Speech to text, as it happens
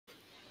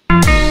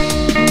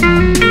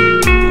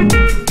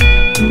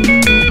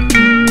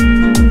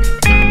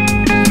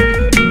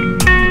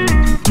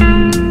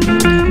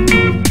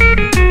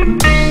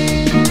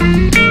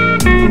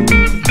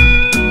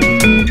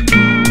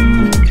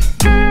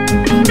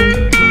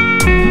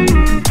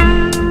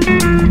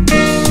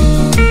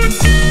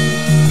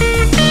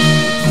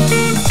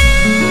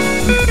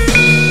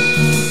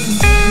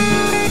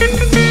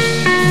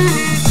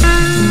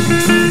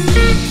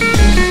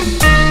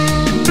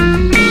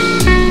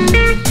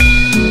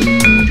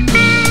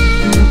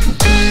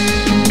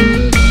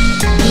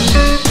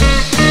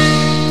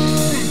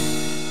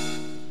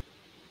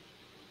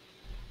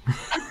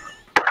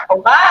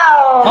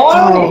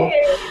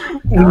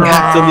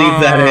have to leave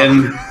that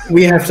in.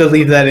 We have to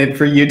leave that in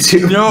for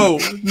YouTube.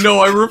 No,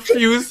 I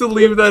refuse to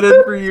leave that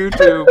in for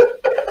YouTube.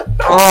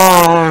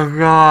 Oh,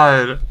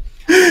 God.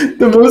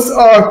 The most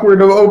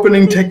awkward of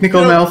opening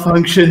technical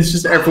malfunctions,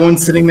 just everyone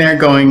sitting there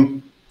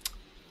going,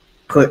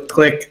 click,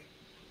 click.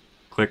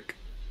 Click.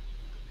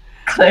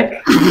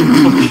 Click.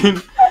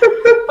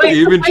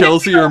 Even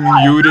Chelsea are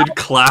muted,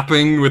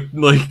 clapping with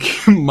like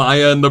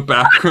Maya in the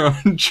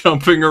background,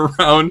 jumping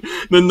around.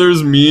 Then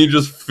there's me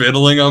just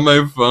fiddling on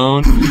my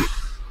phone.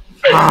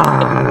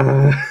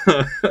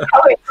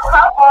 Wait,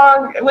 how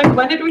long?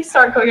 When did we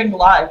start going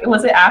live?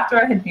 Was it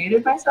after I had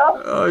muted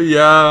myself?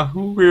 Yeah,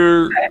 we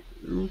were.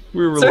 So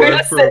we're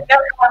just sitting there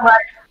going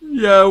like.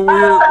 Yeah,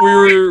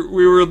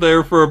 we were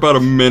there for about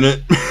a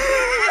minute.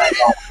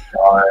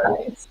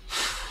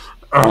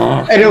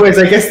 Anyways,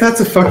 I guess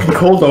that's a fucking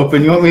cold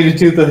open. You want me to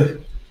do the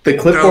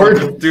clipboard?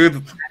 No,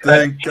 dude,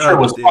 thank God.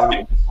 Was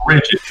fucking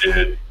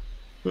rigid.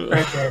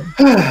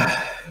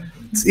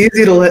 It's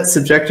easy to let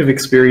subjective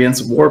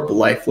experience warp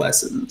life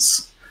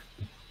lessons.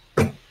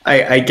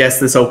 I guess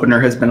this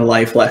opener has been a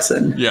life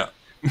lesson. Yeah.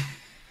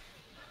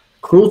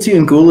 Cruelty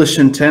and ghoulish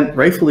intent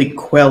rightfully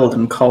quelled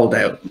and called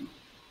out.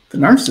 The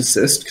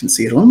narcissist can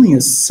see it only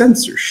as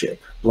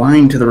censorship,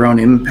 blind to their own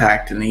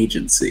impact and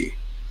agency.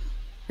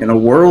 In a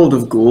world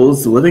of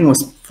ghouls, the living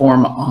must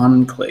form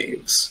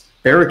enclaves,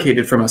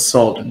 barricaded from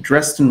assault and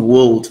dressed in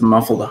wool to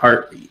muffle the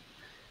heartbeat.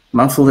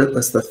 Muffle it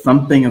lest the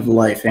thumping of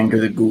life anger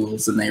the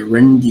ghouls, and they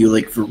rend you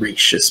like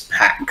voracious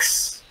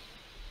packs.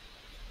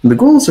 When the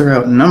ghouls are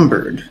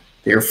outnumbered,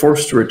 they are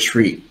forced to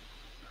retreat.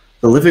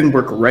 The living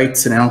work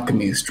rites and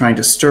alchemies, trying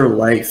to stir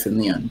life in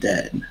the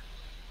undead.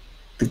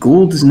 The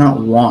ghoul does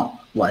not want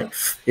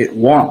life. It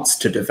wants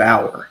to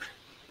devour.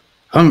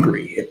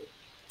 Hungry, it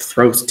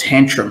throws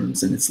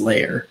tantrums in its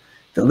lair.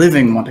 The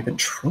living want to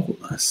control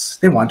us.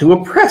 They want to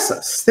oppress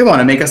us. They want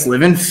to make us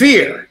live in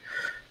fear.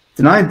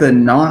 Denied the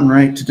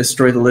non-right to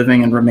destroy the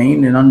living and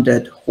remain in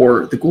undead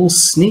horror, the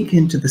ghouls sneak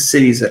into the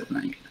cities at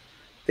night.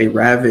 They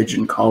ravage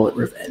and call it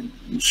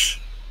revenge.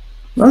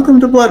 Welcome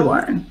to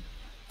Bloodwine.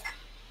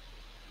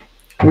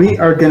 We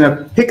are going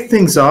to pick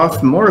things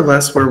off more or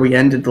less where we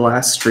ended the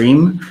last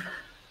stream.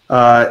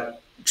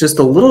 Just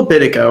a little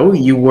bit ago,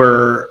 you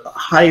were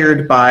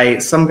hired by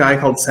some guy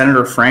called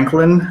Senator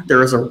Franklin. There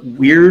was a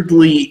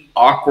weirdly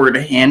awkward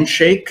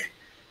handshake,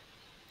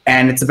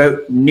 and it's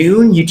about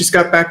noon. You just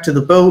got back to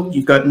the boat.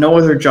 You've got no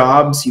other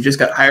jobs. You just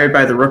got hired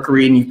by the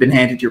Rookery, and you've been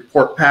handed your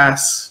port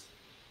pass.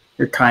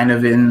 You're kind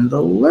of in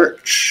the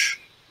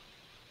lurch.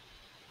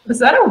 Was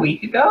that a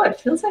week ago? It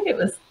feels like it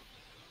was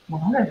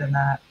longer than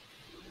that.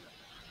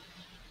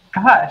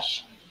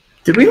 Gosh.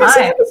 Did we miss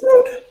an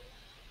episode?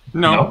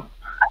 No.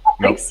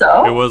 I think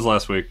so. It was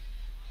last week.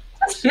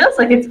 It just feels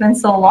like it's been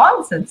so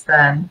long since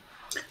then.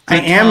 I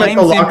am at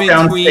the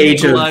lockdown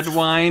stage of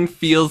Bloodwine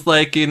feels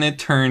like an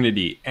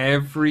eternity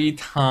every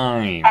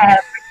time.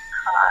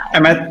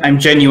 I'm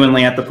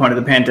genuinely at the point of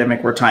the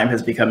pandemic where time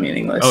has become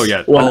meaningless. Oh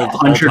yeah,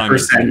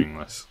 100%.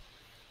 Meaningless.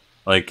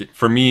 Like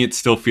for me, it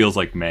still feels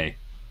like May.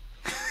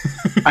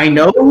 I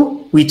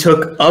know we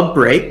took a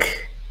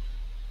break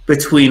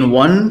between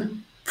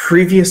one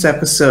previous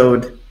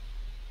episode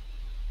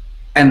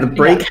and the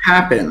break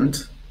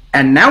happened,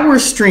 and now we're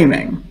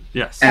streaming.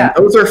 Yes. And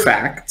those are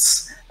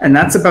facts, and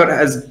that's about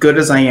as good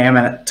as I am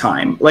at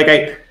time. Like,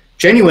 I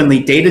genuinely,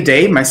 day to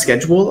day, my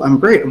schedule, I'm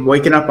great. I'm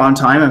waking up on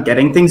time, I'm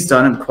getting things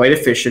done, I'm quite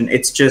efficient.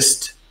 It's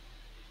just...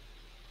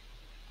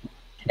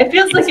 It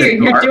feels like you're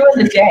doing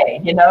the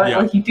day, you know? Yeah.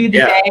 Like you do the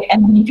day,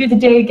 and then you do the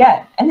day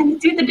again, and then you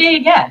do the day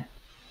again,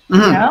 you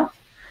know?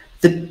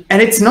 And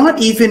it's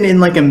not even in,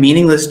 like, a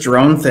meaningless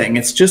drone thing.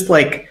 It's just,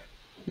 like...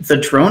 The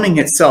droning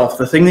itself,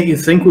 the thing that you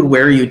think would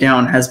wear you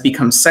down, has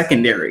become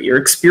secondary. You're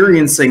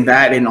experiencing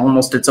that in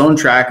almost its own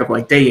track of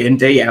like day in,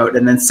 day out,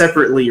 and then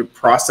separately you're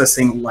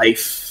processing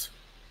life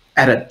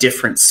at a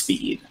different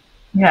speed.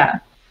 Yeah.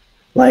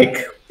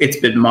 Like, it's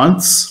been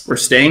months, we're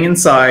staying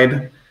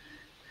inside,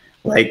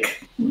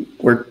 like,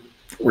 we're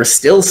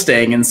still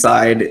staying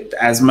inside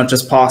as much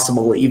as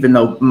possible, even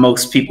though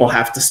most people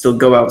have to still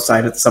go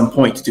outside at some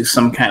point to do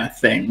some kind of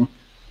thing.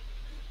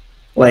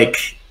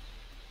 Like...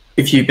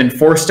 If you've been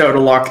forced out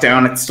of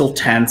lockdown, it's still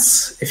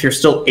tense. If you're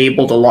still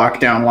able to lock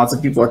down, lots of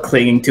people are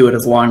clinging to it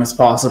as long as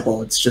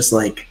possible. It's just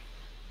like...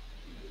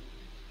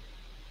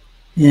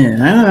 Yeah,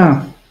 I don't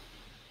know.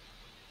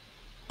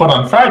 But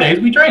on Fridays,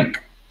 we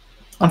drink.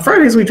 On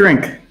Fridays, we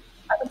drink.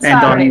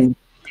 And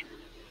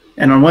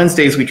on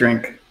Wednesdays, we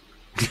drink.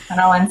 And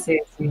on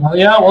Wednesdays,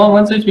 on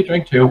Wednesdays, we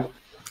drink too.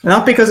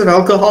 Not because of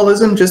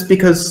alcoholism, just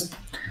because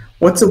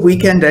what's a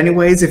weekend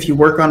anyways if you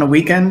work on a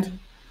weekend?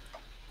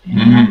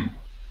 Mm.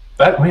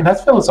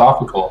 That's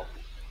philosophical.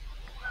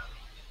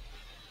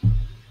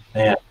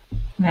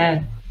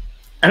 Man.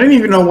 I don't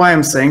even know why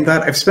I'm saying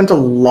that. I've spent a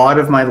lot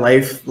of my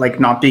life like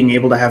not being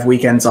able to have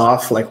weekends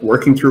off, like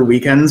working through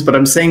weekends, but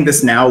I'm saying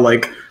this now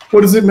like,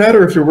 what does it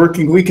matter if you're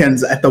working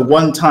weekends at the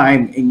one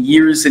time in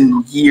years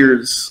and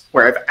years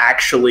where I've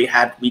actually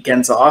had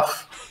weekends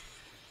off?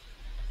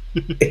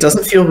 It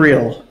doesn't feel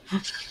real.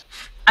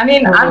 I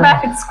mean, I'm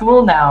back at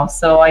school now,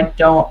 so I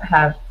don't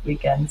have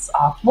weekends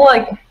off. Well,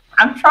 like,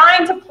 I'm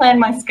trying to plan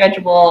my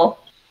schedule,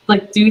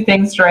 like, do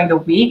things during the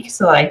week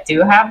so that I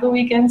do have the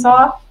weekends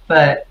off,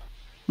 but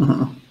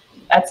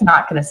that's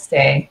not going to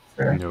stay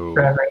forever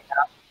right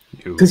now.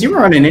 Because you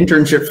were on an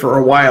internship for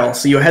a while,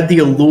 so you had the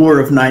allure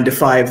of 9 to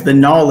 5, the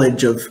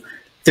knowledge of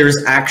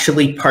there's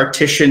actually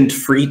partitioned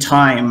free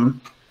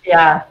time.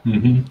 Yeah.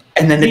 And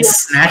then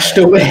it's snatched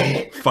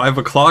away. 5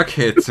 o'clock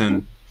hits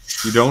and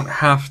you don't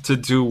have to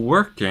do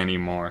work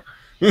anymore.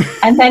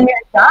 And then you're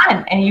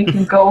done, and you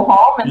can go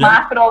home and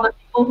laugh at all the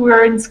people who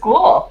are in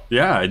school.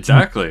 Yeah,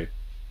 exactly.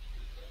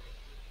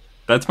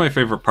 That's my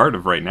favorite part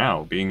of right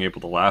now, being able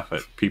to laugh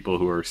at people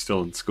who are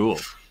still in school.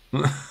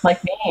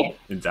 Like me.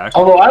 Exactly.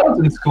 Although I was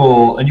in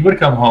school, and you would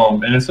come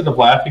home, and instead of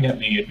laughing at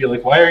me, you'd be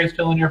like, why are you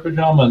still in your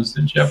pajamas?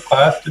 Didn't you have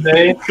class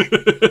today?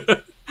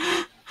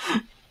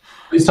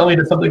 Please tell me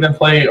to something to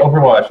play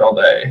Overwatch all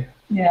day.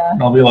 Yeah.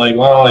 And I'll be like,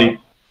 well, I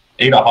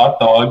ate a hot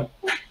dog.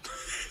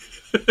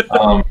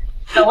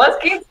 So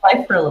let's keep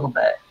life for a little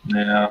bit.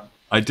 Yeah.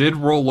 I did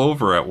roll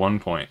over at one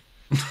point.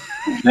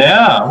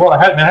 Yeah. Well,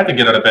 I had to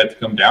get out of bed to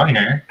come down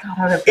here. Got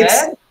out of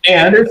bed?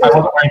 And I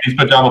wasn't wearing these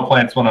pajama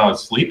pants when I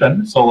was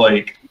sleeping, so,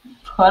 like...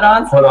 Put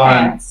on some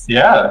pants.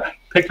 Yeah.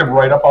 Picked them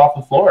right up off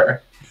the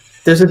floor.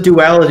 There's a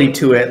duality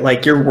to it.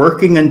 Like, you're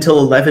working until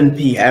 11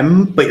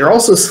 p.m., but you're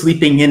also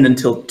sleeping in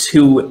until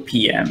 2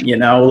 p.m., you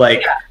know?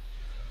 Like,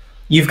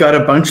 you've got a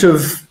bunch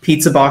of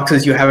pizza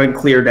boxes you haven't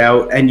cleared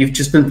out, and you've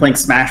just been playing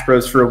Smash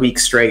Bros. For a week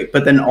straight.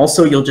 But then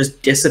also you'll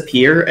just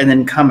disappear and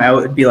then come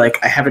out and be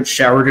like, I haven't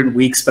showered in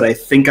weeks, but I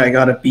think I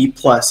got a B+,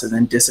 and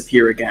then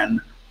disappear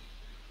again.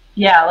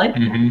 Yeah, like,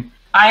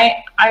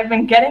 I've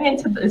been getting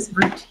into this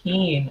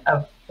routine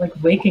of, like,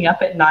 waking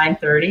up at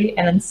 9:30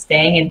 and then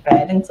staying in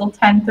bed until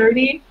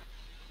 10:30.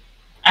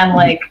 And,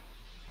 like,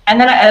 and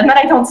then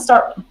I don't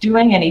start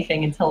doing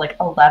anything until, like,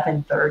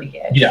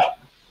 11:30ish. Yeah.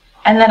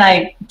 And then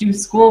I do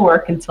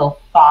schoolwork until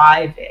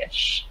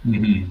 5-ish.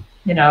 You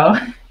know?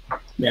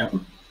 Yeah.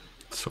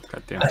 So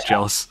goddamn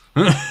jealous.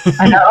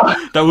 I know.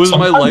 That was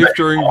my life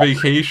during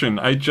vacation.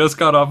 I just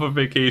got off of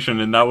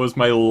vacation, and that was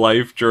my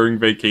life during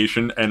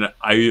vacation, and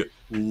I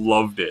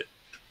loved it.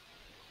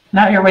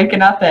 Now you're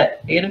waking up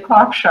at 8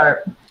 o'clock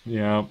sharp.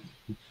 Yeah.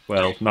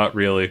 Well, not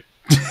really.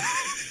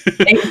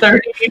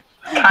 8:30.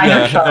 Kind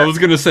of sharp. I was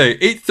gonna say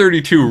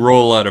 8:32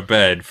 roll out of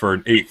bed for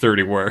an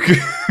 8:30 work.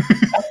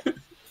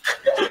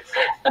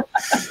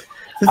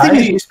 The thing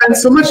is, you spend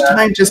so much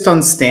time just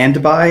on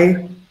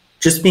standby,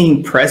 just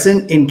being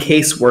present in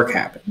case work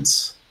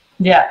happens.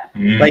 Yeah.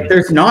 Like,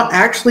 there's not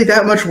actually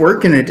that much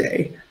work in a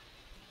day.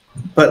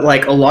 But,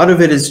 like, a lot of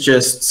it is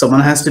just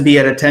someone has to be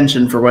at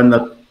attention for when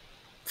the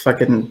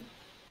fucking,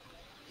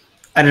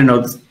 I don't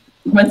know,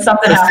 when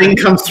something the thing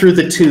comes through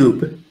the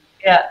tube.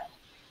 Yeah.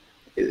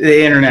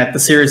 The internet, the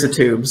series of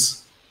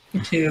tubes. The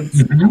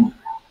tubes.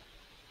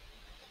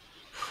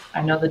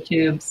 I know the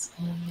tubes.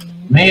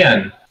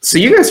 Man. So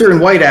you guys are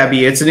in White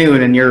Abbey. It's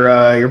noon, and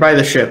you're by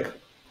the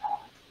ship.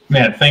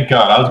 Man, thank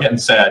God. I was getting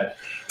sad.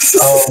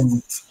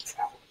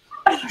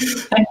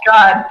 Thank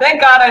God.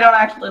 Thank God I don't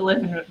actually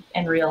live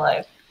in real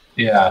life.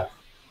 Yeah.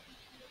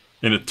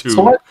 In a tube.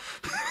 So,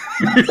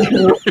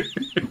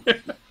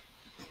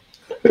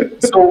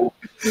 so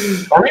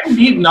are we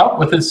meeting up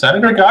with his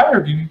senator guy,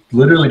 or do you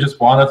literally just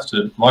want us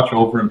to watch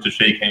over him to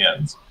shake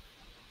hands?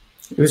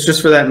 It was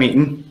just for that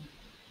meeting.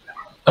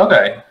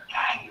 Okay.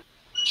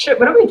 Shit,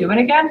 what are we doing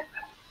again?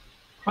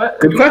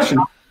 What? Good question.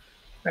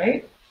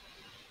 Right?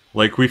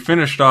 Like, we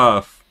finished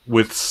off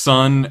with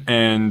Sun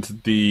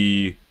and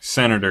the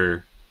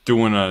senator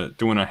doing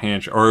a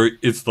handshake, or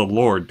it's the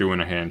Lord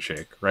doing a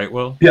handshake, right,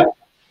 Will? Yeah,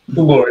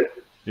 the Lord.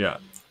 Yeah.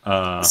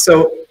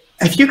 So,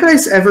 have you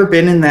guys ever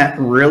been in that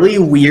really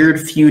weird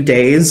few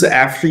days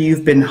after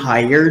you've been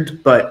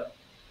hired, but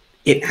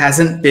it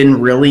hasn't been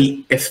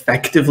really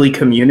effectively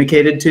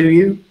communicated to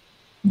you?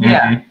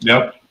 Yeah.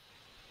 Yep.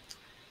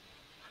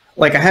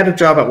 Like, I had a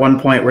job at one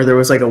point where there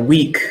was like a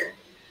week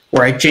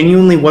where I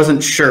genuinely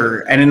wasn't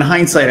sure. And in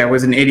hindsight, I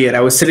was an idiot.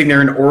 I was sitting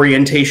there in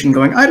orientation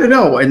going, I don't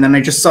know. And then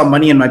I just saw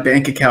money in my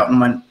bank account and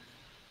went,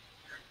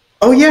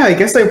 oh yeah, I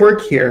guess I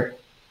work here.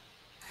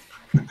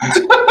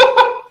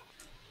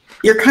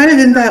 You're kind of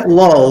in that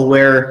lull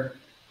where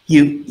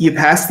you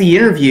passed the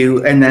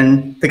interview and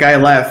then the guy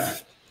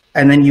left.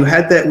 And then you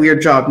had that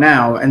weird job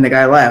now and the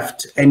guy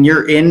left. And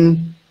you're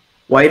in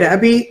White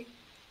Abbey.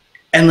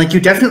 And, like, you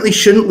definitely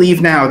shouldn't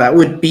leave now. That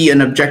would be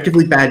an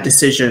objectively bad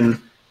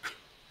decision.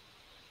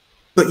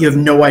 But you have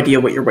no idea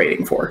what you're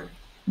waiting for.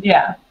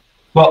 Yeah.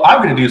 Well,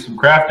 I'm going to do some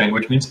crafting,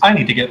 which means I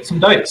need to get some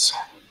dice.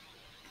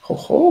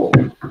 Ho-ho.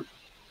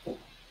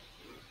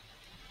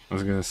 I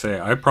was gonna say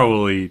I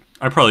probably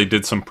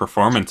did some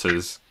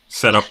performances.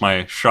 Set up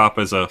my shop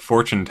as a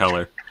fortune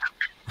teller.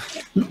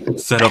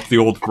 Set up the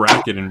old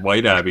racket in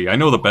White Abbey. I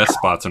know the best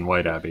spots in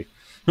White Abbey.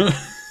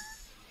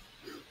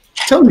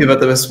 Tell me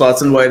about the best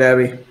spots in White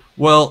Abbey.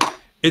 Well,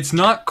 it's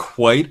not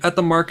quite at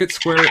the market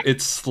square.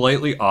 It's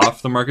slightly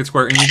off the market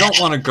square, and you don't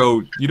want to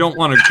go. You don't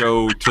want to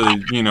go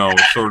to, you know,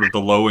 sort of the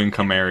low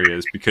income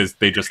areas because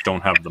they just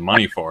don't have the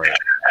money for it.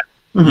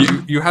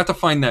 You have to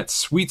find that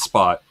sweet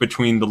spot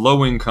between the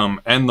low income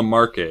and the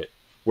market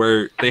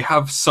where they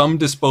have some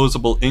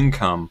disposable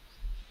income,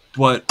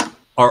 but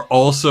are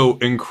also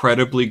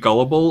incredibly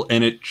gullible,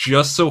 and it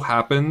just so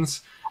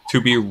happens to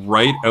be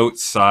right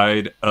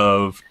outside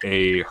of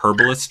a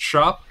herbalist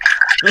shop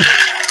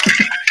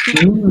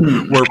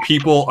where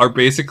people are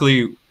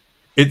basically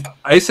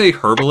I say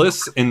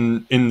herbalists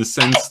in the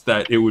sense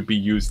that it would be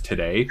used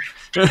today.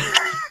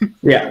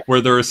 Yeah. Where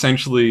they're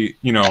essentially,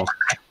 you know,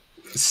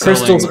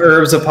 Crystals,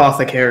 herbs,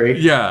 apothecary.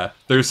 Yeah,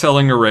 they're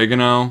selling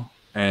oregano,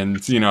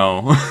 and, you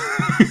know,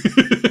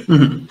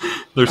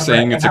 they're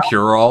saying it's a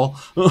cure-all.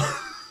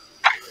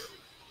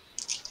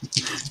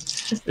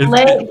 Just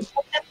lay in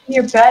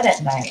your bed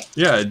at night.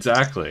 Yeah,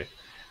 exactly.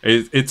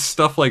 It's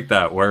stuff like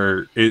that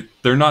where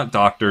they're not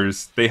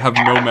doctors. They have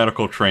no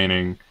medical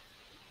training.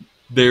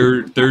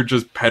 They're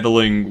just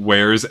peddling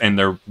wares, and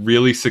they're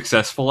really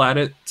successful at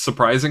it,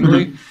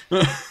 surprisingly.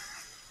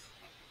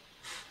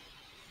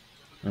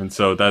 And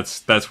so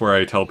that's where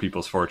I tell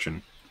people's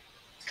fortune.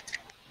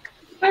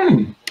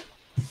 And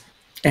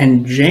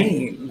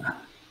Jane.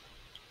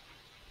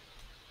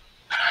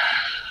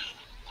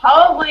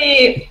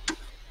 Probably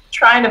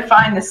trying to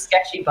find the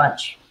sketchy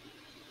bunch.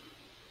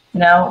 You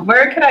know,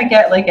 where could I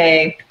get like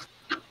a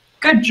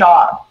good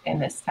job in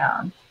this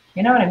town?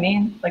 You know what I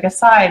mean? Like a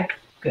side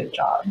good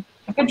job.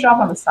 A good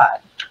job on the side.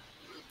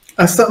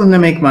 Something to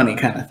make money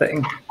kind of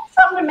thing.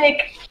 Something to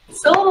make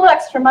still a little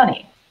extra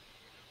money.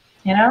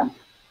 You know?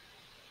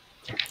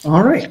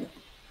 All right.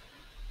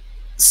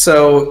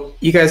 So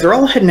you guys are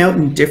all heading out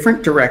in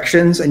different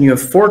directions, and you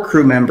have 4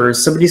 crew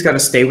members. Somebody's got to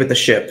stay with the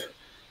ship.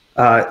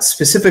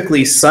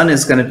 Specifically, Sun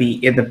is going to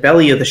be in the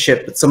belly of the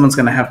ship, but someone's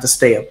going to have to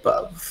stay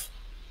above.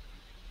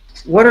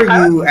 What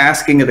are you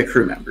asking of the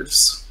crew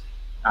members?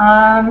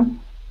 I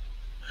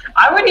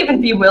would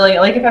even be willing,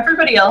 like if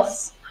everybody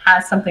else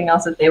has something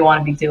else that they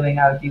want to be doing,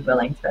 I would be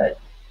willing to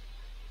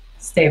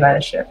stay by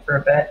the ship for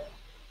a bit.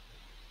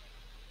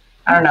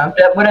 I don't know.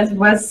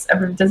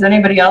 Does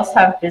anybody else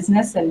have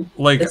business in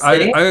the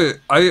city?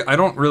 I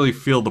don't really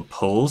feel the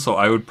pull, so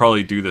I would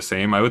probably do the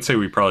same. I would say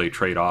we probably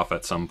trade off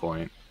at some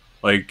point.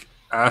 Like,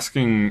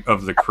 asking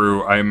of the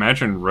crew, I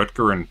imagine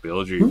Rutger and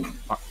Bilgy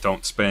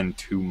don't spend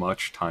too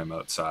much time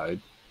outside.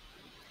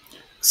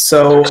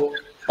 So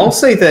I'll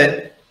say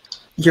that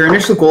your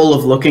initial goal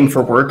of looking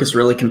for work is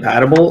really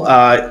compatible.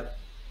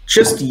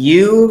 Just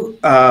you,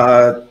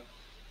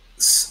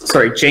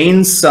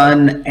 Jane,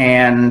 Sun,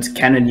 and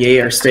Ken and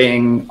Ye are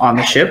staying on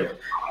the ship.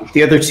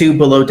 The other 2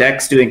 below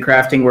decks doing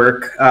crafting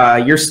work.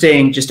 You're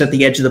staying just at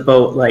the edge of the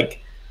boat,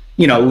 like,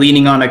 you know,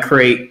 leaning on a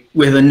crate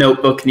with a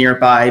notebook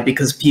nearby,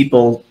 because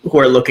people who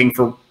are looking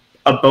for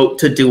a boat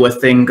to do a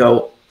thing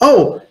go,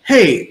 oh,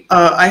 hey,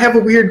 I have a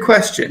weird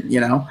question, you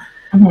know?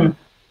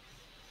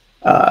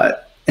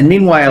 And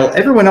meanwhile,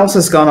 everyone else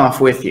has gone off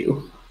with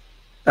you,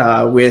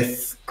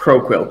 with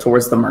Crowquill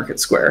towards the market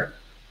square.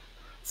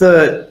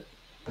 There's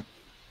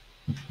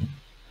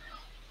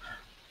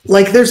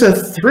a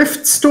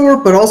thrift store,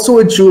 but also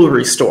a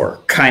jewelry store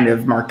kind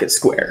of market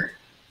square.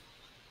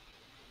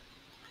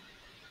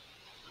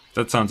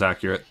 That sounds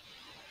accurate.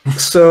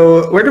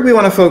 So where do we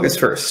want to focus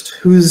first?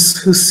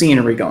 Whose scene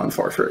are we going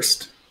for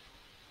first?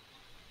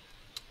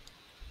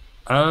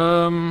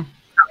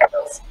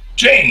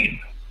 Jane.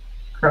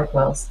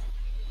 Crowquills.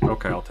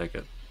 Okay, I'll take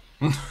it.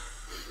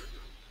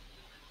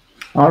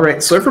 All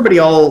right, so everybody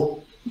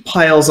all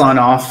piles on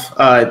off.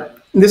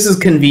 This is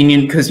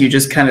convenient because you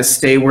just kind of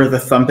stay where the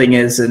thumping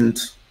is, and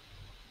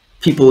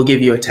people will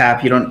give you a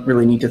tap. You don't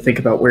really need to think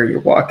about where you're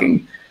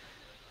walking.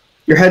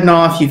 You're heading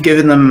off. You've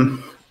given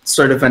them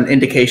sort of an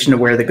indication of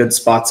where the good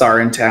spots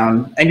are in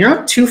town. And you're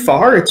not too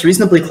far. It's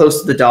reasonably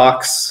close to the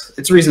docks.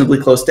 It's reasonably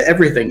close to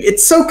everything.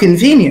 It's so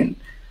convenient.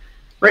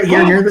 Right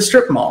here near the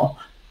strip mall.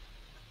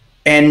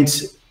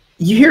 And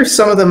you hear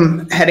some of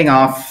them heading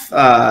off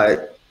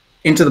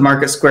into the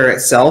market square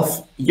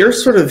itself. You're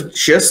sort of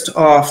just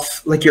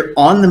off, like you're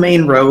on the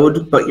main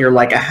road, but you're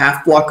like a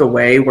half block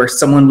away where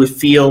someone would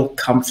feel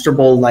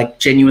comfortable, like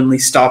genuinely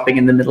stopping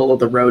in the middle of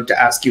the road to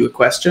ask you a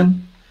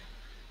question.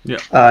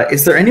 Yeah.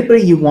 Is there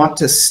anybody you want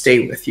to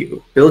stay with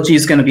you?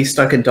 Bilgy's going to be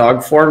stuck in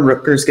dog form.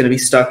 Rutger's going to be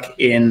stuck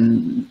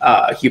in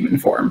human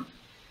form.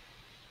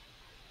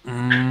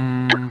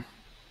 I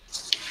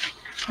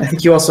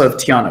think you also have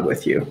Tiana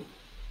with you.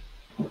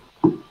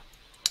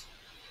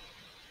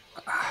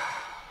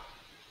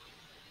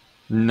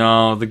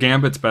 No, the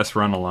Gambit's best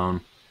run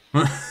alone.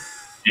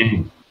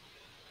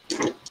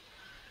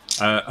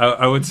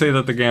 I would say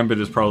that the Gambit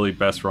is probably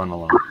best run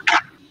alone.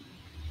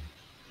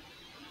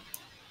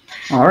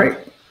 All right.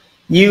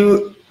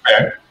 You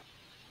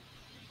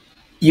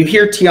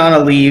hear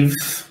Tiana leave,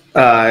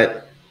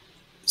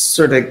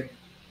 sort of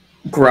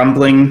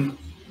grumbling.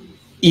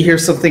 You hear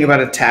something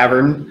about a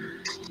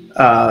tavern,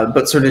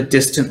 but sort of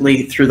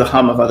distantly through the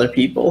hum of other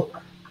people.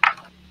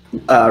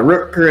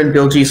 Rutger and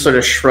Bilgy sort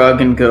of shrug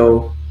and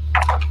go,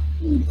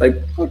 like,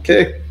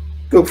 okay,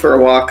 go for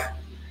a walk.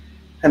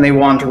 And they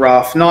wander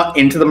off, not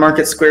into the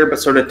market square, but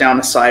sort of down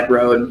a side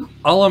road.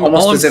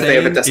 Almost as if they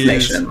have a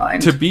destination in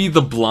mind. To be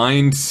the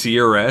blind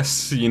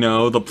seeress, you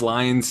know, the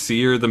blind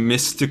seer, the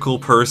mystical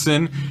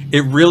person,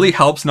 it really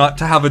helps not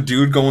to have a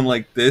dude going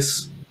like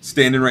this,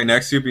 standing right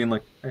next to you, being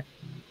like, hey.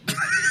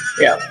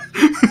 Yeah.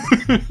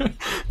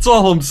 That's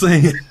all I'm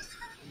saying.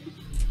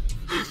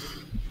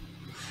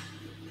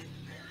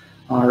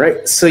 All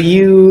right, so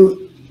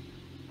you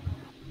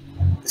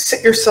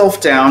sit yourself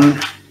down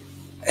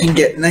and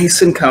get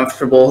nice and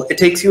comfortable. It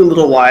takes you a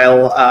little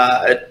while.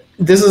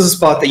 This is a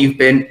spot that you've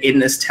been in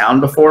this town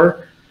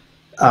before.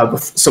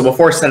 So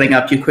before setting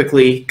up, you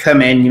quickly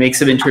come in, you make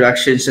some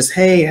introductions, just,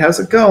 hey, how's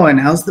it going?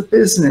 How's the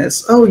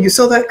business? Oh, you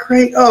sell that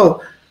crate?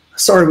 Oh,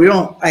 sorry,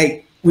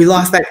 we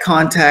lost that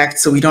contact,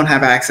 so we don't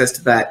have access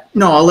to that.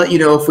 No, I'll let you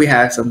know if we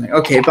have something.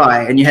 Okay,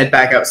 bye. And you head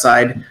back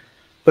outside,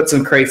 put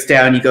some crates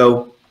down, you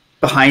go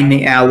behind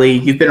the alley.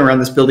 You've been around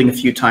this building a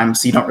few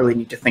times, so you don't really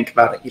need to think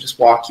about it. You just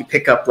walk, you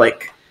pick up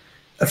like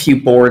a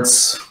few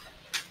boards,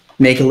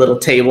 make a little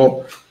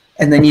table,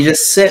 and then you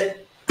just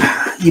sit,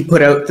 you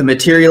put out the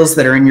materials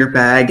that are in your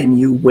bag, and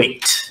you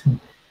wait.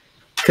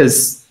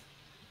 Because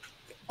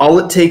all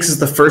it takes is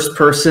the first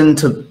person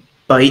to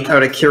bite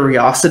out of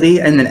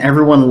curiosity, and then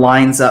everyone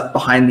lines up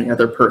behind the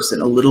other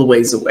person a little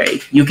ways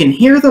away. You can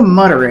hear them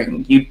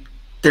muttering.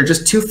 They're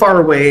just too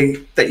far away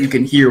that you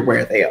can hear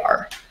where they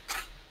are.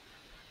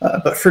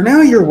 But for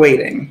now, you're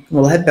waiting.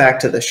 We'll head back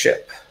to the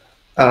ship.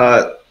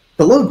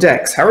 Below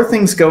decks, how are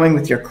things going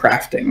with your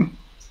crafting?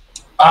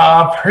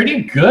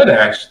 Pretty good,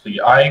 actually.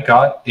 I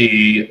got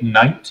a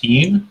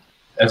 19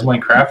 as my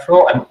craft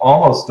roll. I'm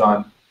almost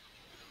done.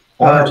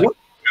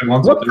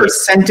 What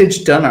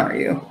percentage done are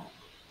you?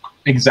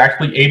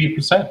 Exactly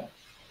 80%.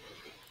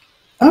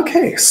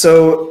 Okay,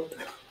 so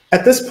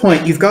at this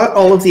point, you've got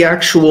all of the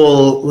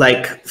actual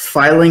like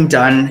filing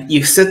done.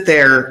 You sit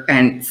there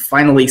and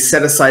finally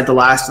set aside the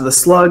last of the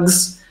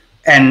slugs,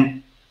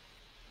 and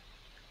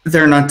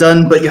they're not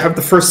done, but you have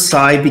the first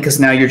side because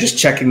now you're just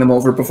checking them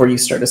over before you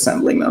start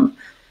assembling them.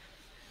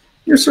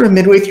 You're sort of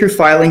midway through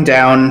filing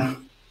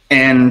down,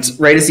 and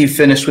right as you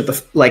finish with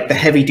the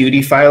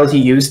heavy-duty files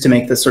you use to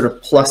make the sort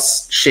of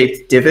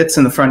plus-shaped divots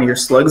in the front of your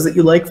slugs that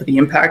you like for the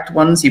impact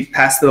ones, you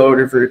pass them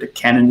over to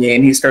Canonier,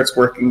 and he starts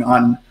working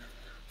on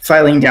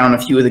filing down a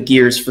few of the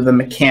gears for the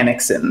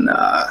mechanics in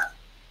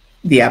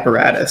the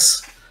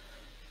apparatus.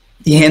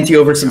 He hands you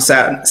over some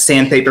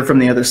sandpaper from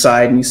the other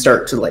side, and you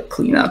start to like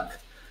clean up.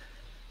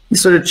 You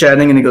started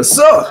chatting, and he goes,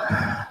 "So,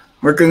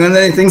 working on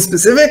anything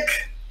specific?"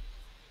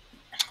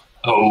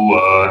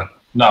 Oh,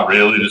 not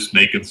really. Just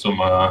making some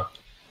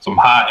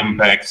high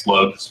impact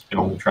slugs. You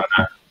know, trying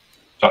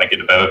to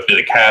get about a bit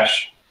of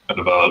cash out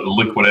of the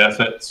liquid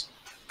assets.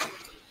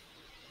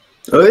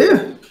 Oh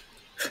yeah,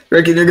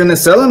 reckon you're gonna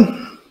sell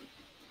them?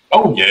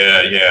 Oh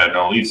yeah.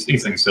 No, these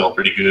things sell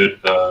pretty good.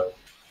 I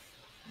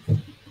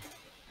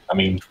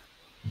mean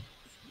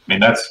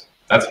that's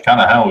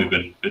kind of how we've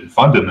been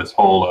funding this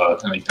whole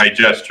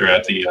gesture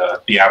at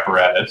the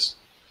apparatus.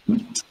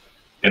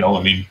 You know,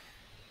 I mean.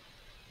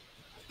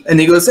 And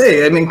he goes,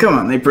 hey, I mean, come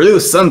on, they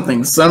produce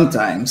something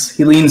sometimes.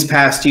 He leans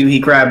past you, he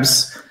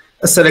grabs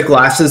a set of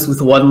glasses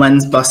with one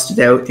lens busted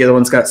out, the other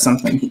one's got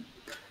something.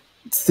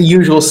 It's the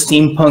usual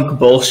steampunk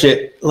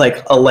bullshit,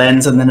 like a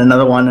lens and then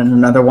another one and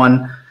another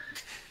one.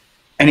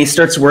 And he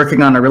starts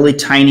working on a really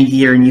tiny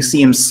gear, and you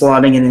see him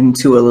slotting it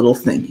into a little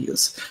thing. He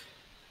goes,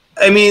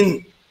 I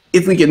mean,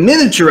 if we can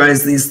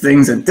miniaturize these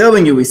things, I'm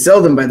telling you, we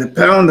sell them by the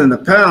pound and the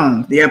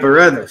pound, the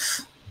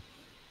apparatus.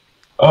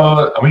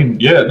 I mean,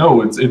 yeah,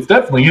 no, it's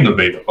definitely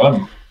innovative.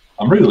 I'm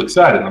really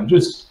excited.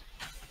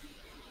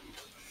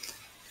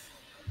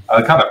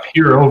 I kind of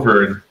peer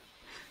over and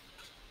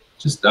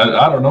just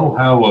I don't know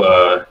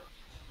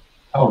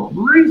how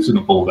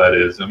reasonable that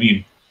is. I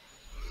mean,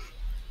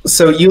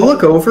 so you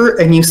look over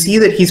and you see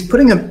that he's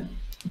putting a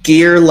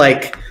gear,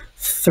 like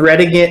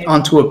threading it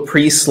onto a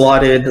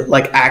pre-slotted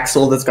like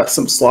axle that's got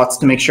some slots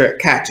to make sure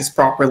it catches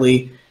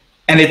properly,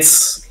 and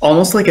it's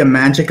almost like a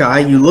magic eye.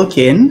 You look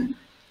in,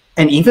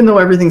 and even though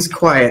everything's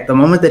quiet, the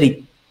moment that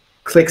he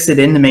clicks it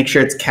in to make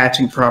sure it's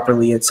catching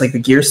properly, it's like the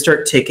gears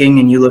start ticking,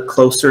 and you look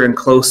closer and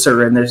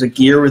closer, and there's a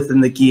gear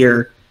within the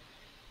gear,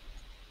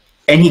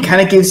 and he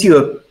kind of gives you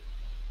a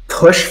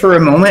push for a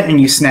moment,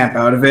 and you snap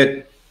out of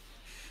it.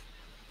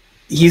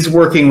 He's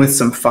working with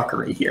some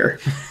fuckery here.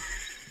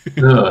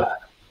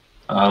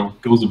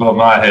 Goes above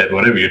my head,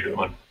 whatever you're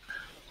doing.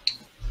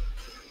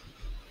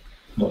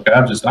 Look,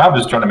 I'm just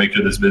trying to make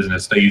sure this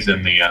business stays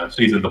in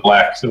the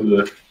black.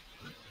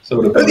 How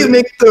do you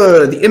make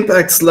the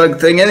impact slug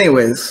thing,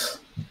 anyways?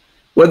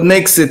 What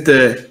makes it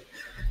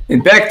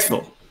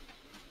impactful?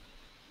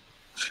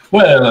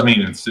 Well, I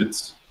mean, it's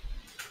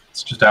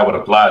just how it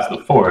applies the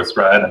force,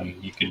 right? I mean,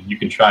 you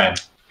can try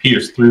and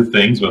pierce through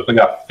things, but if they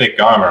got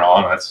thick armor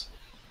on, that's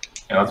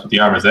what the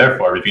armor's there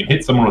for. If you can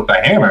hit someone with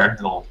a hammer,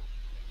 it'll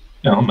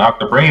knock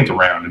their brains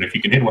around, and if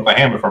you can hit them with a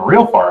hammer from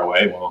real far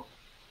away, well,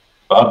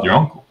 Bob's your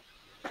uncle.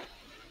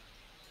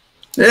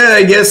 Yeah,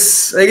 I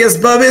guess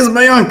Bob is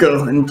my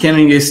uncle. And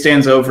Kennedy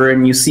stands over,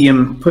 and you see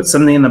him put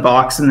something in the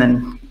box and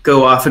then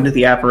go off into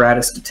the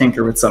apparatus to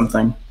tinker with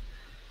something.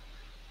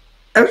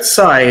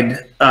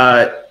 Outside,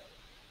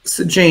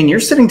 so Jane, you're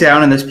sitting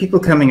down, and there's people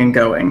coming and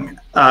going.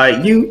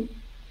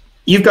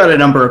 You've got a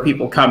number of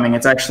people coming.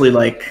 It's actually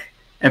like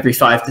every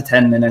 5 to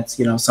 10 minutes,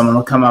 someone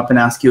will come up and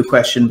ask you a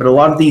question. But a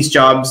lot of these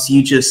jobs,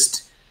 you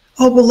just,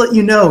 we'll let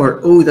you know,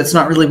 or, that's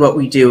not really what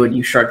we do, and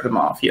you shrug them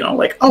off.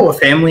 Like, a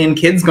family and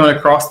kids going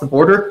across the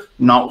border?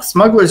 Not with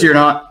smugglers, you're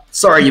not.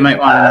 Sorry, you might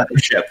want another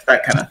ship,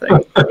 that kind of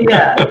thing.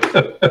 Yeah.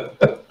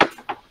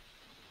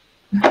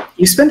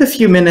 You spend a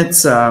few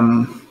minutes,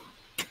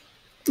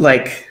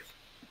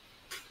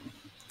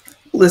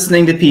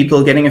 listening to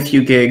people, getting a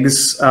few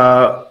gigs.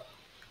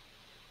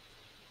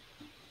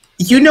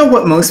 You know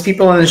what most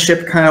people on the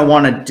ship kind of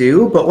want to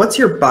do, but what's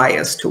your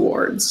bias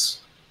towards?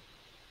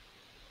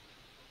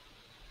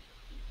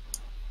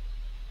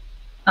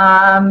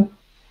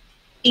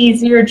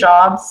 Easier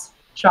jobs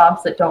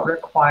that don't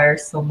require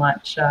so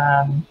much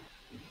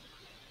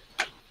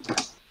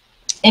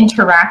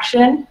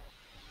interaction.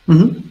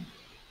 Mm-hmm.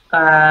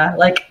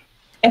 Like,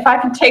 if I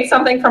can take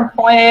something from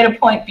point A to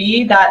point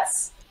B,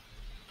 that's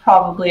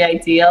probably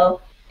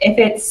ideal.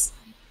 If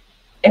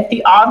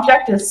the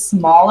object is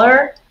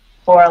smaller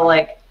or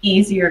like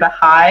easier to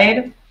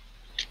hide,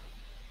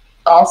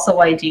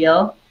 also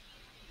ideal.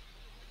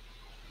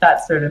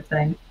 That sort of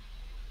thing.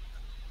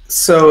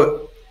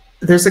 So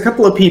there's a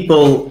couple of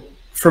people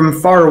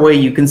from far away.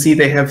 You can see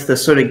they have the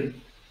sort of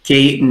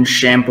gait and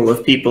shamble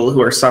of people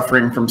who are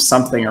suffering from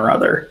something or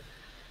other.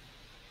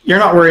 You're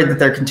not worried that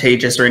they're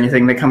contagious or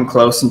anything. They come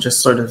close and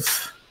just sort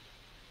of,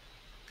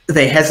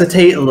 they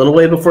hesitate a little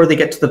way before they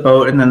get to the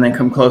boat, and then they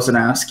come close and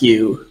ask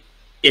you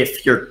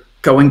if you're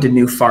going to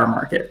New Far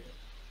Market.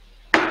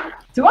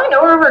 Do I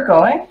know where we're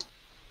going?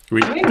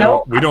 We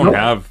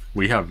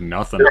have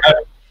nothing.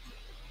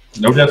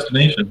 No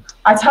destination.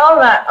 I tell them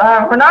that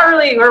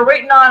we're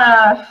waiting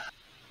on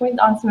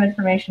some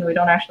information. We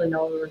don't actually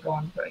know where we're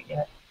going for it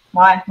yet.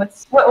 Why?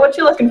 What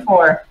you looking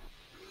for?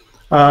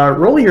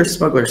 Roll your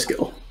smuggler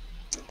skill.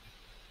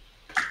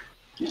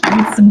 I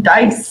need some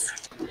dice.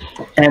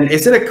 And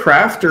is it a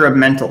craft or a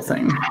mental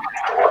thing?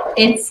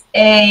 It's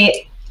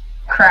a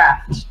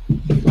craft.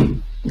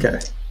 Okay.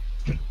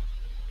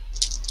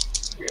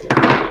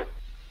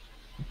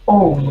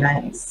 Oh,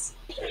 nice.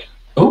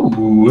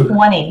 Ooh.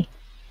 20.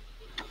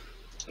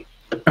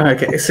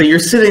 Okay, so you're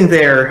sitting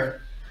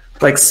there,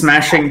 like,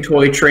 smashing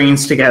toy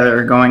trains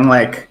together, going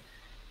like,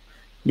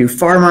 New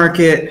Far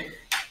Market,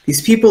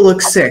 these people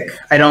look sick.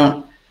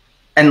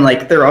 And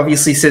like, they're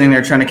obviously sitting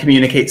there trying to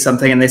communicate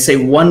something, and they say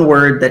one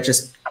word that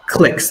just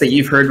clicks that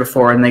you've heard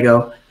before, and they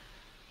go,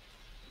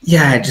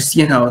 yeah, just,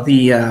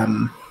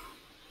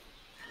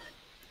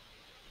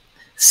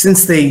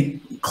 since they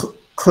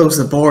close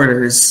the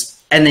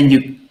borders, and then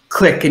you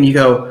click and you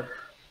go,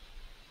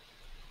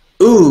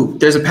 ooh,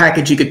 there's a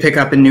package you could pick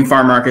up in New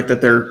Far Market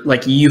that they're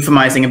like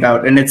euphemizing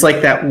about. And it's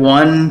like that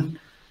one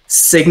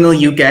signal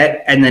you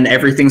get, and then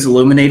everything's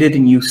illuminated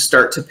and you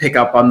start to pick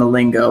up on the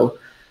lingo.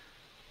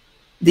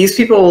 These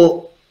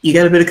people, you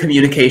get a bit of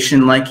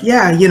communication, like,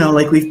 yeah,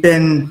 like we've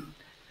been,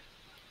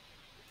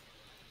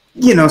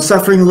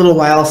 suffering a little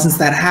while since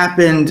that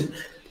happened.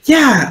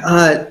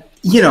 Yeah,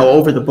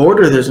 over the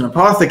border there's an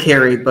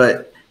apothecary,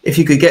 but if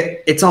you could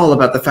it's all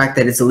about the fact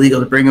that it's illegal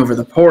to bring over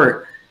the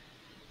port.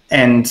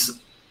 And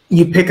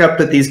you pick up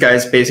that these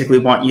guys basically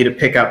want you to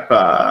pick up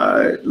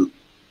a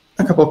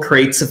couple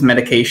crates of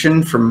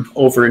medication from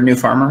over in New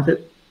Far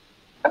Market.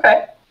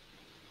 Okay.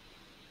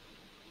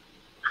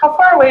 How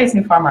far away is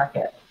New Far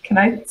Market? Can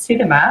I see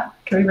the map?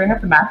 Can we bring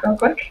up the map real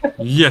quick?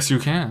 Yes, you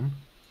can.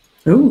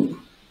 Ooh.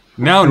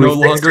 Now no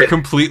longer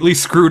completely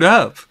screwed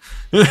up.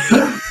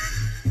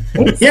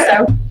 It's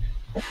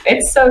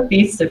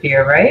southeast of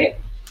here, right?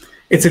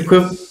 It's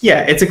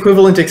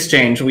equivalent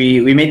exchange.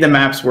 We made the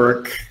maps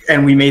work,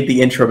 and we made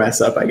the intro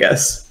mess up, I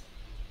guess.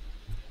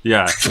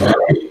 Yeah,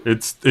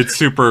 it's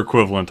super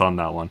equivalent on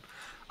that one.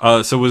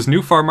 So was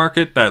New Far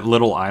Market that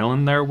little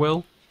island there,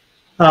 Will?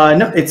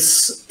 No,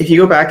 it's if you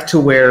go back to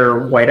where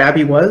White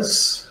Abbey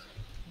was,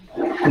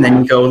 and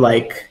then you go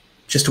like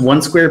just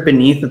one square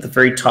beneath at the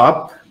very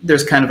top,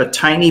 there's kind of a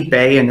tiny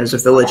bay, and there's a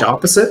village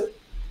opposite.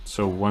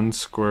 So one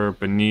square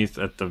beneath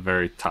at the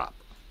very top.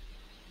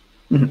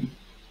 Mm-hmm.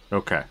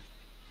 Okay.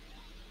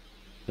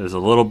 There's a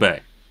little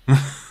bay.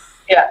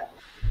 Yeah.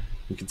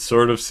 You can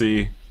sort of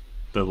see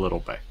the little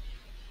bay.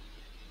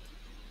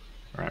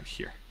 Around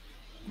here.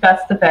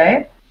 That's the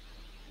bay?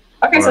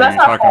 Okay, Or so that's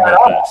not far at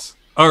all. this?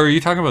 Oh, are you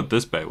talking about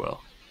this bay,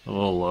 Will?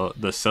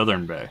 The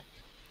southern bay.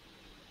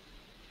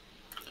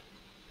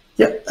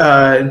 Yep.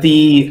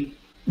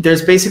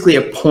 There's basically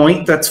a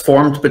point that's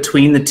formed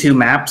between the two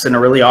maps in a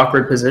really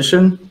awkward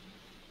position.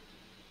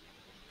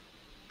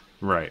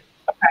 Right.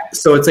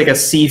 So it's like a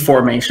C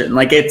formation.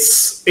 Like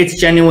it's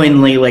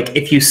genuinely like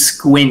if you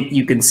squint,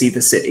 you can see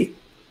the city.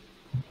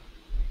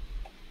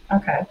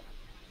 Okay.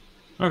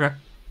 Okay.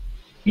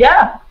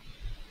 Yeah.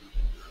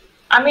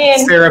 I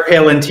mean, Sarah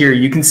Palantir,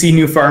 you can see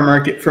New Far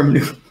Market from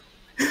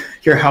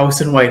your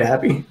house in White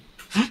Abbey.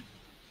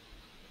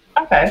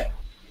 Okay.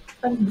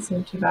 That doesn't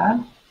seem too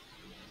bad.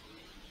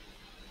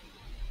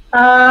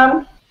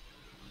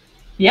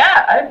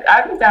 Yeah,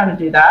 I'd be down to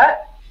do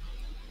that.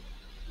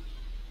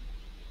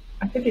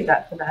 I could do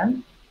that for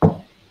them.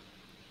 All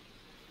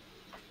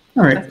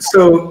right,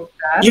 so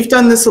you've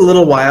done this a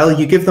little while.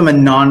 You give them a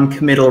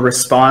non-committal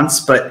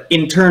response, but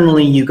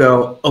internally you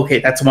go, okay,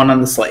 that's one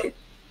on the slate.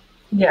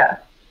 Yeah.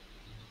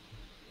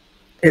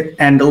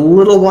 And a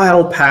little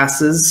while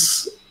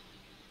passes.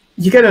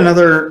 You get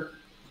another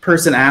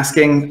person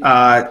asking,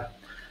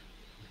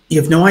 you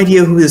have no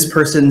idea who this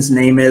person's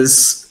name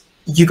is.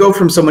 You go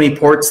from so many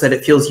ports that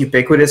it feels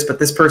ubiquitous, but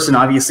this person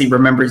obviously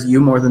remembers you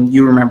more than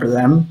you remember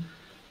them.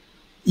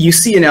 You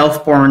see an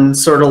elf-born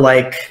sort of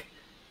like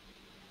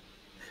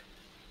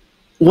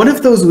one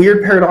of those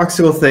weird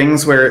paradoxical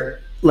things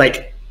where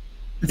like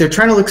they're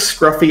trying to look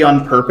scruffy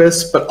on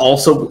purpose, but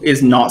also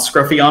is not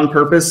scruffy on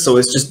purpose, so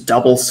it's just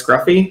double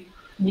scruffy.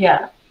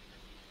 Yeah.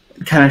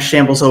 Kind of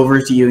shambles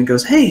over to you and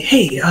goes,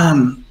 hey,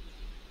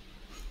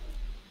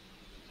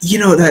 you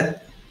know that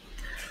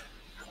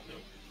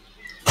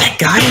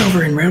guy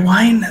over in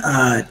Redwine,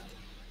 I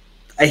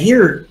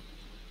hear,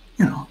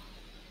 you know,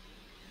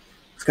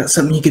 he's got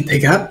something you could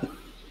pick up.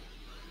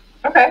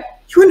 Okay.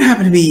 You wouldn't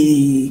happen to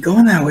be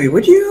going that way,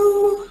 would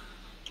you?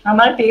 I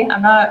might be.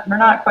 We're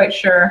not quite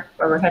sure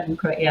where we're heading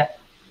quite yet.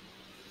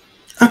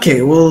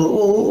 Okay,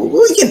 well,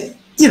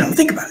 you know,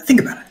 think about it.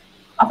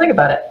 I'll think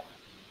about it.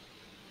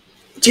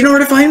 Do you know where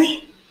to find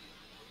me?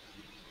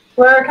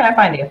 Where can I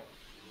find you?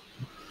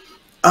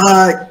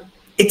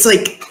 It's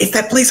like, it's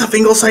that place off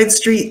Ingleside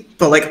Street,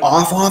 but like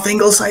off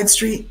Ingleside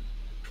Street.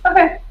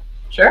 Okay.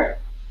 Sure.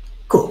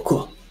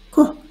 Cool.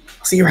 I'll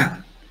see you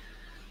around.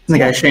 And the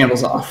guy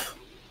shambles off.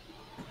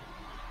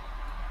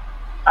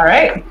 All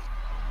right.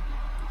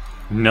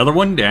 Another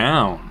one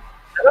down.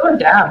 Another one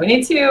down. We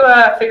need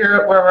to figure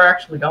out where we're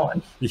actually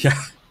going. Yeah.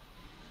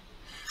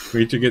 We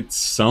need to get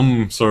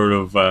some sort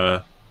of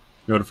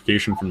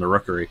notification from the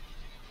rookery.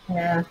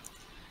 Yeah.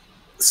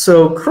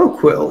 So,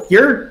 Crowquill,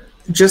 you're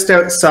just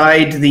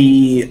outside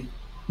the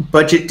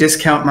budget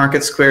discount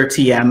Market Square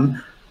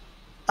TM,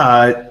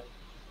 and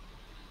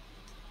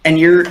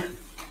you're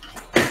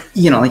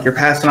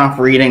passing off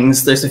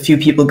readings. There's a few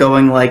people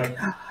going like,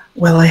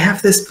 well, I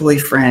have this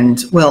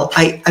boyfriend. Well,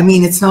 I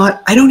mean, it's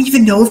not, I don't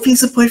even know if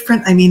he's a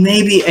boyfriend. I mean,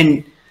 maybe.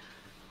 And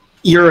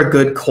you're a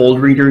good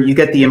cold reader. You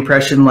get the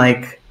impression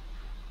like,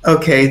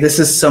 okay, this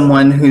is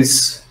someone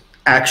who's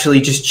actually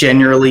just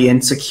generally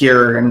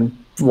insecure and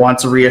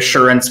wants a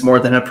reassurance more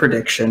than a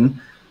prediction.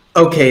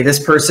 Okay, this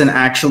person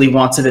actually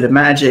wants a bit of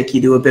magic.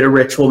 You do a bit of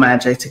ritual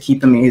magic to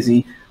keep them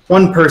easy.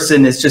 One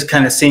person is just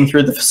kind of seeing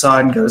through the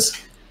facade and goes,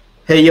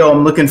 hey, yo,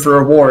 I'm looking for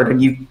a ward.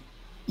 And you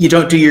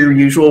don't do your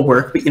usual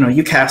work, but, you know,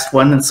 you cast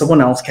one and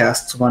someone else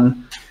casts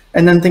one.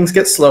 And then things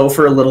get slow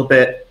for a little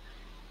bit.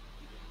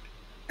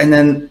 And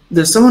then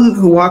there's someone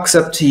who walks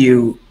up to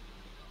you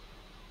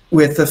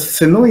with a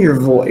familiar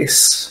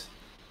voice.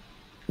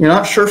 You're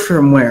not sure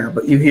from where,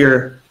 but you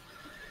hear,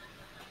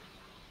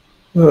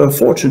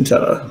 fortune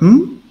teller,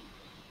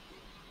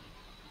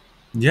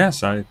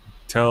 Yes, I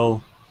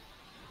tell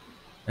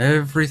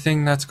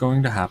everything that's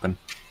going to happen.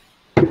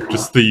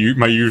 Just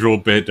my usual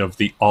bit of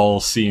the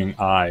all-seeing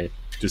eye,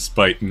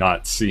 despite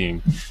not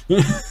seeing.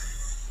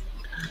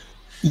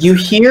 You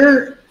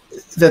hear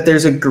that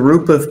there's a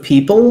group of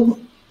people,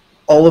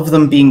 all of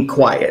them being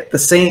quiet. The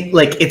same,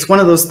 like, it's one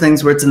of those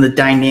things where it's in the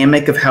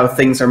dynamic of how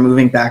things are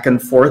moving back and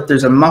forth.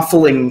 There's a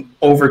muffling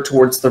over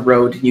towards the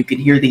road, and you can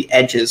hear the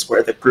edges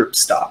where the group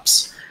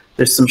stops.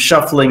 There's some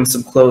shuffling,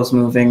 some clothes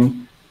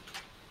moving.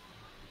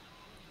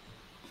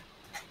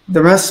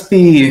 There must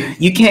be,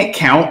 you can't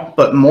count,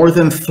 but more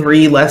than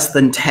 3, less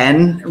than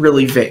 10,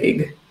 really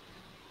vague.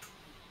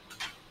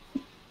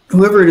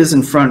 Whoever it is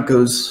in front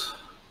goes,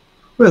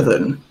 well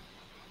then,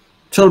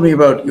 tell me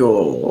about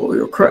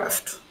your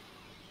craft.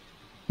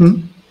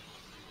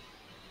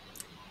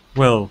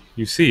 Well,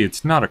 you see,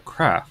 it's not a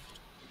craft.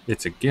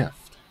 It's a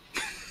gift.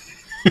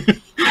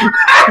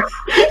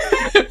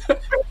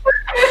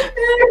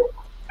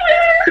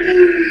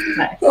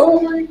 Nice. Oh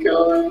my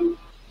god.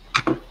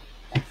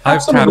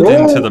 I've tapped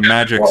into the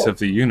magics of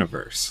the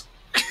universe.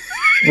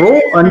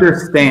 Roll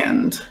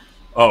understand.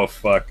 Oh,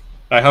 fuck.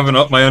 I haven't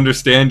upped my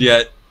understand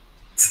yet.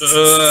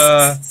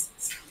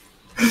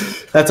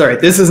 That's alright,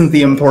 this isn't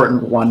the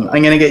important one.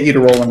 I'm gonna get you to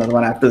roll another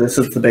one after this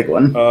is the big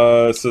one.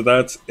 So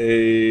that's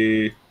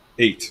a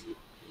 8.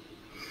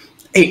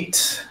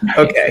 8.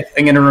 Okay,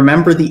 I'm gonna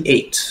remember the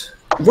 8.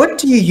 What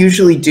do you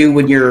usually do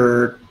when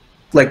you're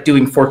like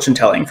doing fortune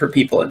telling for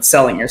people and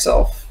selling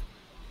yourself?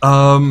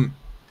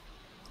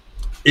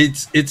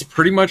 It's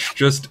pretty much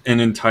just an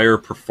entire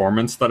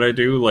performance that I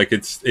do. Like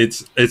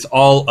it's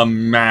all a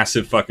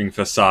massive fucking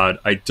facade.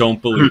 I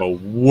don't believe a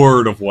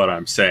word of what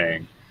I'm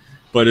saying.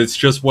 But it's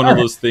just one of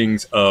those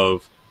things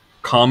of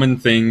common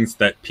things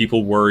that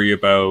people worry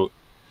about,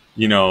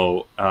 you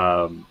know,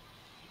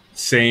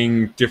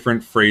 saying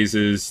different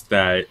phrases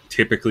that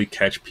typically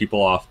catch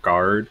people off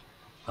guard.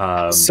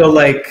 So,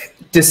 like,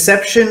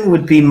 deception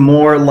would be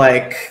more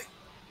like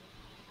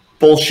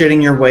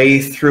bullshitting your way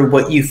through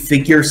what you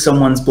figure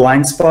someone's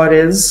blind spot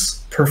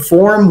is.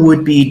 Perform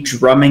would be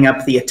drumming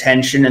up the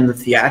attention and the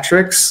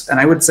theatrics, and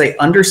I would say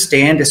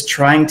understand is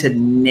trying to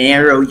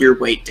narrow your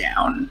way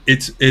down.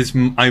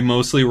 I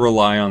mostly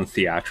rely on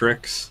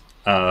theatrics.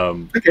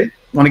 Okay.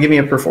 Want to give me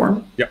a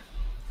perform? Yeah.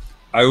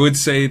 I would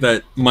say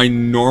that my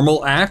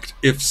normal act,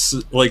 if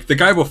like the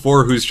guy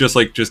before who's just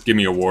like, just give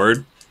me a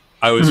word,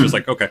 I was just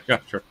like, okay, yeah,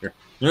 sure, here.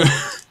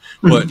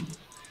 But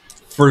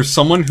for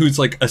someone who's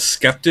like a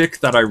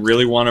skeptic that I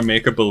really want to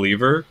make a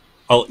believer,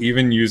 I'll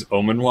even use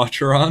Omen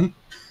Watcher on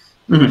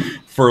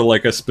for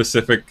like a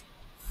specific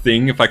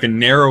thing. If I can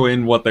narrow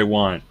in what they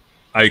want,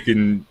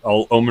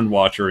 I'll Omen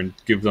Watcher and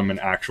give them an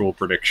actual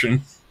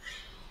prediction.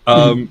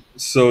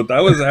 So that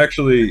was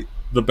actually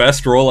the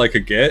best roll I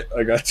could get.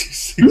 I got 2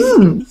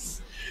 6s.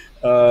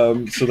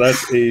 So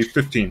that's a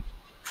 15.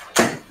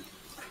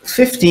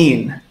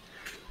 15.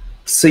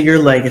 So you're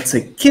like, it's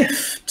a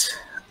gift.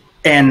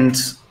 And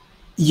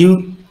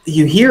you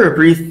hear a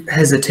brief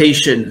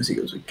hesitation as he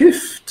goes, a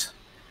gift.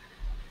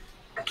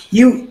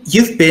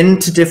 You've been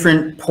to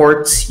different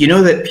ports. You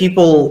know that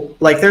people,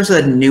 like, there's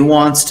a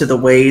nuance to the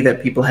way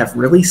that people have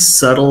really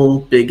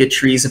subtle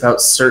bigotries about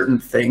certain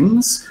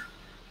things.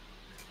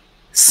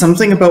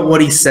 Something about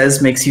what he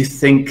says makes you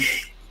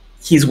think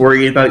he's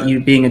worried about you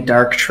being a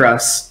dark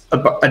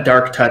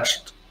touch,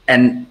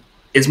 and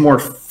is more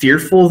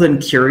fearful than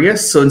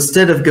curious. So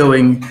instead of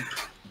going,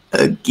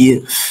 a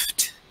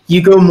gift,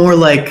 you go more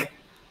like,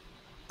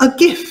 a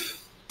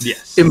gift.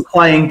 Yes.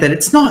 Implying that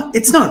it's not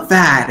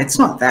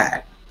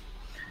that.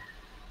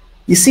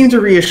 You seem to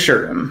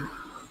reassure him.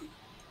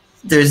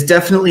 There's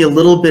definitely a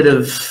little bit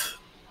of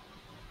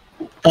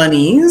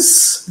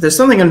unease. There's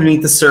something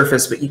underneath the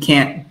surface, but you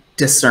can't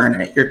discern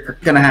it. You're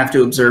going to have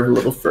to observe a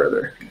little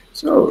further.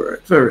 So, all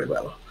right, very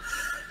well.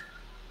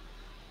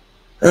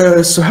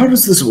 So how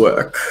does this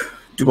work?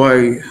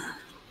 Do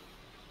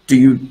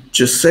you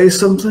just say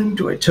something?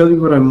 Do I tell you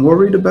what I'm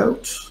worried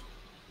about?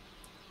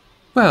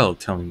 Well,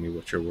 telling me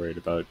what you're worried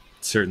about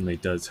certainly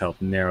does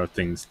help narrow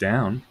things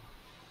down.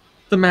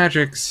 The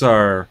magics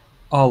are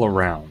all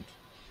around.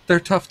 They're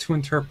tough to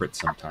interpret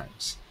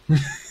sometimes.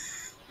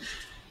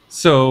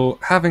 So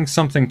having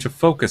something to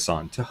focus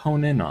on, to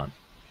hone in on,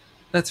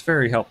 that's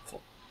very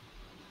helpful.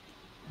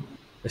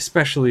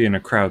 Especially in a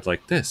crowd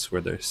like this, where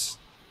there's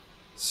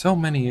so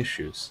many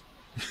issues.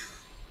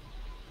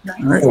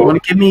 All right,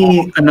 want to give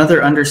me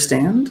another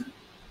understand?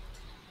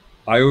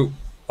 I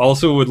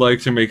also would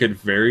like to make it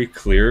very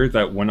clear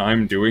that when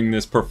I'm doing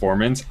this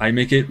performance, I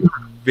make it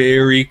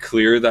very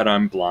clear that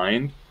I'm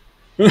blind.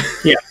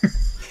 Yeah.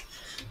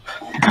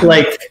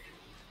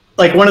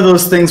 Like one of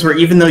those things where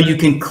even though you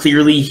can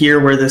clearly hear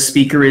where the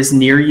speaker is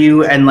near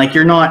you, and like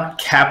you're not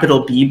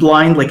capital B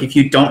blind, like if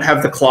you don't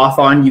have the cloth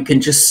on, you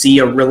can just see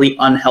a really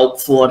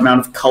unhelpful amount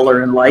of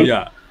color and light.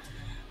 Yeah.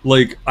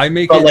 Like I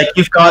make but like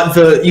you've got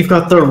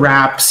the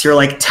raps, you're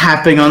like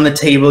tapping on the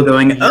table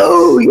going,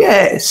 oh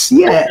yes.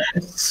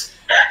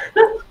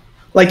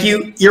 Like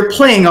you're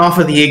playing off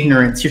of the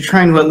ignorance. You're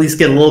trying to at least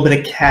get a little bit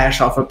of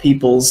cash off of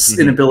people's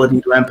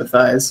inability to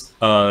empathize.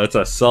 That's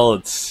a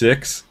solid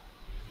 6.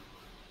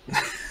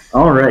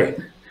 All right.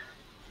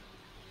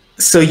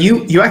 So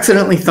you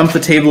accidentally thump the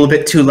table a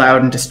bit too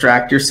loud and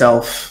distract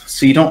yourself,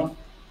 so you don't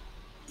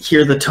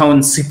hear the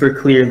tone super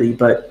clearly,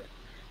 but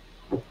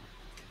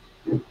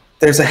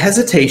there's a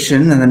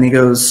hesitation, and then he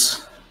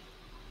goes,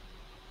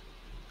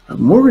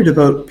 I'm worried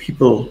about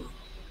people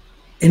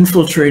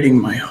infiltrating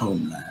my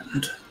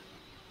homeland.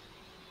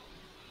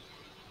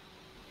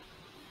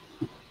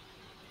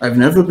 I've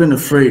never been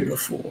afraid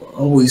before,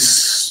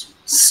 always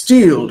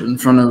steeled in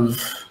front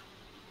of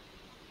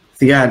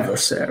the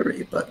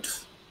adversary,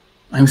 but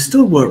I'm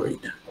still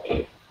worried.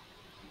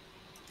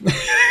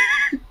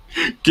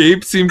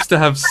 Gabe seems to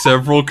have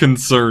several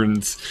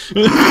concerns.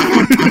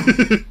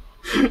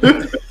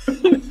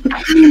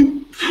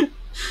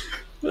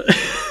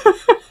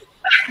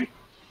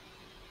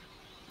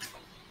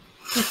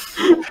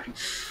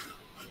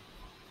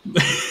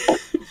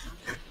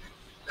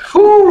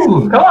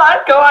 Whew, go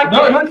on.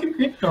 No,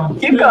 keep going.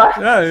 Keep going.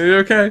 Yeah, you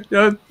okay?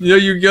 Yeah,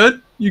 you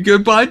good? You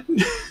good, bud?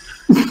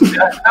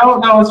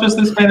 No, it's just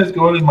this man is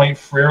going in my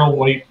frail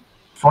white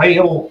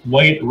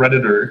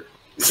Redditor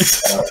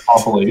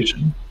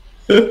population.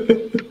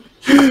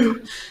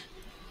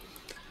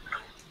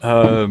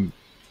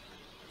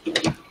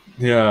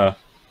 Yeah.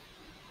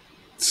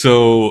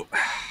 So,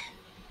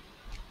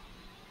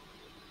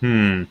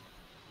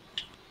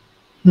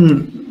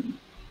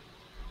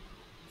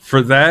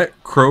 For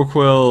that,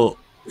 Croquill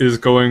is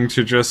going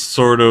to just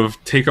sort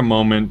of take a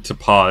moment to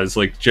pause,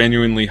 like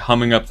genuinely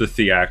humming up the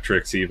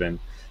theatrics even.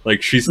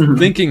 Like she's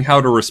thinking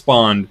how to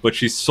respond, but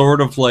she's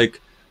sort of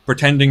like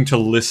pretending to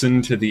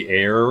listen to the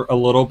air a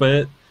little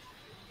bit.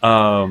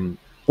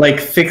 Like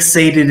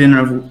fixated in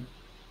a...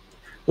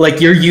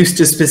 Like you're used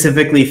to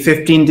specifically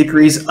 15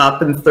 degrees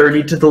up and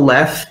 30 to the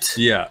left.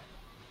 Yeah.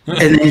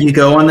 And then you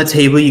go on the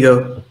table, you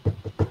go...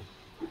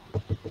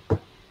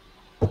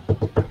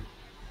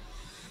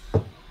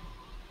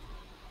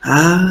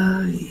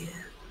 Ah, yeah.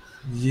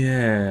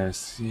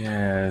 Yes,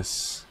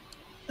 yes.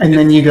 And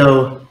then you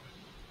go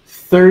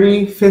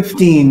 30,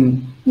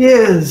 15,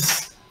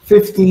 yes.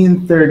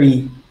 15,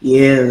 30,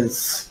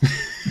 yes.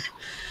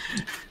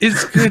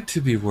 It's good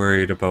to be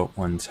worried about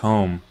one's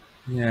home.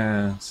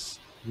 Yes,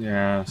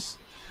 yes.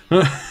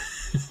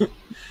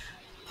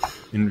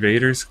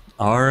 Invaders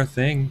are a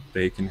thing.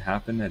 They can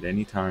happen at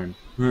any time.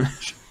 All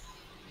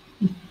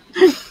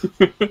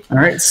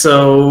right,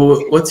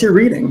 so what's your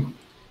reading?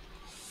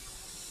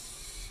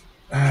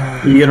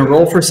 You gonna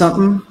roll for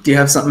something? Do you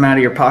have something out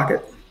of your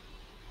pocket?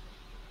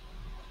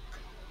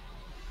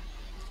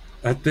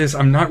 At this,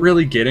 I'm not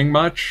really getting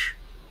much,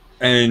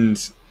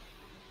 and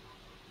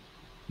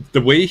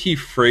the way he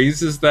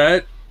phrases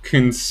that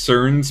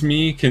concerns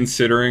me,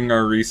 considering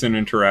our recent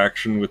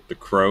interaction with the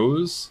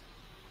crows.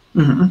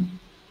 Mm-hmm.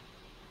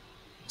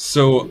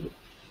 So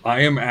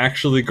I am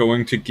actually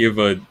going to give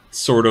a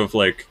sort of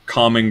like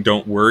calming,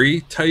 don't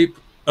worry type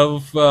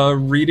of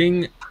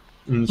reading.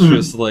 And it's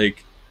just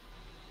like,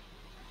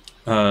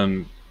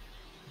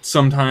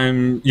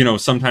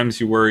 sometimes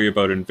you worry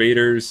about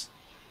invaders.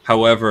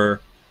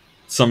 However,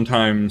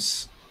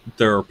 sometimes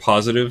there are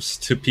positives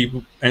to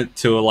people,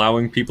 to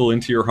allowing people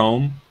into your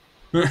home.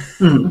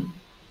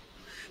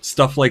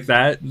 Stuff like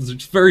that.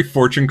 It's very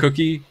fortune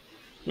cookie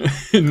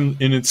in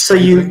its So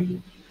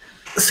you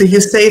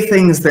say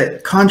things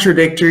that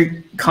contradict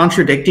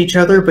each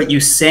other, but you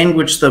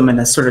sandwich them in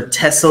a sort of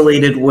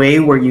tessellated way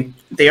where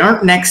they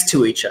aren't next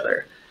to each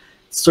other.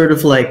 It's sort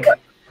of like,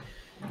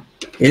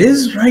 it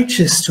is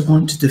righteous to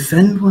want to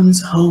defend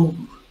one's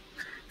home.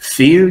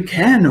 Fear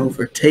can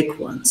overtake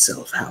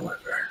oneself,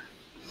 however.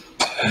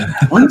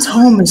 One's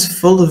home is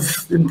full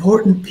of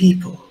important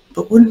people,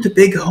 but wouldn't a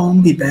big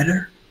home be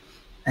better?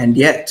 And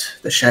yet,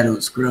 the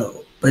shadows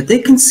grow, but they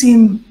can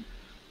seem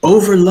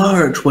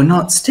overlarge when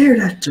not stared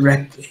at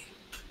directly.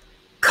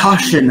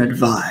 Caution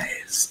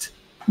advised.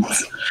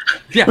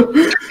 Yeah,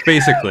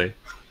 basically.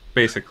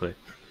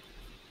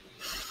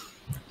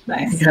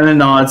 Nice. He kind of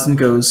nods and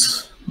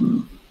goes,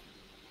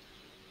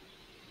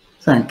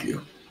 thank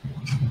you.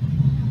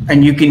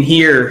 And you can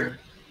hear,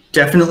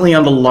 definitely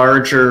on the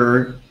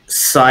larger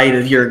side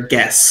of your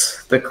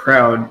guess, the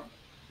crowd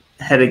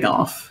heading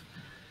off.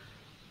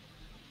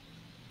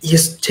 You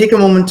just take a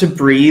moment to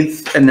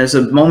breathe, and there's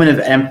a moment of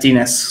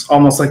emptiness,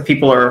 almost like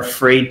people are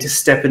afraid to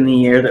step in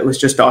the air that was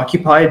just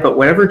occupied, but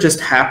whatever just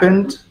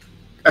happened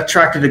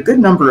attracted a good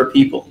number of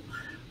people.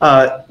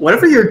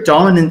 Whatever your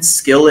dominant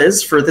skill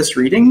is for this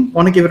reading,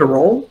 want to give it a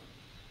roll?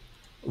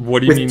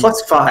 What do you mean?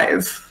 With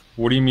 +5.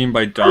 What do you mean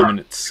by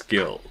dominant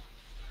skill?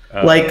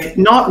 Like,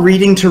 not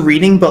reading to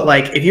reading, but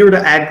like, if you were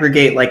to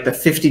aggregate like the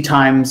 50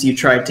 times you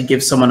tried to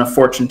give someone a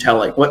fortune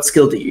telling, what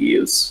skill do you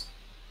use?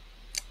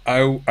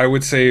 I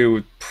would say it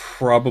would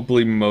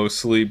probably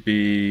mostly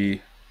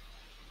be...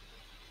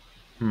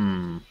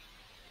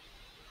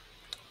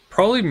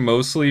 Probably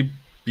mostly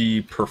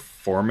be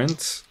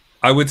performance.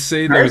 I would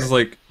say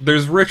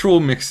there's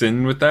ritual mixed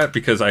in with that,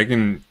 because I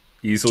can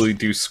easily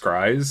do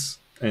scries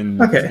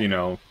and,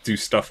 do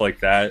stuff like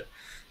that.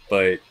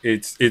 But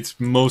it's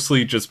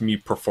mostly just me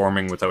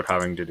performing without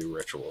having to do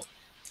ritual.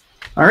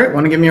 All right,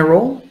 want to give me a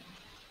roll?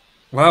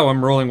 Wow,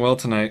 I'm rolling well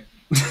tonight.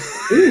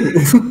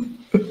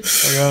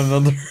 I got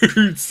another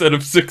set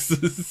of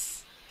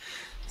 6s.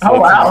 So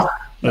wow.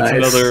 That's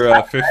Nice.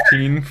 another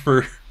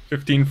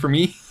 15 for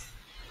me.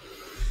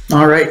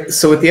 All right,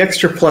 so with the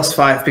extra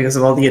 +5, because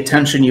of all the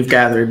attention you've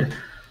gathered,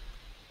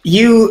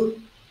 you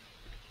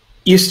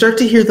start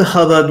to hear the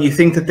hubbub. You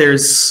think that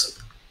there's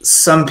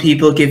some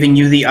people giving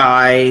you the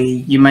eye.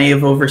 You may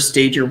have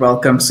overstayed your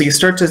welcome, so you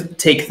start to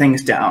take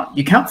things down.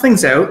 You count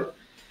things out.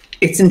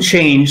 It's in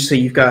change, so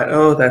you've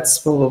got, that's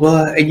blah, blah,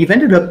 blah. And you've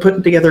ended up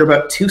putting together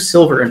about 2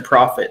 silver in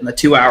profit in the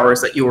 2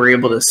 hours that you were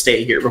able to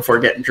stay here before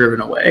getting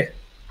driven away.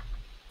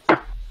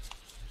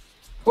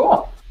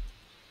 Cool.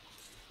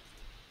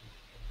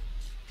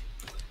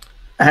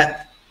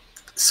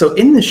 So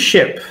in the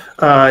ship,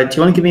 do you want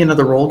to give me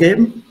another roll,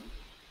 Gabe?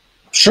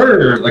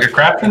 Sure, like a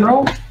crafting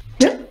roll?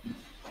 Yep.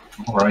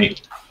 All right.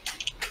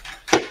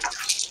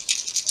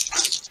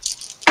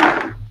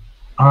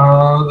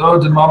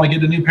 Did Mama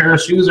get a new pair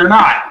of shoes or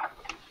not?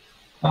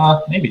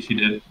 Maybe she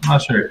did. I'm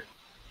not sure.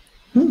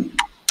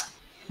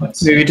 Let's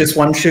see. Maybe just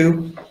one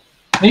shoe?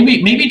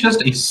 Maybe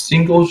just a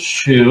single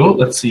shoe.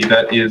 Let's see.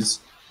 That is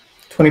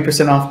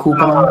 20% off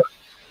coupon?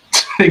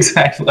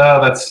 exactly.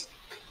 That's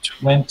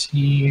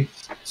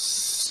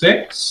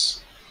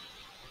 26.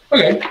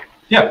 Okay.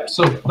 Yeah.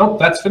 So nope.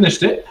 That's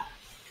finished it.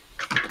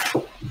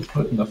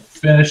 Putting the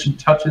finishing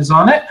touches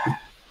on it.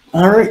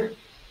 All right.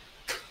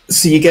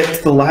 So you get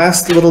to the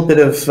last little bit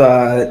of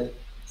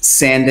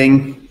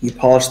sanding. You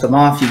polish them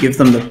off. You give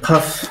them the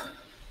puff,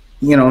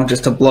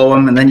 just to blow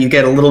them. And then you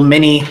get a little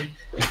mini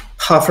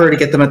puffer to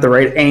get them at the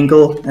right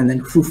angle. And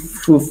then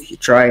you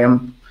dry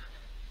them.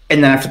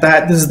 And then after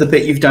that, this is the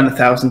bit you've done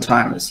 1,000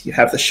 times. You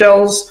have the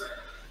shells.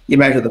 You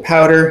measure the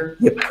powder.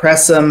 You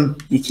press them.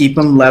 You keep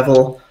them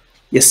level.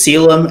 You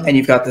seal them. And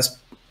you've got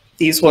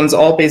these ones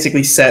all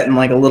basically set in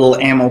like a little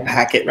ammo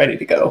packet ready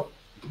to go.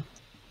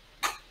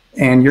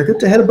 And you're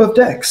good to head above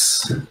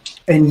decks.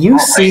 And you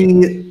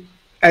see,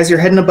 as you're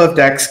heading above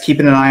decks,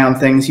 keeping an eye on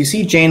things, you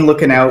see Jane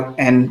looking out,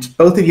 and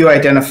both of you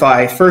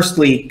identify,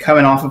 firstly,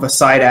 coming off of a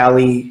side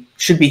alley,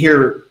 should be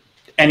here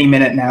any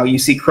minute now, you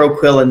see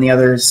Crowquill and the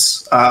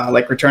others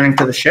returning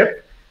to the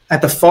ship.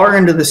 At the far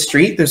end of the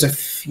street, there's a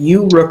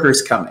few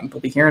rookers coming. They'll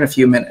be here in a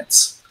few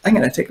minutes. I'm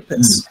going to take a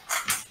piss.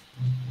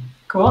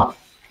 Cool.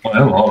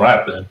 Well, all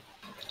right then.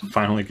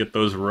 Finally get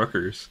those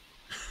rookers.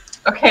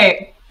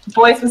 Okay,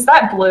 boys, was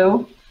that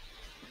blue?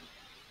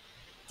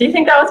 Do you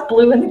think that was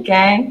blue in the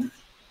gang?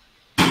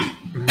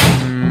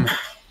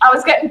 I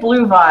was getting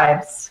blue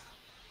vibes.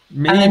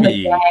 And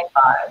the gang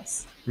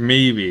vibes.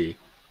 Maybe.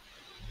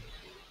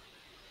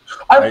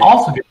 I'm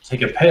also going to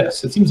take a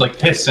piss. It seems like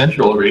piss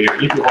central over here.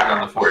 You can hold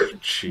down the fort.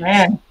 Jeez.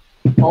 Man,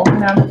 holding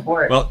down the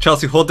fort. Well,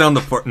 Chelsea, hold down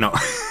the fort. No.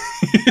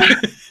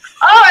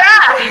 Oh,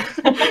 yeah!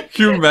 Can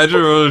you imagine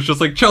it was just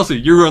like, Chelsea,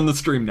 you run the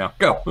stream now.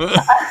 Go.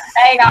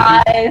 Hey,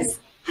 guys.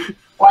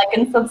 Like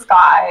and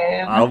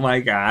subscribe. Oh, my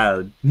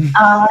God. Oh,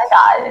 my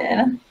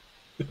God.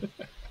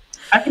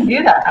 I can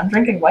do that. I'm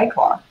drinking White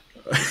Claw.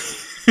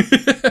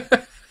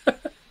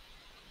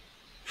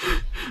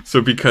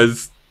 So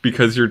because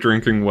you're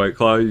drinking White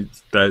Claw,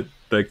 that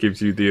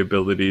gives you the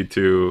ability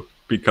to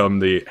become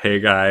the hey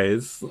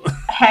guys.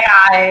 Hey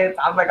guys,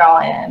 how's it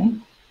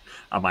going?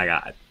 Oh my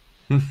god.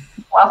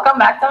 Welcome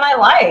back to my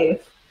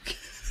life.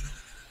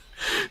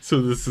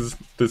 So this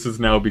has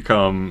now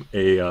become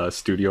a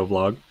studio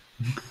vlog.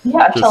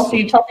 Yeah,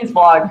 Chelsea's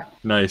vlog.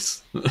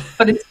 Nice.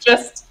 But it's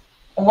just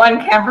one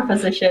camera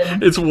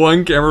position. It's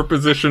one camera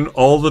position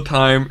all the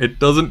time. It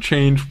doesn't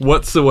change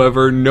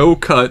whatsoever. No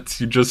cuts.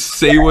 You just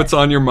say what's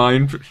on your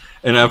mind,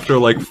 and after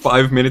like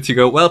 5 minutes, you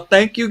go, "Well,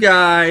 thank you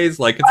guys.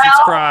 Like and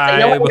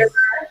subscribe."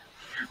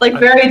 Like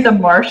very The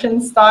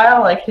Martian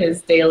style, like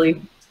his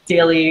daily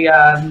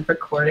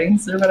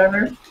recordings or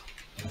whatever.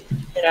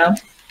 You know.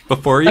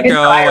 Before you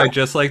go, I'd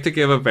just like to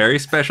give a very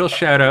special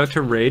shout out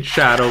to Raid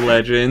Shadow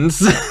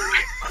Legends.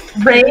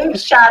 Raid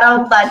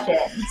Shadow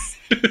Legends.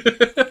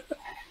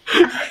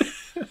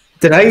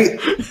 Did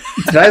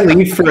I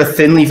leave for a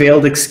thinly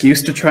veiled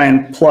excuse to try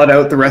and plot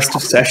out the rest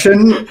of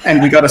session,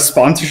 and we got a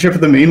sponsorship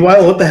in the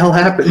meanwhile? What the hell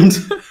happened?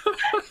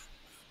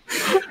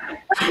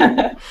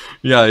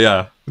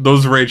 Yeah.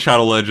 Those Raid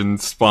Shadow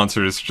Legends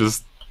sponsors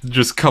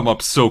just come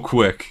up so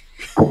quick.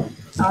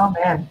 Oh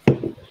man.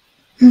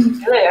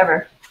 Do they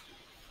ever?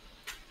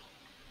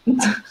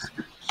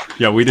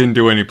 Yeah, we didn't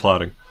do any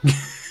plotting.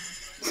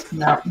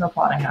 No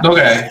plotting.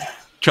 Okay.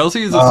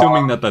 Chelsea is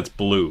assuming that's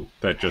blue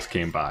that just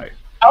came by.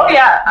 Oh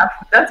yeah,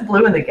 that's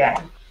blue in the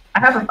gang. I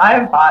have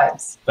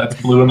vibes. That's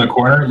blue in the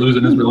corner,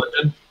 losing his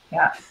religion.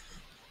 Yeah.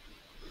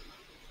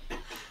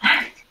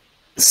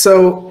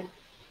 So,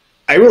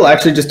 I will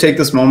actually just take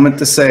this moment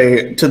to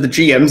say to the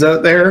GMs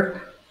out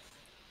there,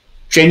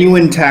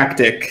 genuine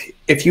tactic.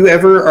 If you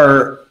ever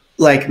are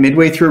like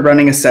midway through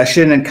running a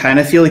session and kind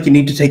of feel like you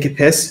need to take a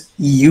piss,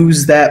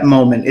 use that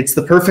moment. It's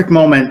the perfect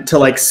moment to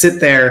like sit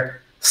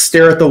there,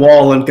 stare at the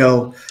wall, and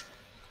go,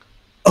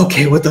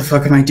 okay, what the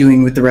fuck am I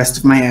doing with the rest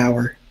of my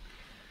hour?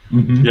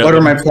 Mm-hmm. Yeah, what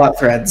are my plot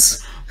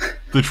threads?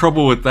 The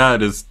trouble with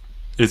that is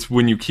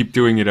when you keep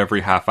doing it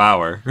every half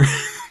hour,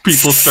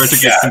 people start to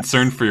get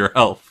concerned for your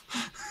health.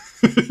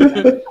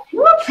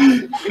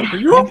 Are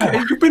you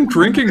okay? You've been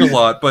drinking a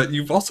lot, but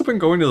you've also been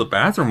going to the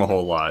bathroom a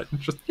whole lot.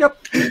 Just, yep.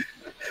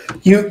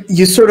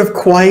 You sort of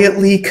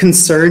quietly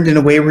concerned in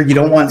a way where you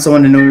don't want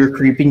someone to know you're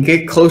creeping. You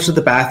get close to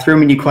the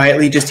bathroom and you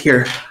quietly just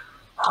hear,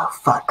 oh,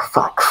 fuck.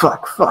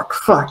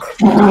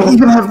 Do we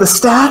even have the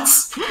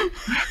stats?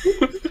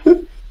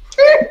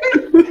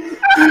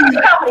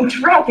 How many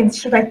dragons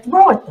should I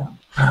throw at them?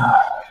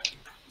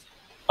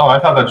 Oh, I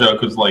thought that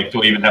joke was like,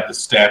 do I even have the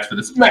stats for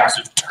this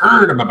massive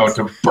turd I'm about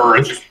to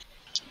birth?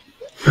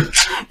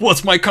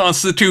 What's my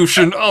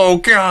constitution? Oh,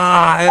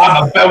 God.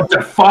 I'm about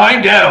to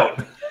find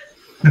out.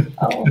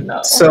 Oh,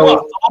 no.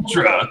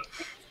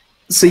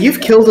 So you've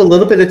killed a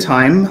little bit of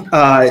time.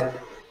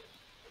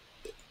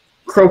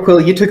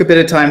 Crowquill, you took a bit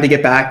of time to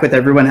get back with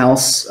everyone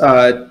else.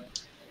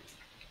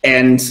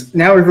 And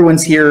now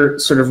everyone's here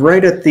sort of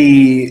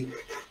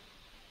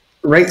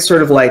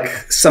sort of like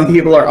some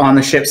people are on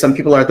the ship, some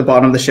people are at the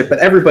bottom of the ship, but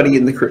everybody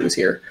in the crew is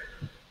here.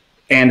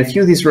 And a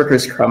few of these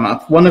rookers come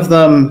up. One of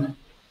them,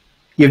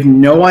 you have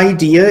no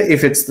idea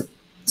if it's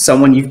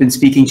someone you've been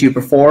speaking to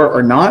before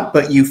or not,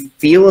 but you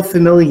feel a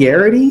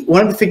familiarity.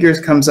 One of the figures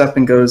comes up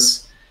and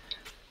goes,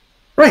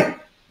 right,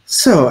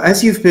 so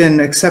as you've been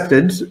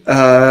accepted,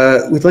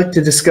 we'd like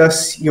to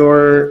discuss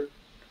your,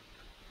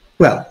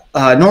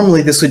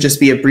 normally this would just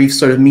be a brief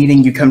sort of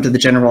meeting. You come to the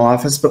general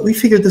office, but we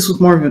figured this was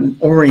more of an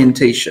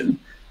orientation.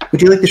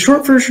 Would you like the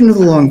short version or the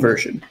long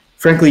version?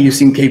 Frankly, you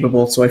seem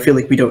capable, so I feel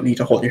like we don't need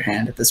to hold your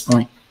hand at this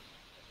point.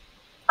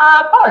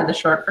 Probably the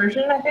short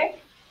version, I think.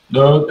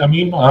 No, I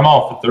mean, I'm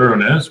all for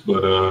thoroughness,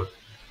 but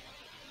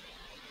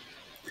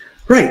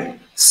Right.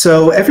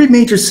 So every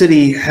major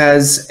city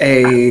has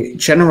a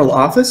general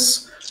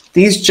office.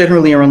 These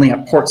generally are only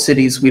at port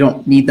cities. We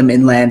don't need them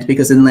inland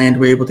because inland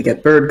we're able to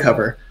get bird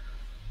cover.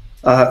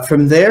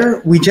 From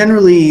there, we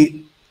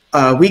generally,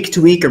 week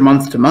to week or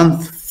month to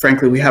month,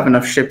 frankly, we have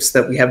enough ships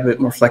that we have a bit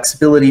more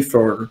flexibility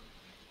for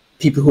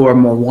people who are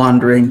more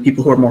wandering,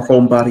 people who are more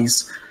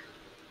homebodies.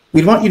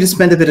 We'd want you to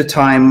spend a bit of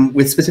time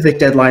with specific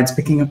deadlines,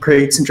 picking up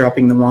crates and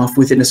dropping them off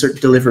within a certain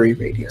delivery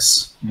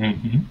radius.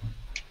 Mm-hmm.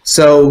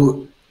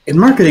 So, in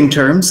marketing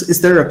terms, is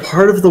there a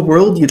part of the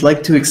world you'd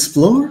like to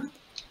explore?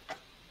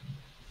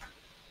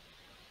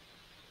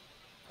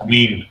 I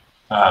mean,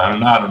 I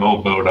don't know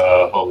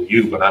about all of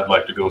you, but I'd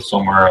like to go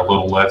somewhere a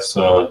little less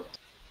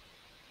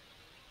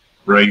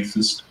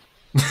racist.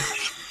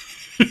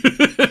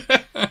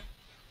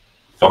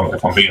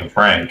 If I'm being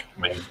frank, I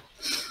mean,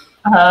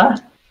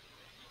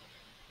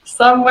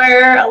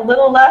 somewhere a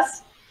little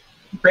less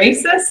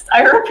racist,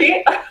 I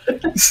repeat.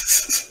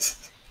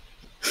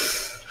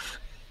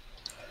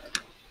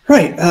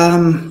 Right.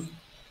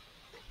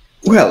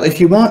 Well, if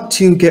you want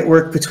to get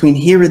work between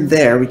here and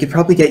there, we could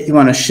probably get you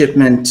on a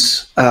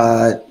shipment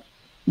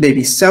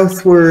maybe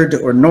southward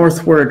or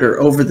northward or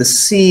over the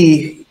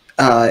sea.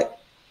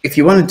 If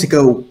you wanted to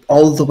go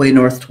all the way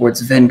north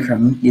towards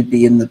Venkram, you'd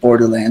be in the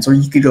borderlands, or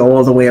you could go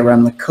all the way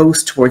around the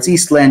coast towards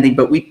East Landing,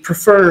 but we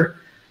prefer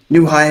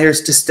new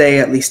hires to stay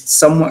at least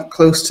somewhat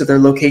close to their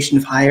location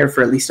of hire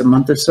for at least a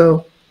month or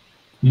so.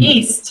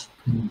 East.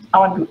 I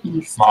want to go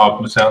east.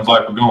 it sounds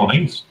like we're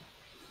going east.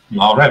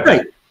 All right.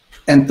 Right.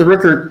 And the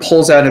Rooker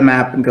pulls out a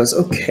map and goes,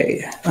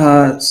 okay,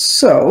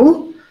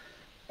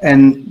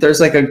 and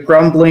there's like a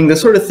grumbling, the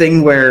sort of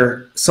thing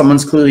where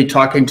someone's clearly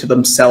talking to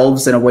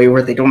themselves in a way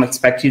where they don't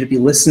expect you to be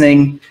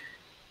listening.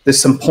 There's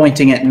some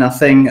pointing at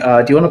nothing.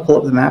 Do you want to pull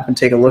up the map and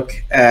take a look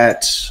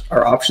at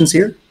our options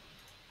here?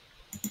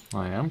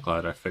 I am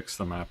glad I fixed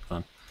the map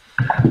then.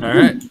 All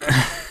right.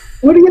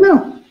 What do you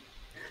know?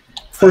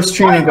 First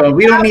training going,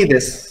 we don't need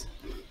this.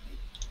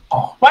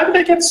 Oh, why did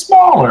it get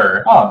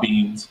smaller?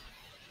 Beans.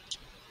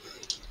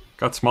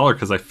 Got smaller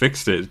because I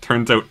fixed it. It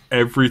turns out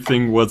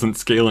everything wasn't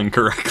scaling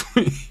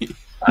correctly.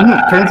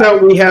 Turns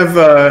out we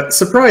have,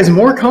 surprise,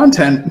 more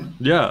content.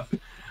 Yeah.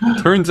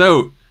 Turns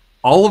out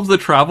all of the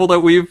travel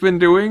that we've been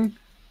doing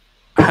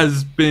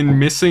has been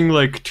missing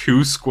like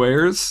 2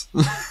 squares.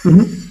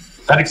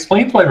 That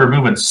explains why we're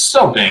moving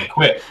so dang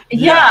quick.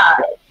 Yeah.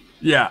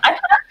 Yeah. I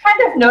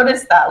kind of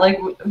noticed that. Like,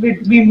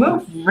 we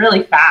move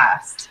really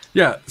fast.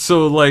 Yeah.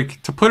 So,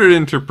 like, to put it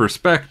into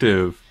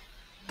perspective,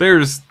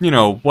 there's,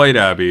 White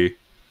Abbey.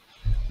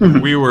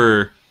 We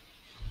were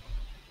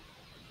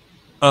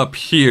up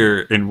here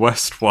in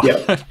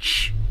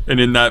Westwatch and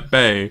in that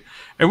bay.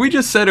 And we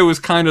just said it was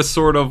kind of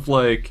sort of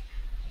like,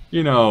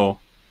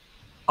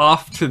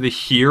 off to the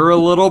here a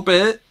little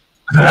bit.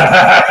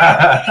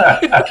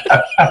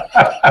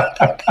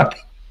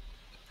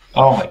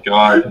 Oh my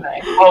god.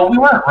 Well, we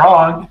weren't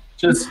wrong.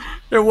 Just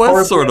it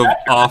was sort of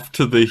off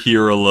to the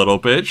here a little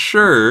bit,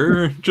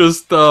 sure.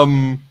 Just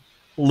a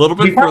little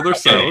bit further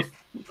south.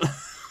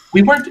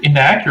 We weren't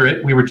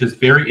inaccurate, we were just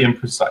very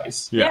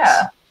imprecise.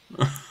 Yes.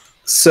 Yeah.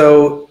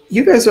 So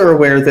you guys are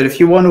aware that if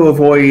you want to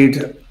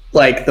avoid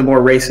like the more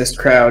racist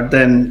crowd,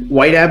 then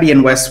White Abbey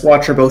and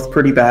Westwatch are both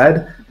pretty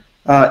bad.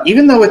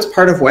 Even though it's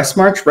part of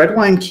Westmarch,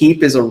 Redwine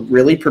Keep is a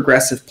really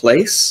progressive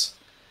place.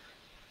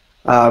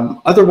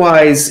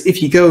 Otherwise,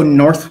 if you go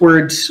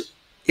northward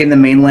in the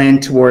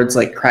mainland towards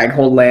like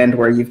Craghold Land,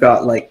 where you've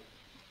got like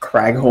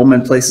Cragholm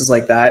and places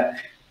like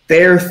that,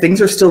 there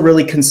things are still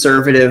really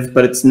conservative,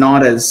 but it's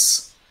not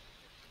as...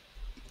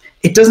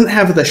 It doesn't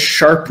have the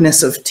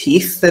sharpness of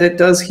teeth that it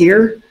does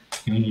here.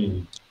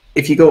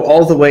 If you go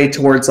all the way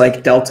towards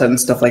like Delta and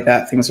stuff like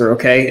that, things are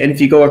okay. And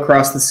if you go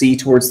across the sea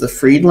towards the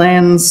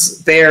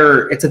Freedlands,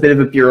 there it's a bit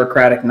of a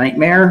bureaucratic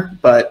nightmare,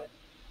 but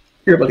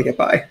you're able to get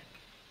by.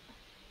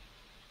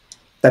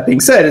 That being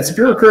said, it's a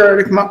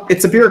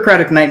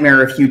bureaucratic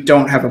nightmare if you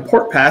don't have a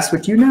port pass,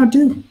 which you now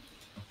do.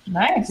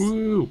 Nice.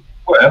 Woo.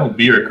 Well,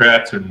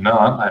 bureaucrats or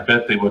not, I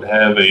bet they would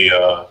have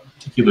a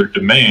particular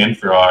demand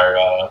for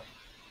our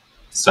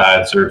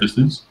side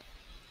services.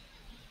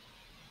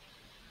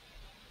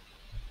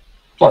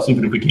 Plus,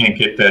 even if we can't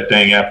get that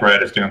dang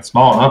apparatus down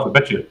small enough, I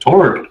bet you a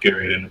Tor could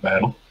carry it into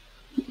battle.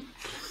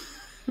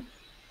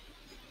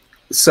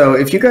 So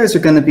if you guys are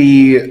going to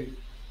be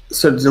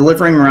sort of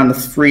delivering around the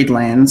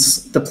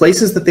Freedlands, the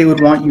places that they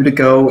would want you to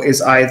go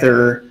is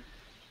either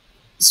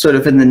sort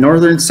of in the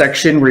northern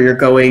section where you're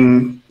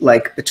going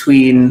like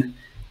between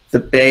the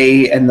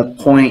bay and the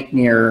point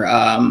near,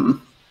 I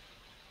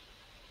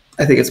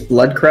think it's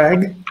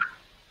Bloodcrag.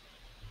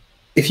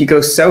 If you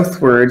go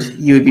southward,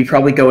 you would be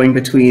probably going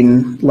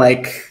between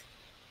like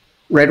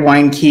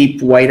Redwine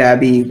Keep, White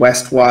Abbey,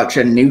 Westwatch,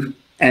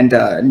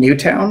 and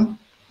Newtown.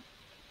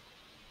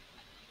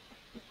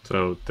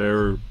 So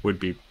there would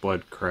be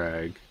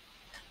Bloodcrag.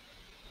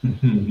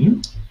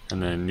 Mm-hmm.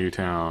 And then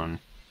Newtown.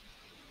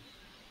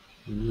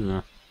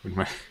 Yeah,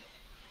 my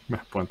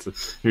map wants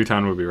it.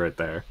 Newtown would be right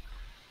there.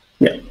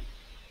 Yeah.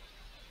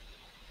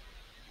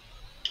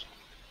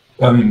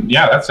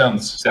 Yeah, that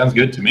sounds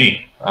good to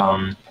me.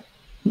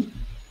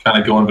 Kind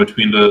of going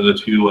between the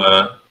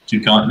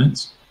two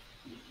continents.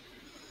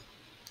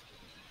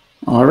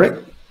 All right.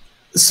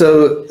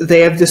 So they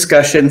have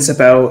discussions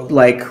about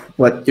like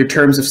what your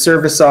terms of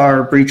service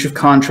are, breach of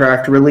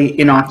contract, really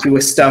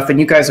innocuous stuff, and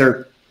you guys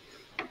are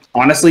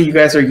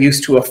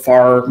used to a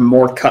far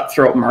more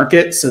cutthroat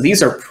market, so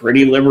these are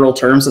pretty liberal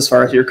terms as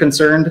far as you're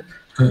concerned.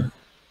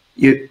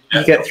 You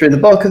get through the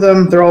bulk of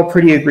them, they're all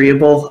pretty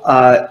agreeable.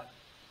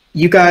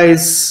 You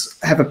guys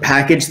have a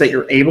package that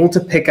you're able to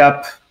pick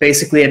up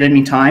basically at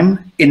any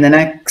time. In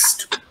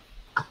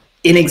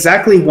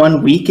exactly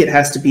 1 week, it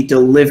has to be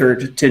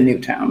delivered to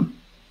Newtown.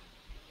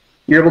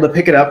 You're able to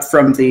pick it up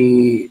from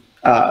the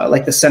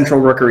the central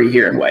rookery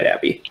here in White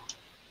Abbey.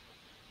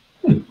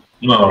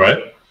 All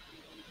right.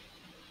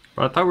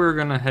 But I thought we were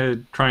gonna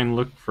try and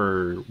look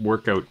for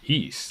work out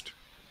east,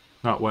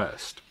 not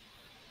west.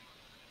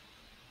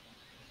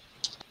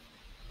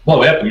 Well,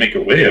 we have to make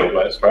our way out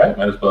west, right?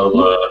 Might as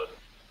well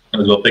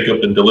pick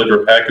up and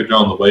deliver a package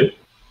on the way.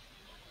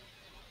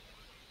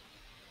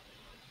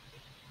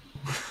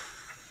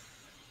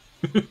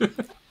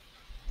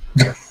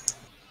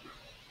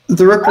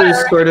 The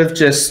rookers sort of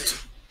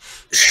just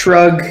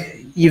shrug,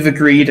 you've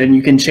agreed, and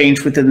you can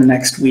change within the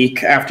next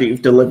week after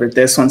you've delivered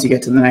this, once you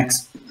get to the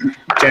next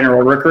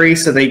general rookery,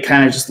 so they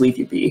kind of just leave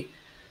you be.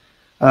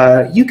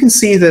 You can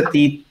see that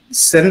the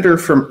senator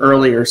from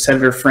earlier,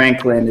 Senator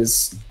Franklin,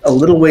 is a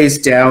little ways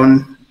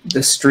down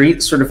the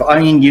street, sort of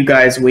eyeing you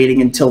guys,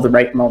 waiting until the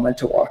right moment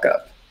to walk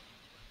up.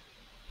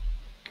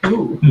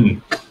 Ooh.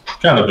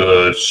 Kind of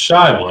a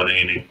shy one,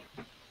 ain't he?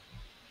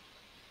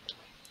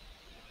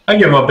 I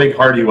give him a big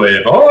hearty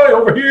wave. Oi,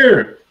 over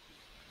here!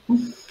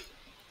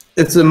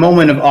 It's a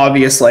moment of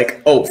obvious,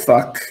 like, oh,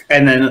 fuck.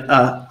 And then,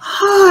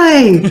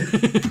 hi!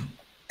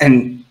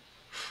 And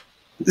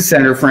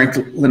Senator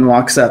Franklin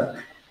walks up.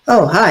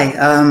 Oh, hi.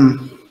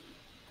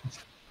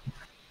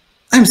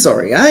 I'm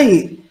sorry.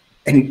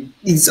 And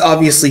he's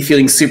obviously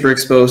feeling super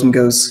exposed and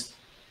goes,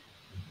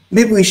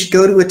 maybe we should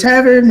go to a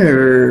tavern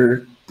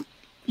or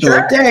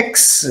below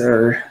decks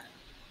or...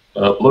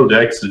 Below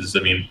decks is,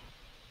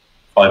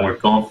 probably more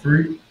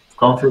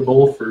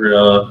comfortable for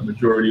the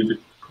majority of the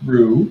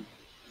crew.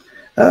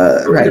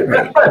 Right.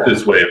 Right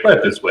this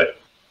way.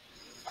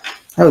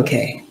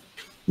 Okay.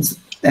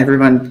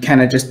 Everyone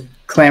kind of just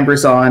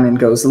clambers on and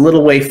goes a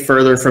little way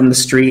further from the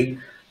street.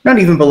 Not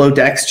even below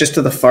decks, just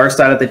to the far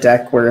side of the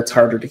deck where it's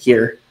harder to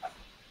hear.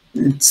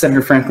 And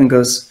Senator Franklin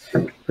goes,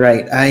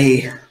 right,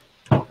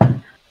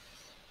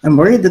 I'm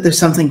worried that there's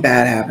something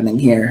bad happening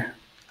here.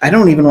 I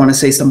don't even want to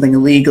say something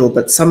illegal,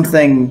 but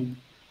something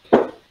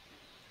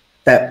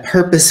that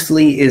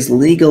purposefully is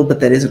legal but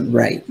that isn't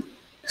right.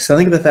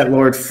 Something about that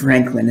Lord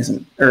Franklin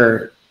isn't,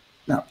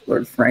 not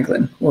Lord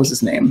Franklin, what was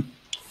his name?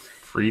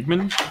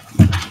 Friedman?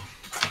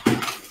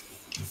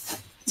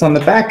 It's on the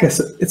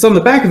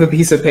back of a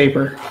piece of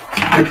paper.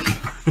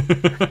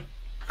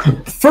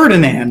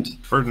 Ferdinand.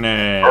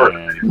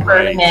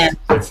 Right.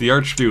 It's the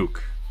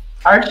Archduke.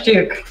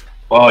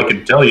 Well, I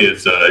can tell you,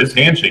 his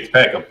handshakes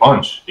pack a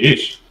punch.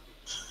 Ish.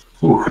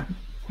 Ooh.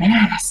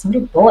 Man, so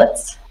many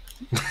bullets.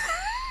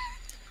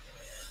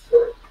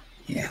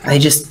 Yeah,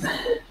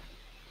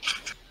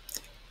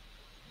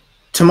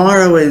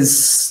 tomorrow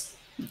is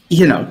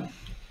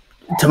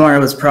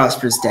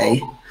Prosper's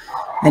Day.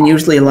 And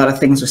usually a lot of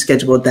things are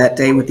scheduled that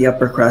day with the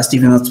upper crust,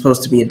 even though it's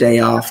supposed to be a day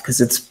off,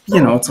 because it's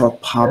all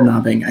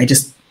hobnobbing. I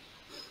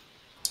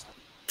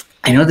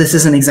know this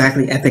isn't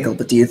exactly ethical,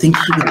 but do you think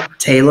you could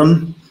tell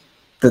him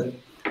that...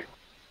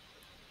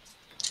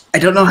 I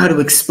don't know how to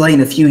explain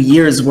a few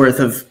years' worth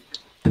of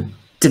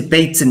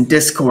debates and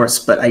discourse,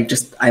 but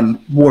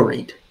I'm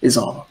worried, is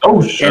all.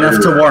 Oh, sure.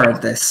 Enough to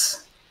warrant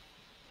this.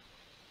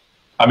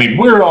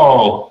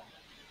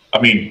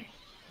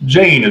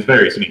 Jane is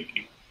very sneaky.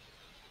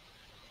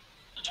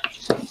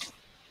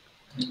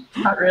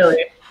 Not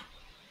really.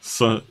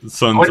 Son's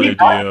idea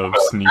of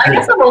sneaky. I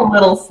guess I'm a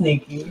little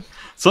sneaky.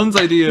 Son's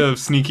idea of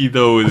sneaky,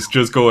 though, is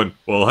just going,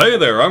 well, hey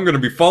there, I'm going to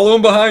be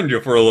following behind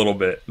you for a little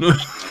bit.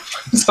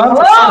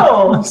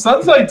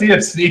 Son's idea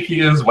of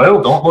sneaky is,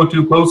 well, don't look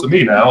too close to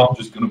me now. I'm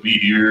just going to be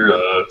here.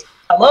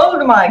 Hello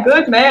to my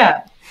good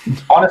man.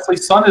 Honestly,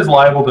 Son is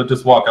liable to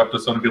just walk up to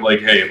Son and be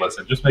like, hey,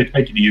 listen, just make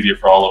it easier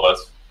for all of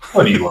us.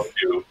 What do you up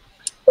to?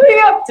 What are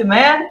you up to,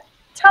 man?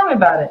 Tell me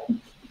about it.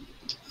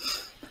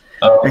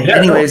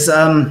 Anyways,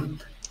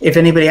 if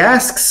anybody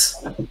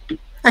asks...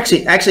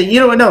 Actually,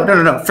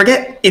 no.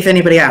 Forget if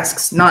anybody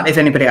asks, not if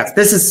anybody asks.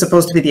 This is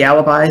supposed to be the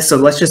alibi, so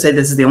let's just say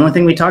this is the only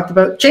thing we talked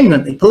about.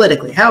 Genuinely,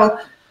 politically, how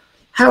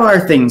are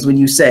things, would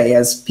you say,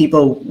 as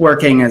people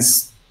working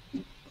as,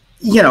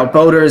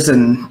 boaters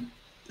and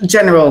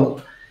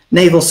general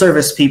naval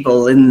service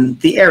people in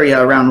the area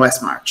around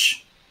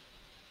Westmarch?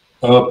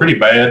 Pretty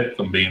bad, if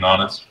I'm being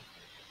honest.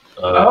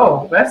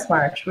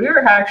 Westmarch. We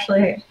were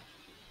actually...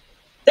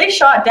 They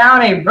shot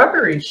down a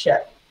rookery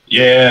ship.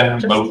 Yeah,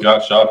 boat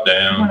got shot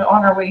down.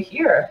 On our way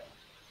here.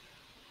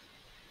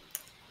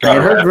 I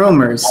heard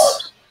rumors.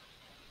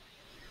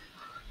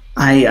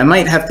 I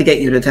might have to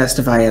get you to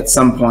testify at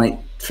some point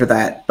for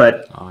that,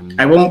 but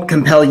I won't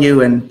compel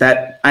you, and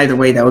that either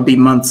way, that would be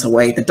months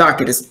away. The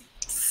docket is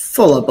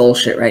full of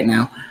bullshit right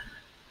now.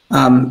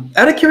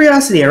 Out of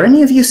curiosity, are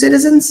any of you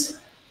citizens?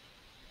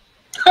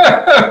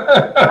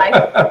 I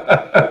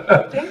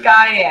think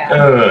I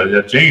am.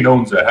 Yeah, Jane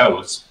owns a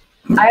house.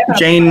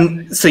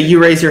 Jane, so you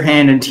raise your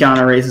hand and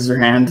Tiana raises her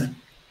hand.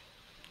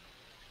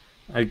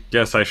 I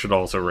guess I should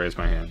also raise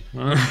my hand.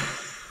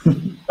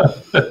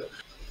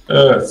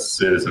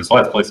 Citizen. So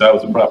last place I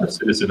was a proper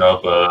citizen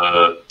of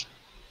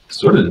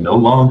sort of no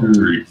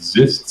longer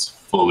exists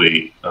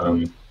fully.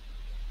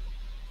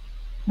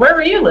 Where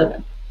were you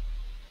living?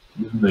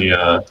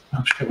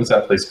 What's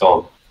that place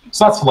called? It's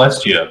not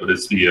Celestia, but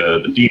it's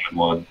the demon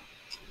one.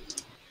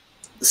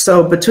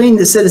 So between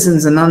the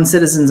citizens and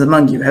non-citizens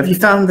among you, have you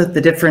found that the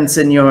difference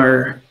in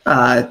your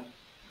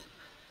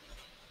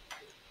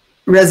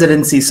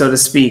residency, so to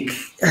speak,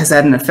 has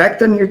had an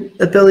effect on your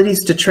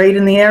abilities to trade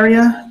in the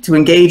area, to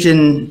engage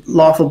in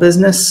lawful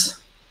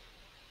business?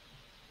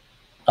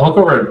 I look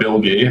over at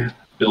Bilgy.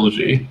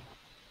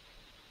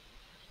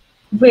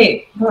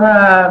 Wait,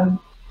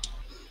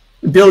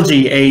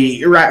 Bilgy,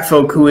 a rat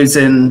folk who is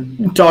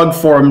in dog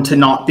form to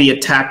not be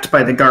attacked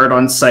by the guard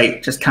on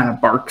site, just kind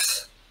of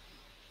barks.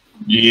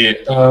 Yeah,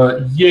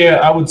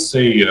 I would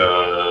say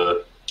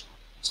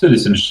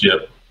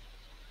citizenship.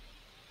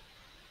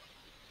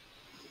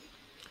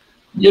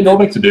 Yeah, no, it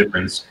makes a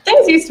difference.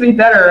 things used to be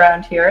better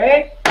around here,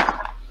 eh?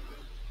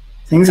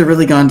 Things have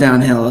really gone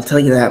downhill, I'll tell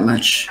you that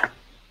much.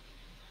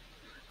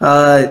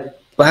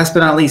 Last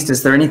but not least,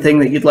 is there anything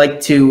that you'd like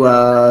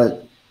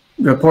to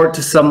report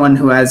to someone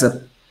who has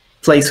a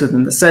place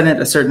within the Senate,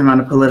 a certain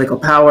amount of political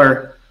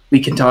power? We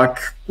can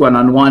talk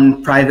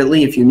one-on-one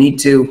privately if you need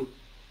to.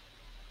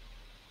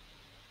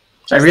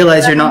 I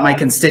realize you're not my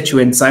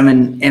constituents. I'm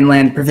an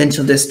inland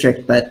provincial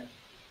district, but...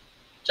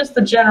 Just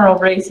the general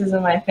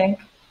racism, I think.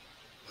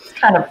 It's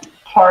kind of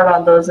hard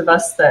on those of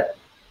us that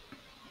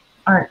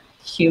aren't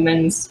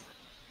humans.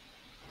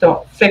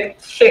 Don't fit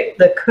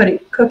the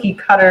cookie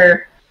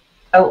cutter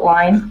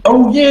outline.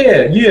 Oh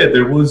yeah,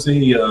 there was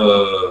the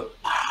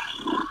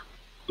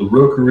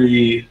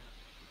rookery.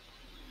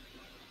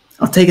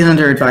 I'll take it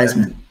under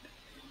advisement.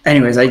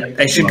 Anyways,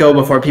 I should go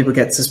before people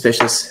get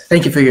suspicious.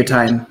 Thank you for your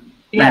time.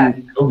 Yeah.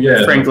 And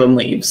Franklin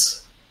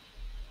leaves.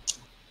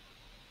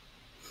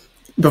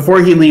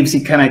 Before he leaves,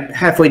 he kind of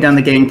halfway down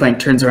the gangplank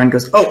turns around and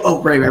goes,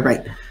 oh,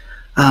 right.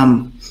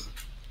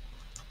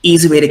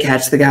 Easy way to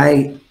catch the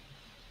guy.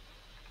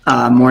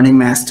 Morning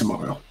mass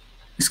tomorrow.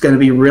 It's going to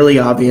be really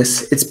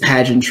obvious. It's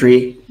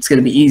pageantry. It's going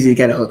to be easy to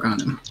get a hook on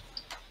him.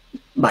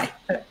 Bye.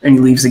 And he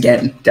leaves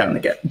again down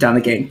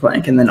the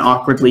gangplank and then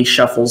awkwardly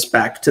shuffles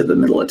back to the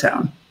middle of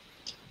town.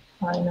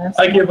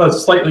 I give a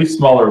slightly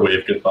smaller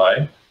wave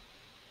goodbye.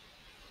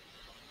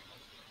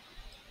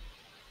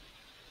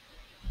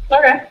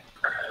 Okay,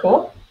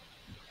 cool.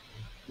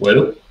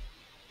 Well,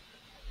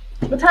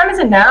 What time is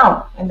it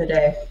now in the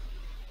day?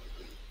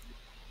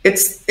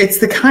 It's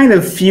the kind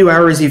of few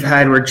hours you've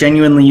had where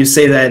genuinely you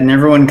say that and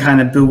everyone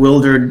kind of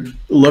bewildered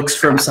looks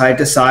from side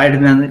to side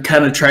and then it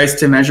kind of tries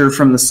to measure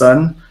from the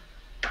sun.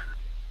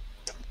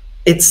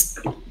 It's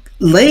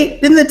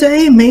late in the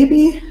day,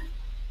 maybe?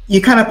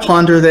 You kind of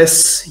ponder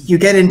this, you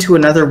get into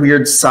another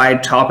weird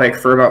side topic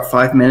for about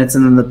 5 minutes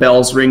and then the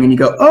bells ring and you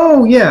go,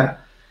 oh yeah,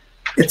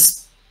 it's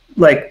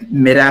like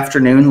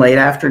mid-afternoon, late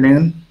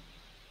afternoon.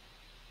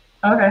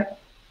 Okay.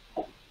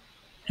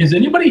 is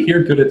anybody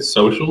here good at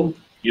social?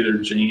 Either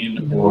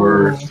Jane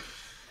or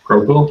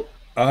Crowquill?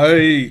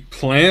 I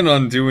plan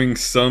on doing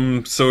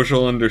some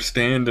social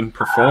understand and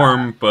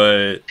perform,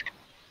 but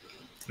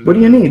What do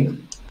you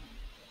need?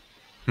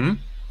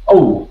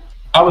 Oh,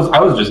 I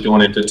was just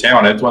going into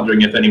town. I was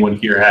wondering if anyone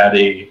here had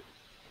a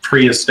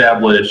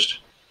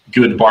pre-established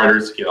good barter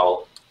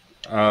skill.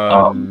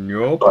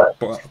 Nope.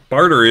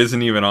 Barter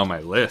isn't even on my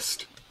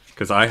list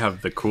because I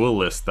have the cool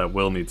list that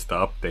Will needs to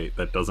update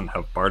that doesn't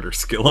have barter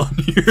skill on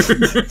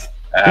here.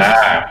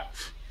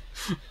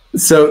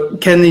 So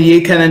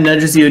Kennedy kind of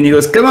nudges you and he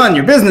goes, come on,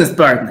 your business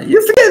partner.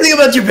 You're forgetting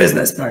about your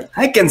business partner.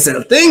 I can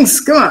sell things.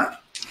 Come on.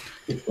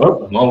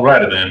 Well, all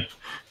right then.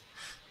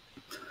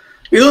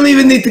 We don't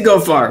even need to go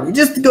far. We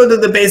just go to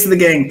the base of the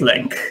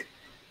gangplank.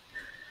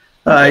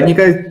 And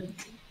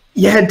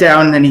you head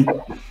down and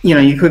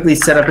you quickly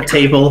set up a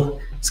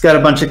table. It's got a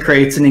bunch of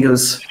crates and he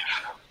goes,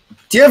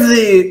 do you have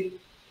the,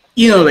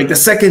 like the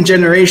second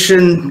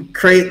generation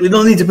crate? We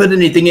don't need to put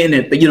anything in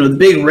it, but the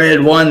big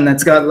red one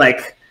that's got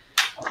like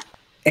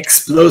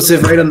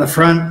explosive right on the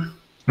front.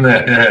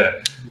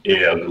 Yeah,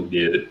 I'll go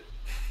get it.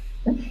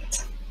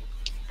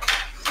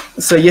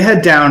 So you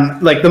head down,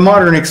 like the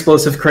modern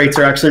explosive crates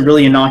are actually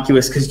really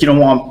innocuous because you don't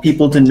want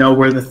people to know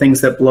where the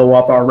things that blow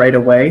up are right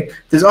away.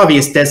 There's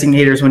obvious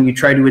designators when you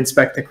try to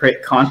inspect the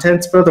crate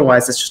contents, but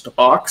otherwise it's just a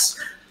box.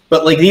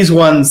 But like these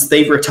ones,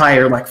 they've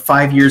retired like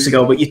 5 years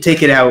ago, but you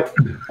take it out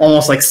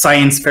almost like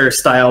science fair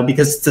style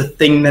because it's a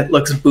thing that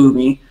looks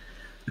boomy.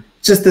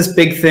 It's just this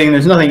big thing,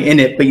 there's nothing in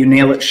it, but you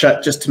nail it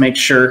shut just to make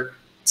sure.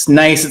 It's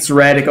nice, it's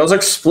red, it goes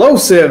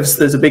explosives.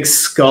 There's a big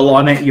skull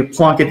on it, you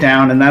plonk it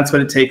down, and that's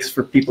what it takes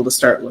for people to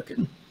start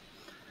looking.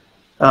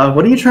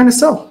 What are you trying to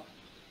sell?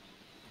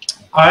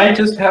 I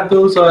just have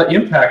those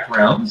impact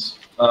rounds.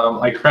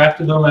 I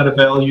crafted them at a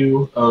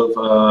value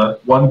of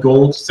 1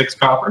 gold, 6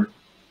 copper.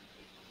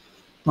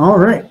 All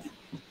right.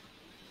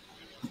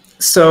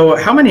 So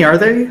how many are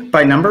they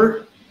by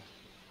number?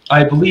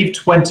 I believe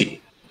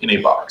 20 in a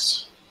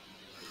box.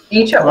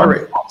 Each at All one.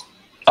 right.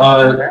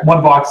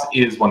 One box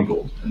is 1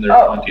 gold, and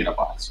there's 20 in a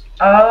box.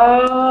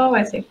 Oh,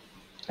 I see.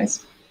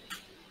 Nice.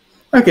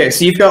 Okay,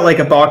 so you've got like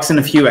a box and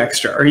a few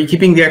extra. Are you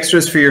keeping the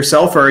extras for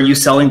yourself, or are you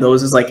selling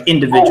those as like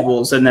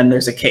individuals and then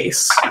there's a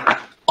case?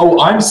 Oh,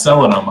 I'm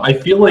selling them. I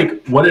feel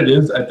like what it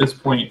is at this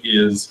point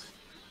is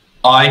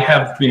I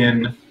have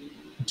been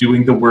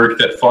doing the work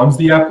that funds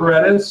the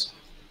apparatus.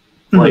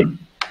 Like,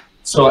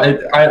 so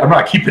I'm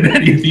not keeping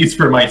any of these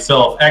for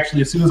myself.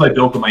 Actually, as soon as I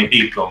build them, I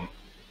hate them.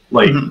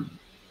 Like,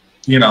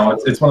 you know,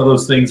 it's one of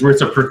those things where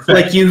it's a perfect.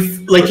 Like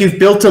you've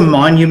built a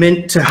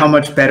monument to how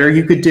much better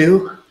you could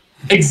do.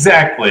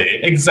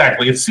 Exactly.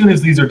 As soon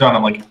as these are done,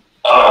 I'm like,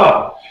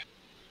 oh,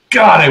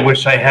 God, I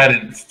wish I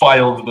hadn't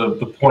filed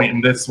the point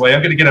in this way.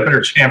 I'm going to get a better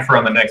chamfer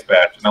on the next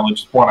batch, and I'll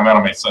just want them out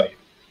of my sight.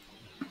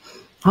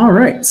 All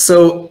right.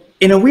 So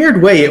in a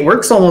weird way, it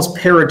works almost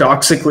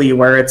paradoxically,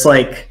 where it's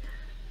like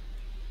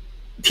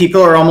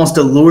people are almost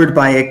allured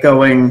by it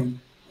going,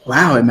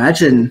 wow,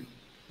 imagine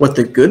what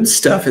the good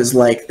stuff is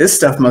like. This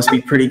stuff must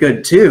be pretty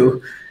good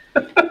too.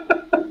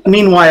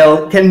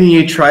 Meanwhile,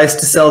 Kenny tries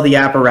to sell the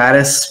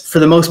apparatus. For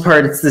the most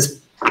part, it's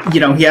this, you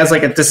know, he has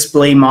like a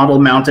display model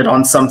mounted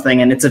on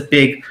something, and it's a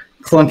big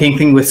clunking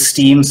thing with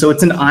steam. So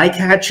it's an eye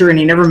catcher, and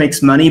he never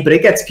makes money, but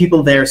it gets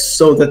people there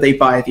so that they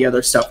buy the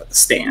other stuff at the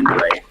stand,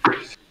 right?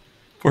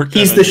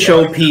 He's the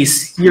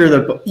showpiece.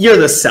 You're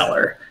the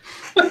seller.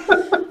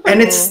 And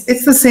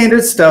it's the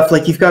standard stuff.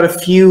 Like, you've got a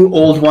few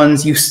old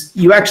ones.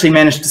 You actually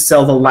managed to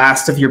sell the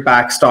last of your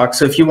back stock.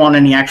 So if you want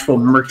any actual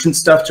merchant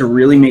stuff to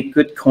really make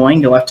good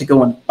coin, you'll have to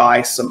go and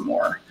buy some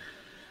more.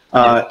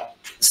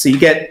 So you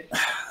get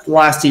the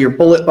last of your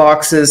bullet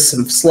boxes,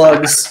 some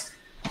slugs,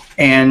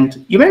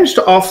 and you manage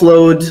to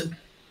offload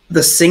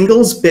the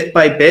singles bit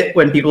by bit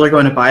when people are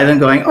going to buy them,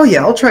 going, oh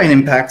yeah, I'll try an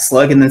impact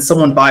slug, and then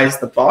someone buys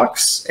the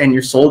box and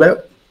you're sold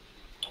out.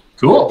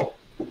 Cool.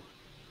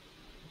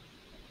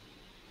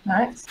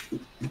 Nice.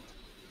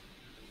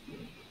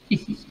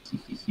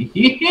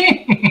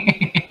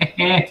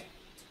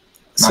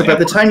 So by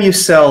the time you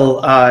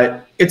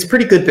sell, it's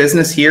pretty good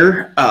business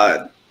here.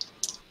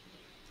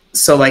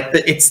 So like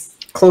it's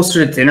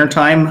closer to dinner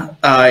time.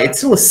 It's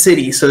still a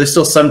city, so there's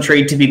still some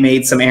trade to be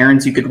made, some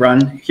errands you could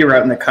run here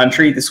out in the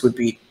country. This would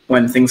be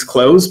when things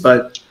close,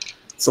 but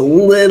it's a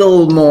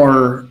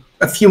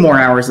few more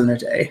hours in the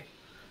day.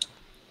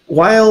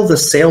 While the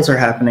sales are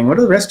happening, what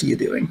are the rest of you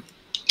doing?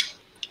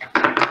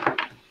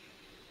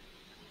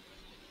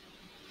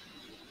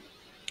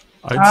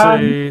 I'd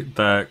say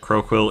that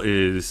Croquill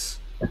is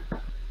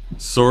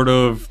sort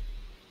of.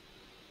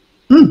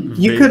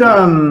 You could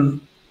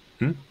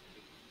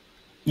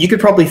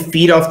probably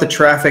feed off the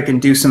traffic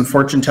and do some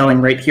fortune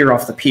telling right here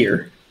off the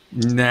pier.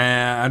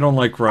 Nah, I don't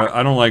like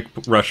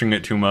rushing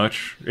it too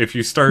much. If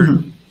you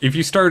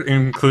start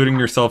including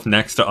yourself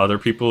next to other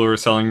people who are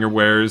selling your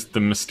wares, the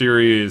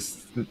mysterious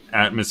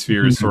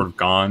atmosphere is sort of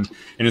gone,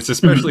 and it's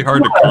especially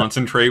hard to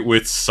concentrate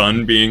with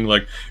Sun being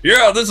like,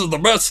 yeah, this is the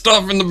best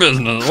stuff in the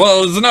business.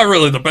 Well, it's not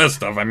really the best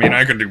stuff. I mean,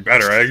 I could do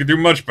better. I could do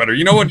much better.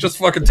 You know what? Just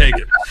fucking take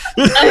it.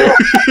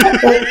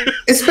 Well,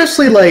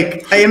 especially,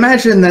 like, I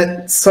imagine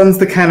that Sun's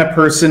the kind of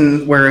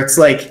person where it's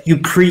like you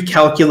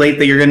pre-calculate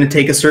that you're going to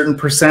take a certain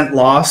 %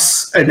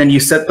 loss, and then you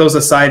set those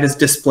aside as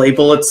display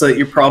bullets so that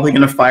you're probably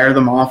going to fire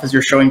them off as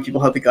you're showing people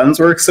how the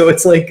guns work. So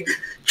it's like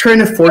trying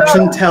to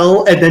fortune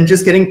tell and then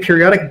just getting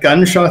periodic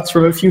gunshots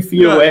from a few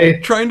feet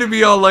away. Trying to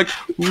be all like,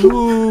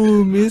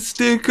 ooh,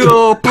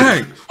 mystical,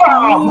 bang,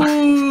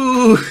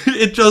 ooh.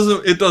 It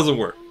doesn't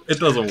work. It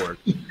doesn't work.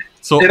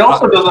 So it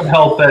also doesn't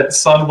help that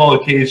Sun will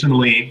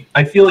occasionally.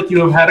 I feel like you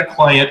have had a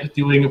client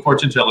doing a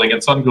fortune telling,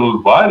 and Sun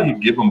goes, "Why do you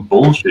give them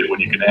bullshit when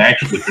you can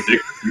actually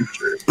predict the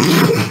future?"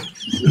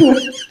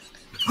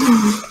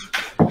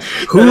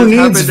 Who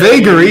needs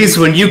vagaries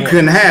when you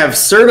can have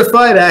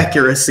certified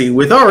accuracy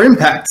with our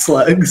impact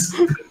slugs?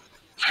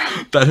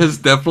 That has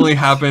definitely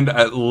happened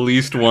at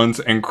least once,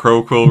 and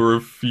Croquill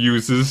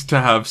refuses to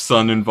have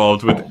Sun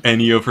involved with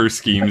any of her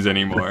schemes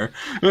anymore.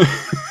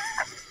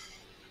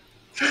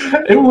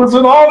 It was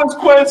an honest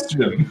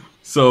question.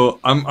 So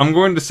I'm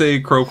going to say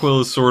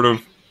Croquill is sort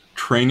of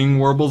training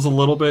Warbles a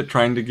little bit,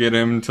 trying to get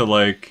him to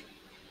like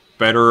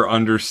better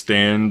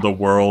understand the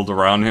world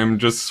around him,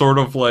 just sort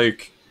of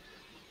like,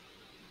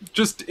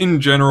 just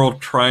in general,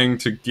 trying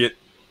to get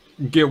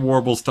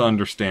Warbles to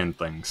understand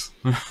things.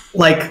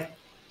 like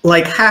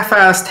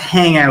half-assed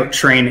hangout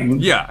training.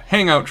 Yeah,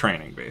 hangout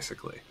training,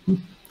 basically.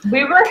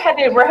 We're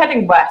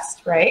heading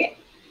west, right?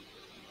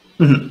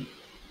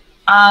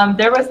 Mm-hmm.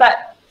 There was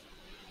that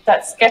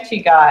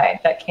sketchy guy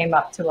that came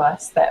up to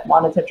us that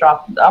wanted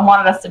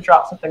us to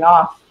drop something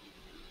off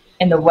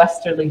in the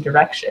westerly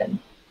direction.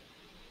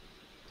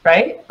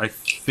 Right? I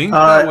think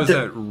that was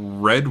at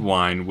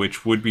Redwine,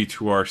 which would be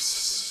to our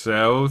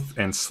south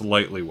and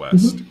slightly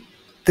west. Mm-hmm.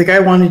 The guy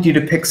wanted you to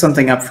pick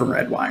something up from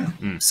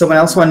Redwine. Someone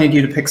else wanted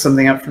you to pick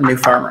something up from New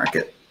Farm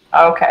Market.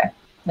 Okay.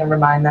 Never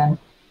mind then.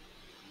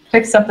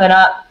 Pick something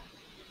up.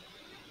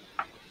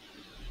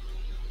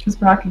 Because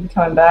we're not going to be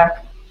coming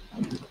back.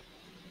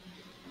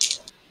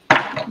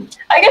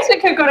 I guess we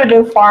could go to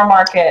New Farm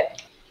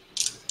Market.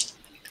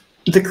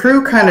 The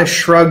crew kind of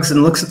shrugs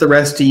and looks at the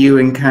rest of you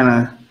and kind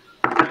of...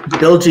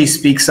 Bilgy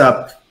speaks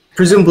up.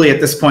 Presumably at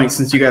this point,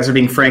 since you guys are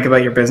being frank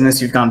about your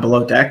business, you've gone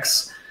below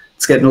decks.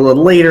 It's getting a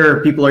little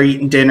later. People are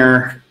eating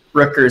dinner.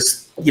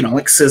 Rooker's,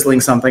 like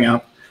sizzling something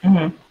up.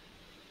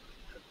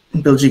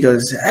 Mm-hmm. Bilgy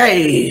goes,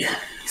 hey...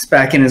 He's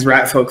back in his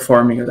rat folk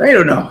form. He goes, I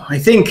don't know. I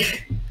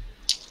think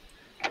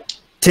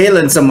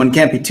tailing someone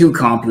can't be too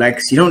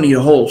complex. You don't need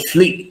a whole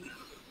fleet.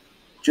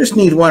 Just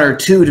need one or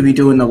two to be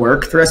doing the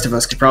work. The rest of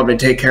us could probably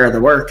take care of the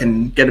work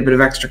and get a bit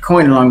of extra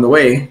coin along the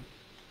way.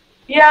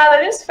 Yeah,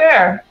 that is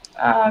fair.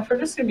 If we're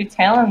just going to be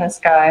tailing this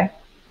guy.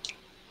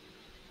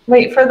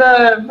 Wait, for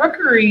the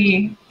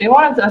rookery, they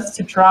wanted us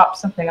to drop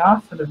something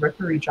off for the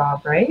rookery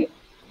job, right?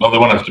 Well, they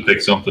want us to pick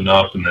something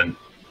up and then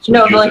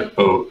use their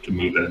boat to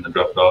move it and then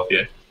drop it off,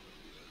 yeah.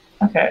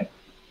 Okay.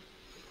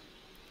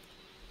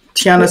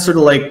 Tiana sort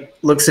of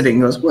looks at it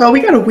and goes, well, we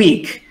got a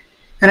week.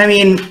 And I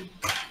mean,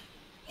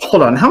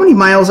 hold on, how many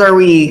miles are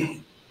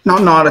we,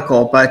 not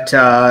nautical, but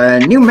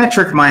new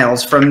metric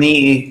miles from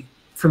here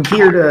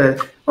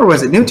to, where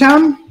was it,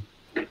 Newtown?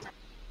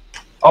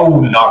 Oh,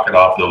 knock it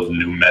off, those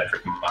new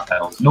metric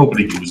miles.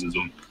 Nobody uses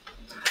them.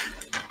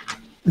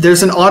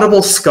 There's an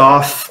audible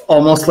scoff,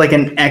 almost like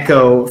an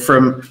echo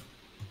from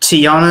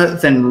Tiana,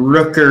 then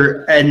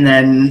Rooker, and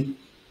then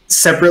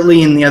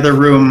separately in the other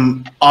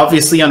room,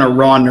 obviously on a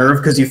raw nerve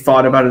because you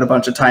thought about it a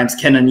bunch of times,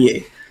 Ken and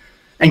Yi.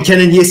 And Ken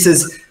and Yi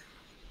says,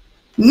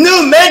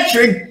 new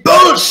metric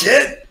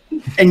bullshit!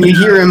 And you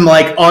hear him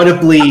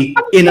audibly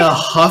in a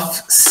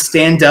huff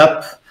stand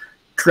up,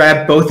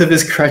 grab both of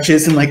his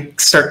crutches and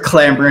start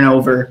clambering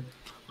over.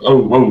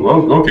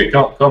 Oh, okay,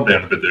 calm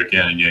down a bit there,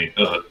 Ken and Yi.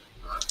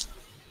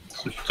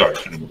 Sorry,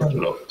 shouldn't have brought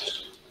it up.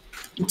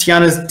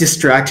 Tiana's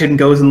distracted and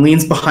goes and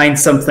leans behind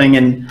something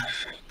and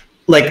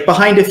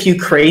behind a few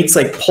crates,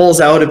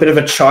 pulls out a bit of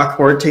a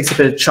chalkboard, takes a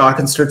bit of chalk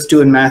and starts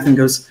doing math and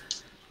goes,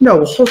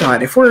 no, hold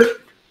on,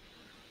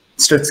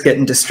 starts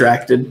getting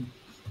distracted.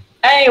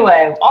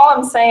 Anyway, all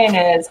I'm saying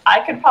is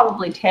I could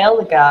probably tail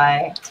the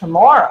guy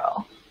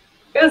tomorrow.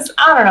 Because,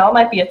 I don't know, it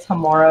might be a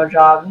tomorrow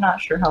job. I'm not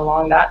sure how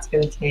long that's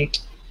going to take.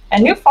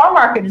 And New Farm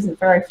Market isn't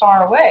very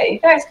far away. You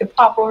guys could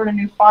pop over to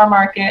New Farm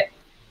Market,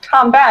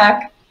 come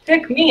back,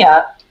 pick me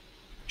up,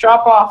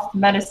 drop off the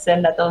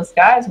medicine that those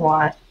guys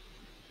want,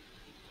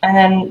 and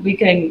then we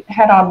can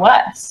head on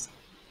west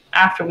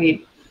after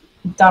we've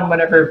done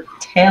whatever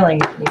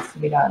tailing needs to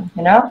be done,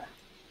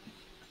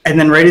 And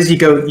then right as you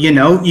go,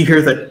 you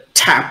hear the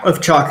tap of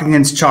chalk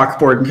against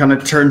chalkboard and kind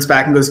of turns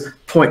back and goes,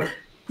 point,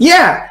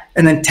 yeah!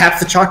 And then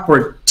taps the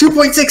chalkboard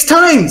 2.6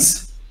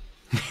 times!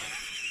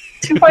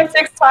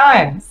 2.6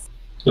 times?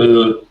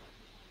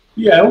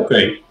 Yeah,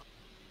 okay.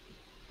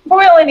 But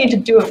we only need to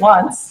do it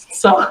once,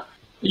 so...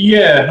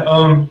 Yeah,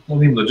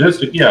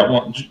 logistic. Yeah,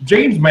 well,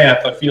 James'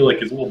 math, I feel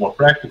like, is a little more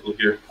practical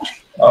here.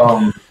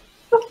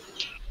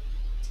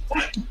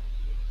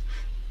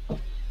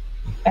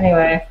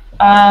 Anyway,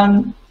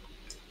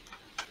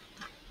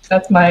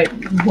 that's my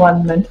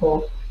one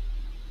mental.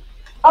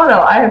 Oh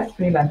no, I have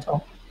 3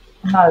 mental.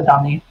 I'm not a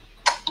dummy.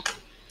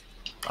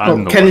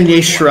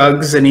 Kennedy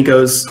shrugs and he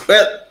goes,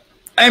 well,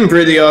 I'm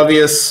pretty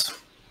obvious.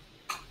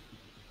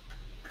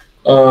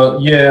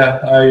 Yeah,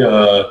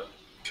 I,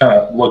 kind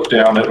of look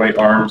down at my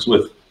arms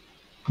with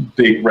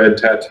big red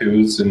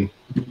tattoos and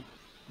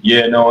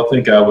yeah, no, I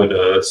think I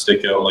would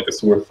stick out like a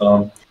sore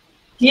thumb.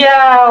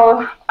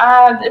 Yeah,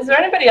 is there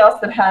anybody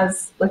else that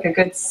has a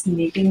good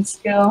sneaking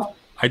skill?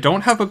 I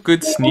don't have a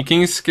good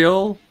sneaking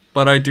skill,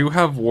 but I do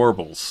have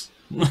warbles.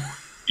 You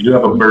do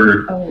have a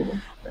bird. Oh.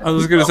 I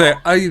was gonna say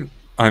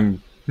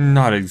I'm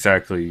not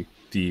exactly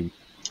the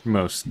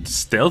most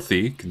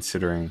stealthy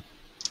considering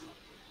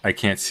I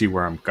can't see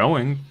where I'm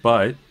going,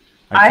 but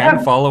I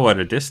can follow at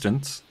a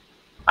distance.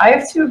 I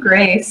have 2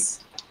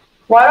 grace.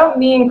 Why don't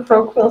me and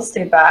Croquill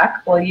stay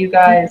back while you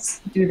guys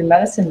do the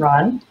medicine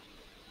run?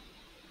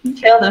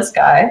 Tail this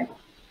guy.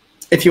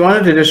 If you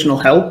wanted additional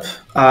help,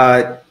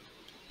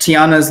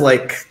 Tiana's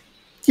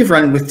you've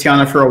run with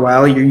Tiana for a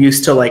while. You're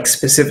used to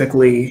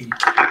specifically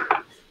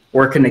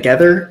working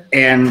together.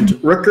 And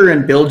Rooker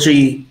and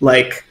Bilgy,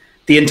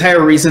 the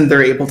entire reason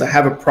they're able to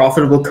have a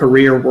profitable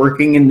career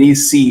working in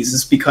these seas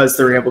is because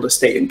they're able to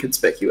stay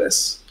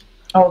inconspicuous.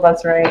 Oh,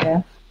 that's right,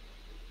 yeah.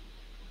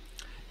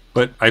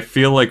 But I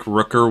feel like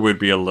Rooker would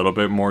be a little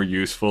bit more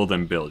useful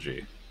than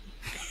Bilgy.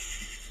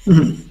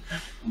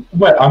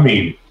 Well, I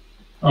mean,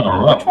 I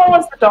don't know. Which one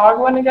was the dog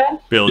one again?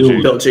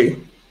 Bilgy.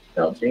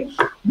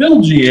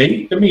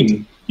 Bilgy, I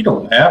mean, you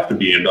don't have to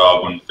be a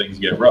dog when things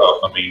get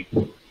rough. I mean,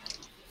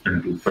 turn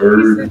into a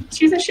bird.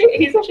 He's a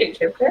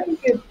shapeshifter. He's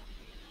good.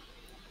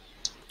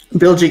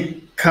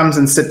 Bilgy comes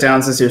and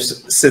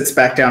sits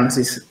back down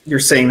as you're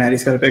saying that.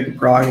 He's got a big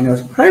grog and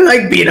goes, I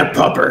like being a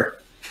pupper.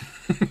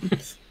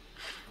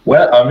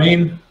 Well, I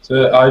mean,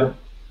 I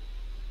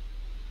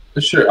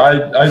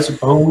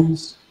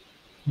suppose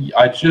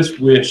I just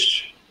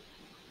wish.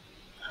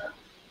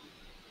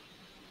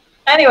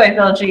 Anyway,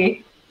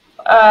 Bilgy,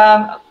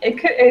 It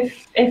could,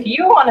 if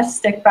you want to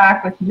stick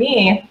back with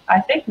me, I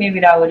think maybe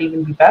that would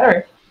even be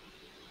better.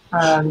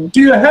 Do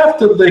you have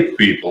to lick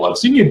people? I've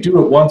seen you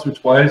do it once or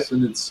twice,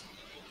 and it's,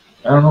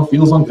 I don't know,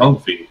 feels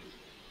uncomfy.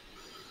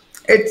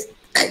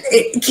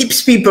 It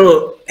keeps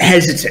people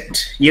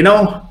hesitant, you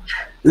know?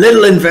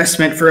 Little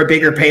investment for a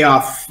bigger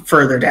payoff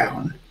further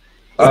down.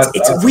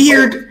 It's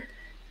weird.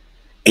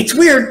 It's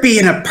weird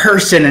being a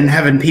person and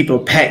having people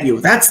pet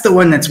you. That's the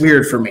one that's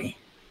weird for me.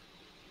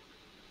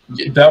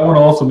 That one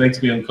also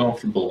makes me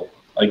uncomfortable.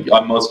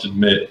 I must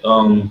admit.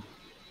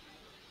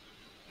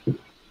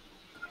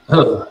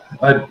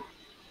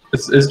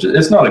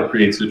 It's not a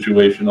great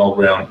situation all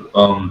around.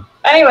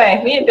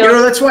 Anyway, me and Bill. You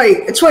know, that's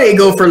why you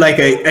go for like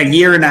a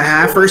year and a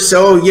half or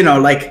so. You know,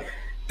 like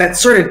that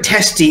sort of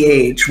testy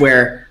age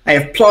where I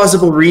have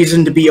plausible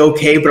reason to be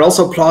okay, but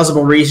also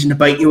plausible reason to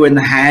bite you in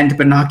the hand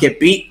but not get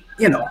beat.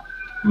 You know.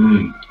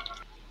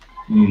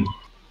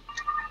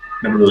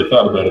 Never really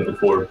thought about it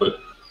before,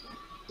 but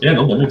yeah,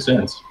 no, that makes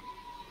sense.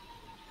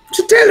 It's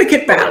a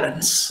delicate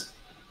balance.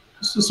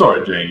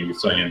 Sorry, Jane, you were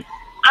saying.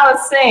 I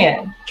was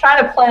saying,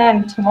 try to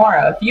plan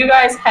tomorrow. If you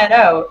guys head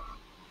out,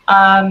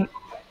 how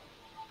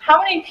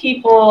many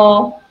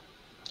people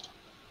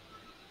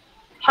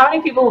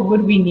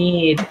would we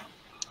need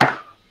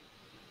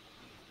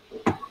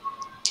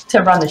to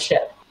run the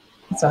ship?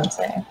 That's what I'm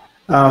saying.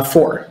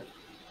 4.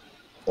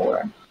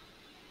 4.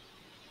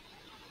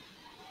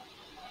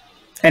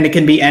 And it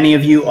can be any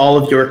of you, all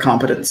of your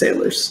competent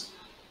sailors.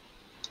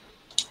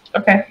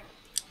 Okay.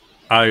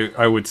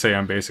 I would say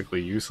I'm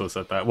basically useless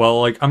at that.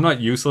 Well, like, I'm not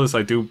useless.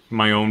 I do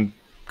my own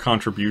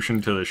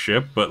contribution to the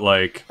ship, but,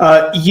 like...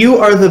 you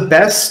are the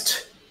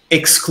best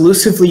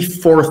exclusively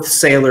 4th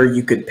sailor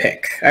you could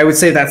pick. I would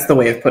say that's the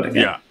way of putting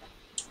it. Yeah.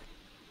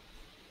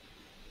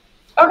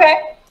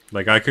 Okay.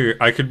 Like, I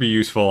could be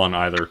useful on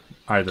either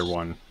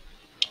one.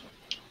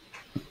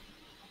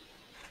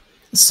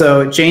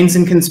 So, Jane's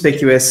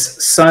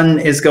inconspicuous. Sun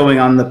is going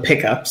on the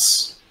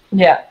pickups.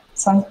 Yeah,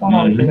 Sun's going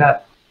on the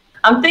pickup.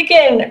 I'm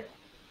thinking...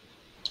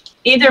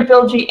 either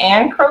Bilgy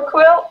and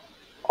Crowquill,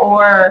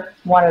 or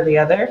one or the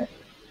other,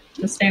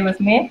 to stay with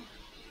me.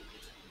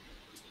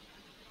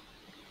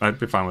 I'd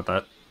be fine with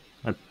that.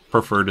 I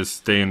prefer to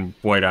stay in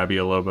White Abbey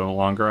a little bit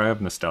longer. I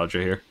have nostalgia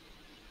here.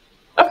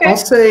 Okay.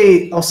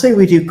 I'll say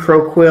we do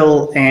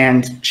Crowquill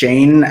and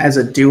Jane as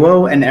a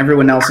duo, and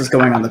everyone else is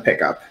going on the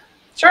pickup.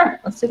 Sure,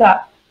 let's do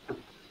that.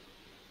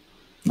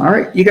 All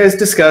right, you guys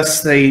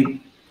discuss. They,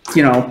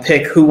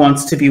 pick who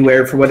wants to be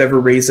where for whatever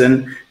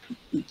reason.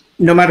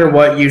 No matter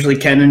what, usually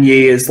Ken and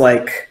Yi is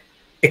like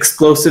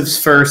explosives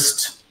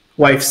first,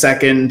 wife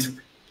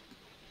second,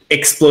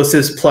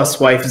 explosives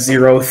plus wife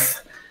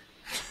 0th.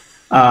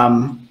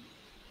 And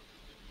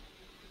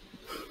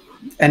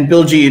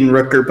Bilgy and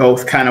Rook are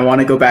both kind of want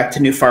to go back to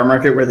New Far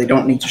Market where they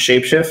don't need to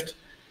shapeshift.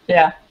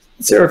 Yeah.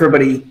 So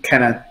everybody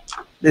kind of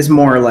is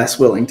more or less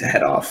willing to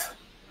head off.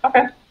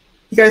 Okay.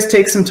 You guys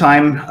take some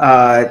time.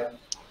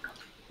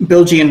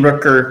 Bilgy and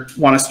Rooker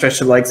want to stretch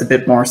their legs a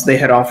bit more, so they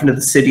head off into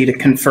the city to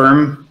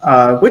confirm.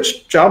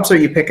 Which jobs are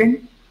you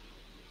picking?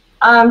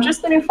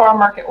 Just the New Farm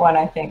Market one,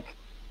 I think.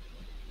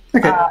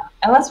 Okay.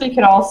 Unless we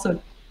could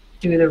also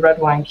do the Red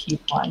Wine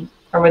Keep one,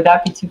 or would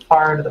that be too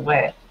far out of the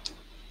way?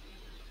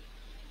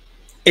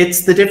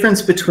 It's the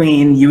difference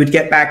between you would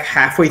get back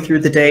halfway through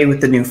the day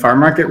with the New Farm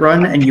Market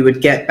run, and you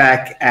would get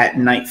back at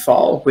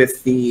nightfall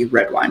with the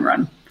Red Wine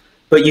run.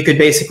 But you could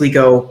basically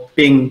go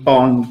bing,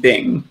 bong,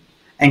 bing,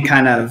 and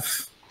kind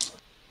of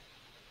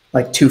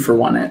like 2 for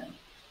 1 it.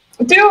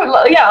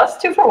 Let's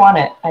 2 for 1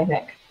 it, I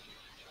think.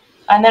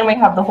 And then we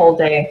have the whole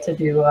day to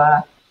do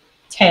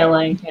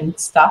tailing and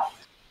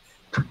stuff.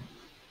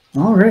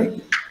 All right.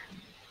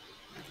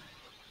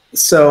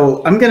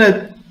 So I'm going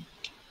to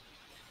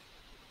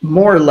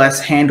more or less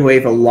hand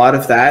wave a lot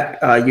of that.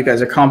 You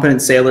guys are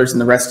competent sailors,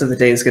 and the rest of the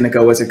day is going to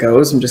go as it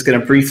goes. I'm just going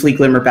to briefly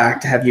glimmer back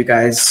to have you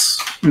guys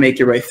make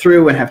your way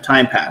through and have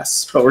time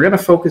pass. But we're going to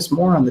focus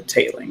more on the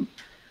tailing.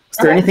 Is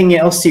there anything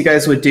else you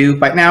guys would do?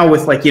 By now,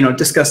 with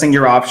discussing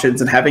your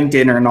options and having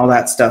dinner and all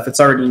that stuff,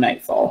 it's already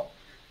nightfall.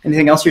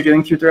 Anything else you're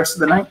doing through the rest of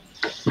the night?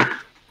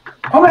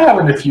 I'm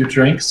having a few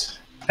drinks,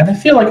 and I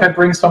feel like I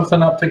bring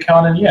something up to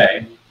Count and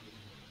Ye.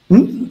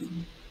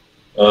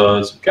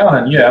 So Count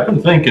and Ye, I've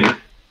been thinking,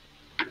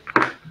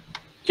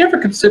 you ever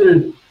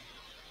considered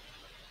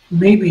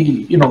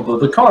maybe,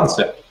 the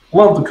concept?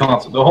 Love the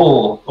concept, the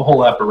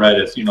whole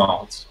apparatus,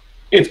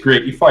 it's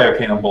great. You fire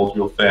cannonballs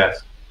real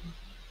fast.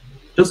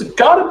 Does it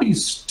gotta be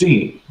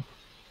steam?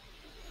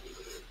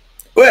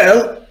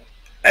 Well,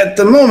 at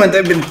the moment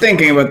I've been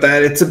thinking about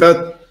that. It's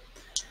about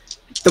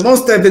the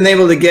most I've been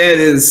able to get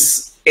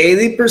is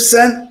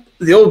 80%.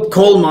 The old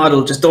coal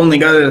model just only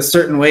got it a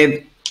certain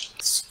way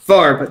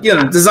far, but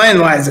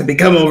design-wise I've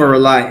become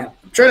over-reliant.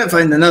 I'm trying to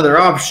find another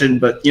option,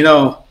 but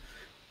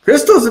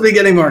crystals will be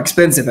getting more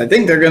expensive. I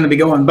think they're going to be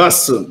going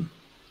bust soon.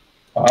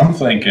 I'm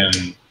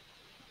thinking,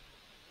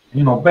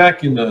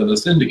 back in the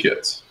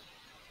syndicates.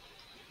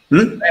 They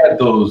had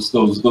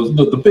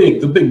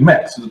the big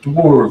mechs, the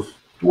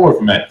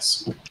dwarf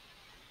mechs.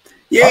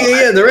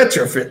 Yeah, the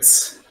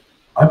retrofits.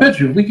 I bet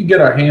you if we could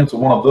get our hands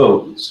on one of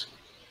those,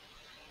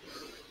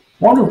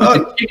 wonder if we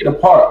could take it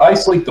apart,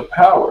 isolate the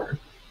power,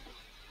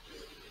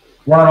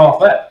 run off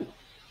that.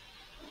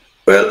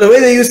 Well, the way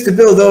they used to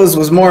build those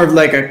was more of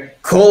like a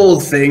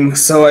cold thing,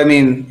 so I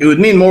mean, it would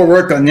mean more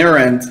work on your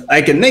end.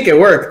 I can make it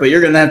work, but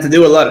you're gonna have to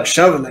do a lot of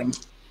shoveling.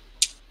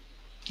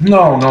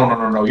 No.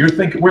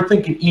 We're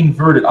thinking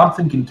inverted. I'm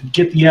thinking to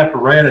get the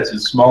apparatus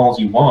as small as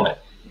you want it.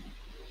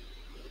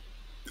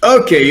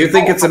 Okay, you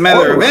think it's a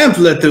matter of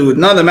amplitude,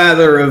 not a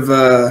matter of,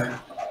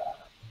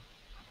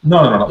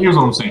 No. Here's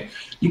what I'm saying.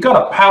 You got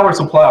a power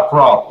supply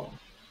problem.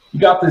 You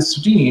got this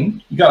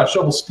steam. You got to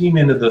shovel steam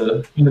into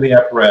the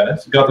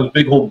apparatus. You got this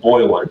big old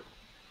boiler.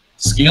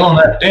 Scaling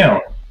that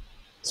down,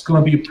 it's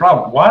going to be a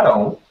problem. Why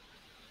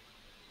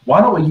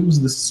don't we use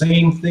the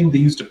same thing they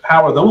used to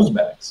power those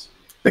mechs?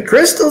 The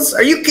crystals?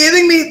 Are you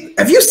kidding me?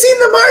 Have you seen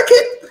the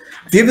market?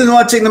 If you've been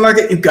watching the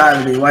market, you've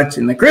got to be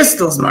watching the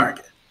crystals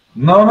market.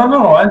 No.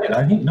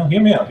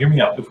 Hear me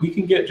out. If we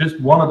can get just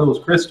one of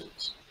those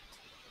crystals,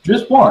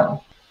 just one,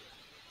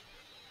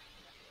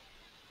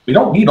 we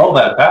don't need all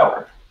that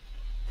power.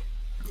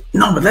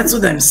 No, but that's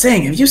what I'm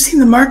saying. Have you seen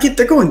the market?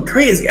 They're going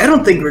crazy. I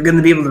don't think we're going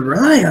to be able to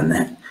rely on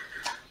that.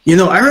 You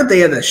know, I heard they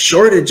had a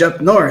shortage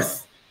up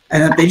north,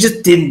 and that they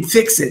just didn't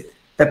fix it.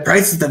 That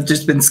prices have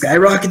just been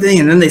skyrocketing,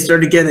 and then they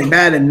started getting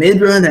bad in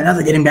mid-run, and now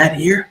they're getting bad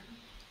here.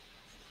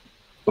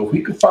 But if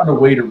we could find a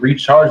way to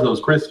recharge those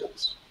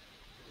crystals.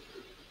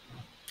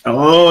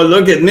 Oh,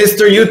 look at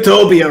Mr.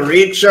 Utopia.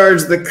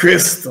 Recharge the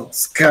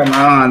crystals. Come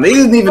on. They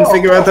didn't even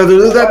figure out how to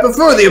do that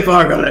before the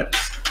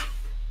apocalypse.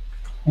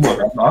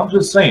 Look, I'm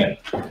just saying.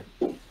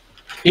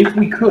 If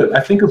we could, I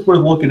think it's worth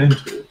looking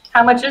into.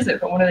 How much is it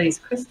for one of these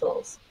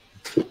crystals?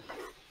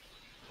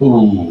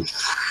 Ooh.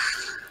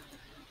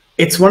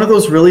 It's one of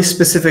those really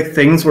specific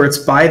things where it's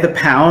by the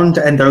pound,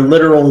 and they're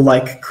literal,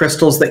 like,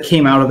 crystals that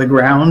came out of the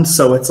ground,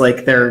 so it's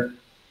like they're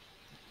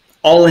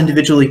all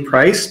individually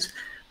priced.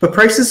 But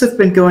prices have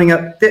been going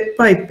up bit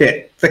by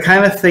bit. The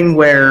kind of thing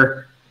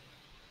where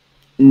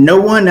no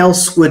one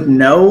else would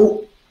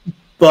know,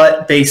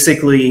 but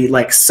basically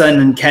like Sun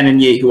and Ken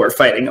and Yi who are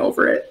fighting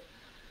over it.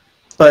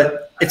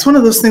 But it's one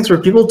of those things where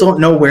people don't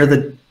know where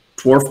the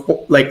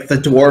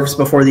dwarves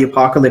before the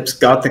apocalypse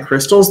got the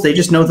crystals. They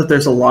just know that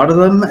there's a lot of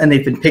them, and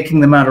they've been picking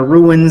them out of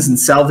ruins and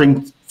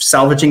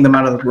salvaging them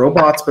out of the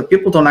robots, but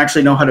people don't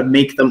actually know how to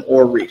make them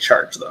or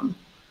recharge them.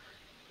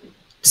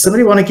 Does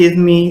somebody want to give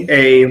me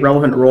a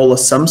relevant roll of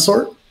some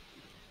sort?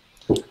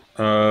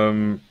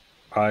 I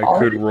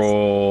could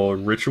roll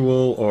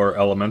ritual or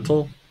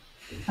elemental.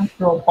 I could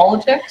roll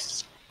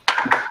politics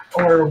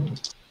or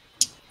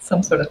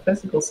some sort of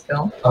physical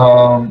skill.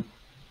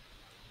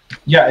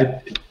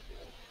 Yeah.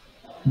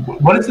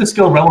 What is the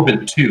skill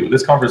relevant to?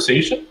 This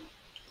conversation?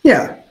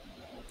 Yeah.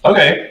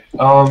 Okay.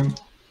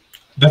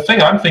 The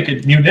thing I'm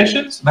thinking,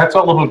 munitions, that's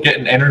all about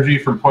getting energy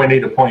from point A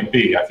to point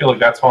B. I feel like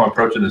that's how I'm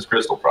approaching this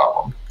crystal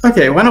problem.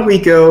 Okay, why don't we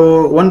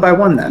go one by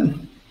one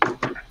then?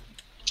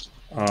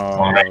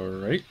 All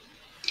right.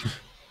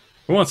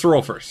 Who wants to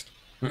roll first?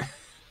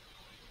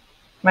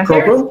 My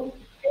favorite. Crowquill?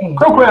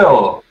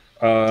 Crowquill!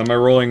 Am I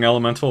rolling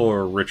elemental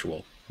or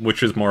ritual?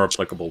 Which is more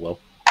applicable, Will?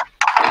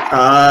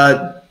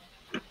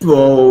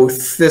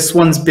 Both. This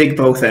one's big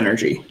both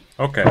energy.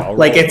 Okay, I'll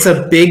like roll it's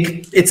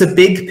a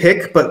big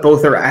pick, but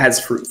both are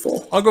as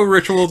fruitful. I'll go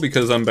ritual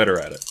because I'm better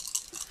at it.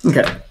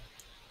 Okay.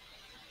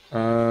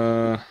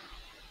 So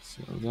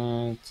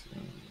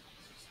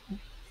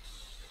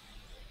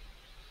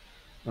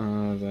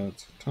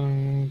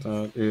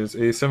that is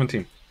a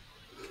 17.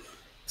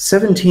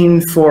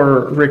 17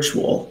 for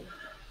ritual.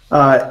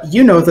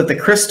 You know that the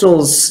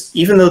crystals,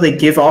 even though they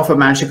give off a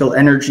magical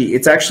energy,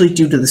 it's actually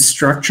due to the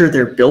structure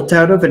they're built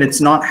out of, and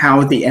it's not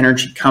how the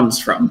energy comes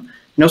from.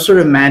 No sort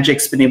of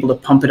magic's been able to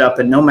pump it up,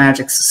 and no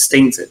magic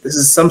sustains it. This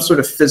is some sort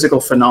of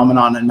physical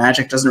phenomenon, and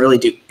magic doesn't really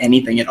do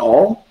anything at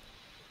all.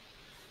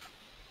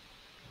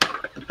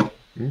 Okay.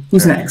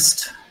 Who's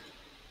next?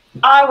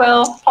 I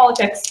will.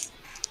 Politics.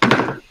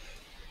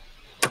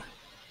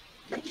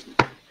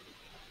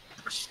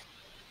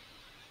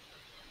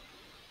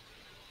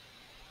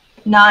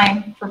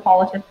 Nine for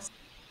politics.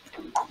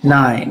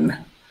 9.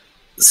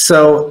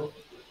 So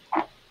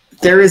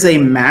there is a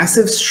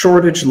massive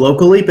shortage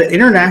locally, but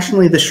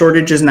internationally the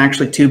shortage isn't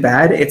actually too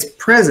bad. It's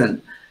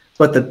present.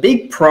 But the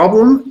big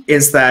problem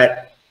is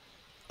that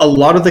a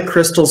lot of the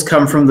crystals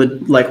come from the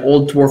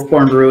old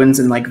Dwarfborn ruins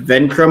in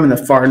Venkrum in the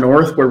far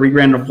north, where we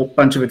ran a whole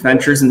bunch of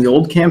adventures in the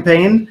old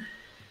campaign.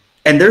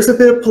 And there's a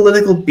bit of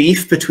political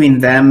beef between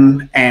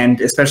them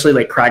and especially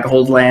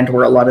Craghold Land,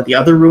 where a lot of the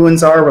other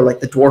ruins are, where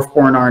the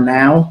Dwarfborn are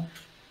now,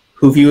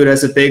 who view it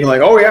as a big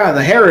oh yeah,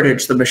 the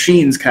heritage, the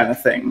machines kind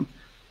of thing.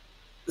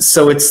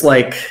 So it's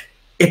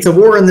it's a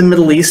war in the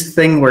Middle East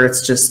thing where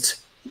it's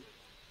just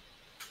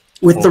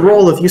with the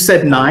roll of, you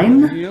said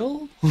 9? Yeah,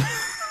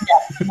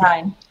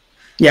 9.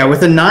 Yeah,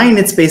 with a 9,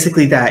 it's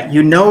basically that.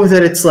 You know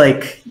that it's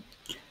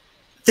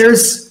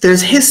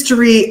there's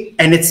history,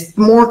 and it's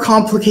more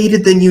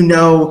complicated than you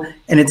know,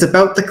 and it's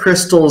about the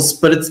crystals,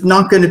 but it's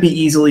not going to be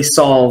easily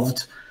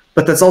solved.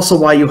 but that's also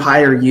why you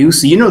hire you,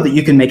 so you know that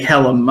you can make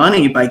hella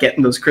money by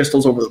getting those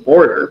crystals over the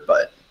border,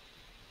 but...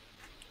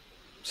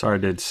 Sorry,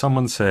 did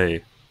someone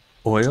say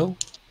oil?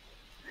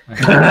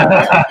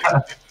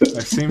 I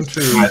seem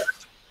to have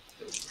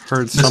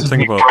heard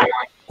something about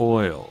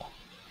oil.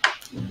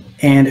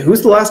 And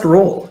who's the last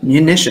roll?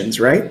 Munitions,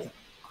 right?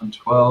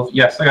 12.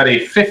 Yes, I got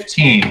a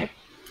 15.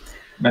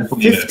 Mental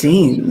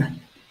 15.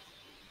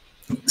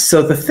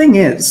 So the thing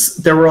is,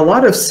 there were a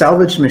lot of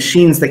salvaged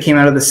machines that came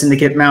out of the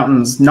Syndicate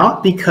Mountains,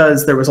 not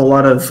because there was a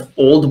lot of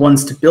old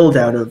ones to build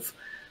out of,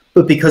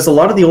 but because a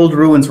lot of the old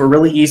ruins were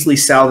really easily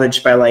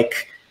salvaged by,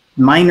 like,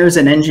 miners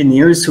and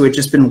engineers who had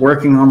just been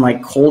working on,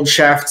 like, cold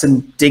shafts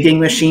and digging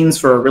machines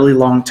for a really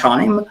long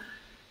time.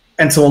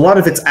 And so a lot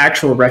of it's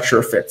actual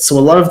retrofits. So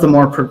a lot of the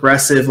more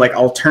progressive, like,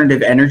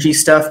 alternative energy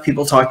stuff,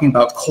 people talking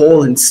about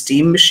coal and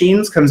steam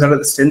machines, comes out of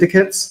the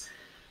Syndicates.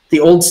 The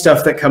old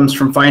stuff that comes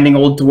from finding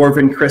old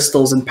dwarven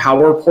crystals and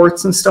power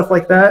ports and stuff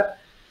like that,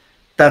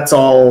 that's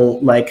all,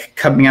 like,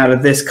 coming out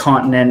of this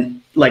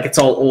continent. Like, it's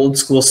all old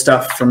school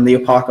stuff from the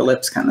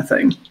apocalypse kind of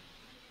thing.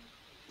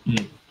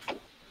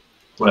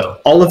 Well,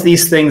 all of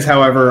these things,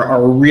 however,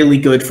 are really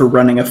good for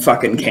running a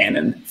fucking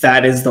cannon.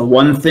 That is the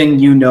one thing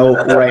you know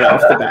right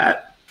off the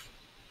bat.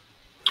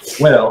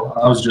 Well,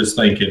 I was just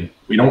thinking,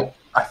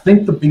 I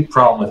think the big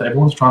problem with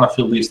everyone's trying to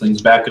fill these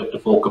things back up to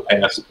full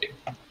capacity.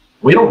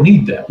 We don't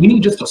need that. We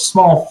need just a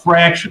small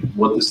fraction of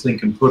what this thing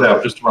can put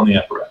out just to run the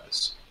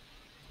apparatus.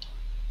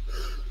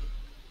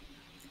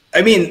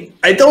 I mean,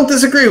 I don't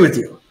disagree with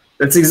you.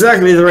 That's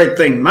exactly the right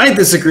thing. My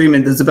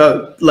disagreement is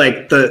about,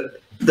 like,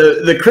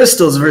 the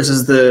crystals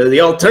versus the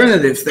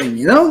alternative thing,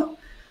 you know?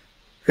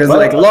 Because,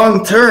 like,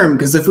 long term,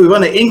 because if we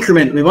want to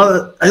increment,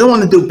 I don't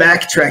want to do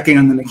backtracking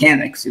on the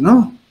mechanics, you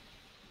know?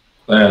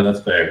 Yeah, that's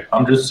fair.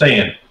 I'm just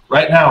saying,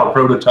 right now our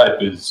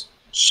prototype is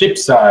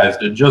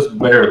ship-sized and just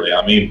barely.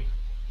 I mean,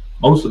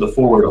 most of the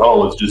forward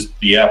hull is just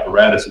the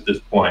apparatus at this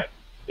point.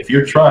 If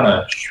you're trying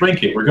to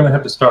shrink it, we're going to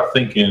have to start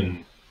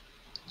thinking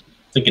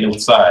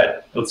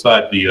outside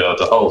the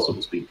hull, so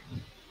to speak.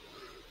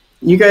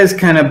 You guys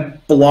kind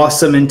of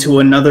blossom into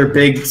another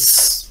big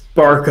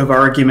spark of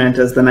argument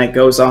as the night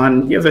goes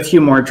on. You have a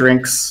few more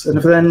drinks,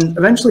 and then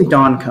eventually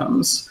dawn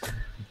comes.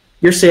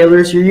 You're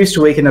sailors, you're used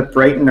to waking up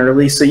bright and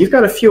early, so you've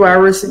got a few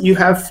hours that you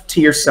have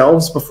to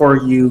yourselves before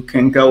you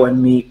can go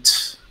and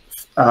meet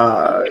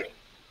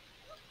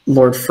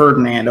Lord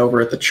Ferdinand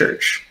over at the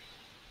church.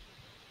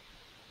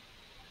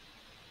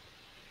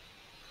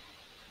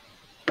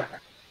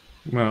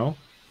 Well,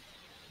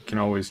 you can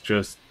always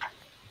just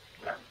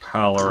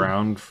pal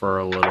around for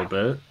a little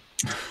bit.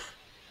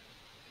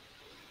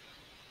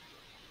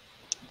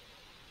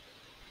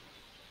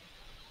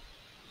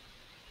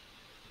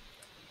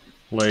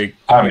 Like,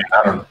 I mean,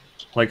 I don't know.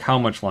 Like, how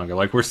much longer?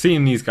 Like, we're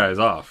seeing these guys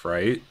off,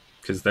 right?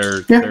 Because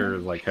they're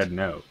like heading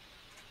out.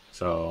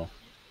 So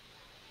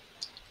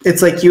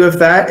it's like you have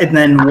that, and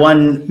then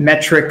one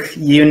metric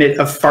unit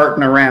of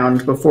farting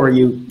around before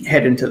you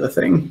head into the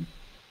thing.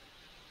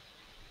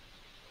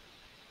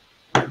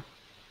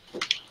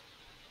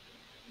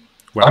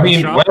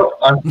 Weapon shop?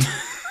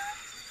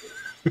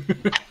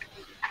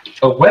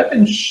 A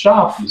weapon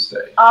shop, you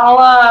say?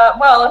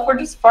 Well, if we're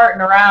just farting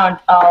around,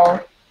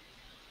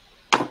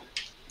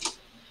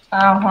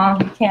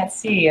 you can't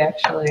see,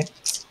 actually.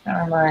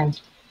 Never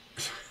mind.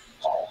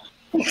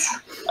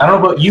 I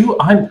don't know about you,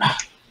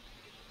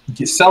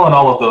 selling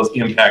all of those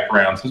impact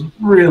rounds has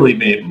really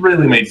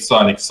made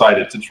Son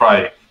excited to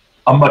try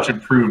a much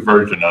improved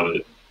version of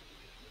it.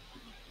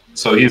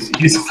 So he's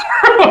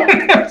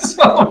throwing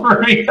himself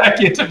right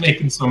back into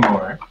making some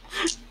more.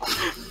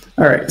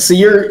 All right, so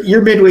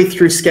you're midway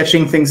through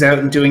sketching things out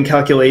and doing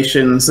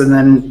calculations, and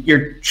then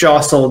you're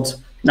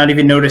jostled, not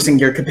even noticing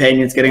your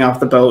companions getting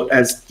off the boat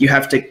as you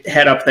have to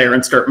head up there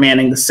and start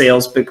manning the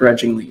sails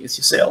begrudgingly as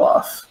you sail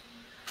off.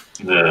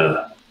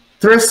 The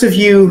rest of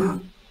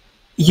you,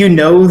 you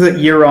know that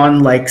you're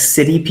on, like,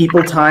 city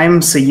people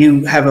time, so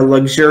you have a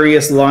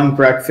luxurious long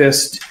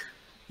breakfast.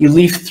 You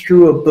leaf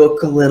through a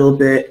book a little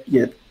bit.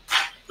 You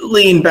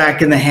lean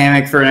back in the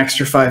hammock for an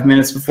extra 5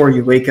 minutes before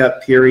you wake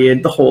up,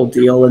 period, the whole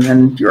deal, and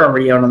then you're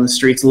already out on the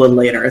streets a little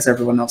later as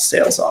everyone else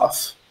sails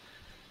off.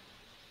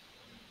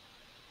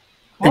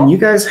 And you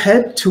guys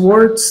head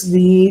towards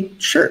the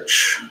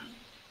church.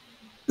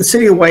 The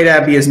city of White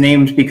Abbey is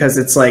named because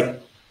it's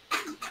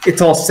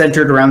all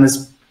centered around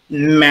this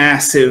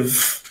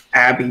massive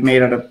abbey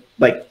made out of,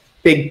 like,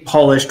 big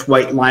polished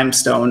white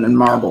limestone and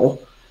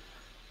marble.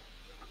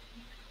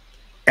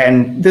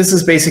 And this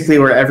is basically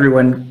where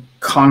everyone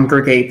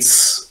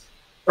congregates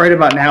right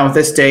about now,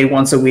 this day,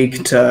 once a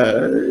week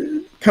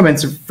to come in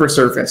for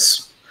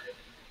service.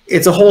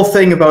 It's a whole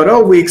thing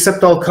about, we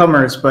accept all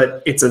comers,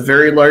 but it's a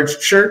very large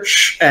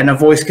church and a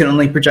voice can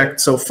only project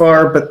so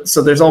far, but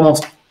so there's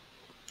almost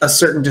a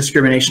certain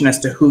discrimination as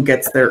to who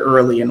gets there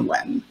early and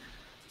when.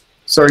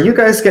 So are you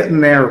guys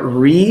getting there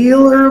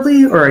real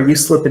early, or are you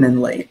slipping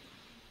in late?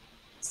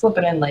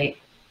 Slipping in late.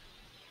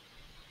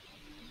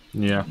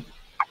 Yeah.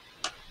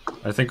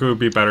 I think it would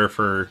be better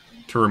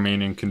to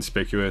remain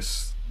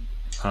inconspicuous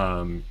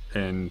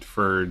and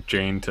for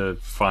Jane to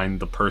find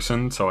the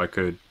person so I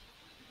could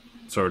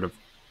sort of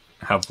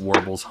have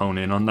Warbles hone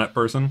in on that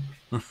person.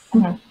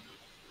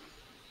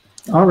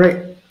 All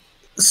right.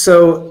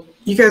 So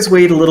you guys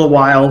wait a little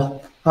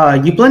while.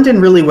 You blend in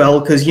really well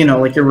because, you know,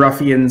 like you're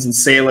ruffians and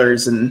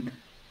sailors, and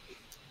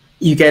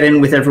you get in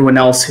with everyone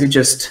else who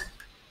just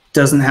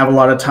doesn't have a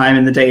lot of time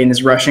in the day and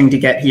is rushing to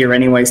get here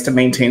anyways to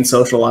maintain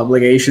social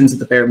obligations at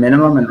the bare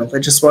minimum and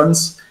religious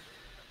ones.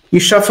 You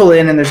shuffle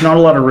in and there's not a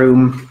lot of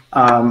room.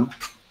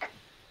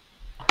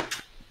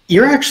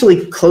 You're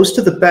actually close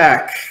to the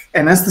back,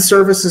 and as the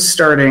service is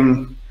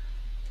starting,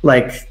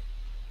 like,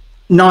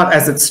 not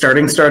as it's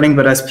starting,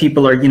 but as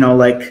people are, you know,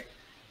 like,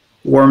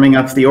 warming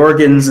up the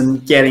organs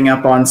and getting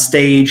up on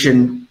stage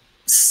and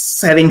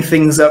setting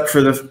things up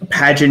for the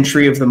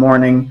pageantry of the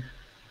morning,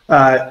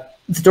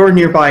 the door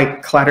nearby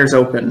clatters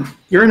open.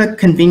 You're in a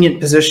convenient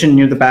position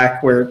near the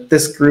back where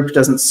this group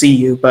doesn't see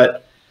you,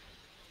 but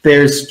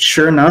there's,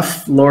 sure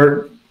enough,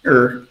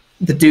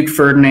 the Duke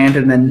Ferdinand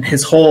and then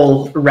his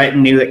whole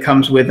retinue that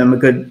comes with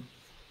him,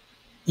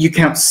 you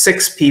count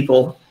 6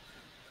 people,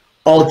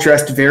 all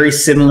dressed very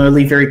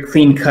similarly, very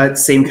clean cut,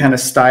 same kind of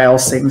style,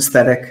 same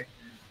aesthetic.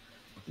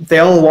 They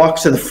all walk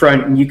to the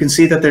front, and you can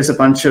see that there's a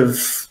bunch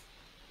of,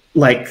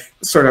 like,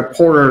 sort of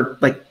poorer,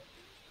 like,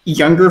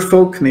 younger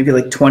folk, maybe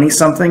like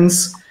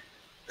 20-somethings,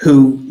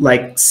 who,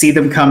 like, see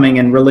them coming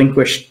and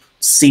relinquish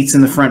seats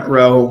in the front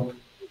row,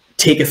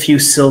 take a few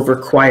silver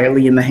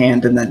quietly in the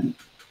hand, and then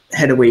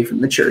head away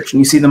from the church. And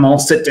you see them all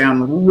sit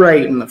down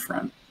right in the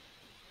front.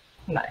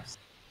 Nice.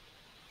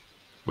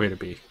 Way to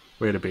be.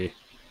 Way to be.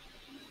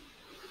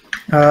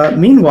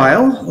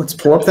 Meanwhile, let's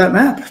pull up that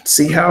map,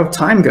 see how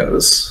time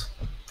goes.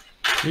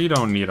 We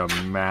don't need a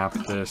map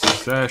this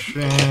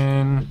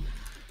session.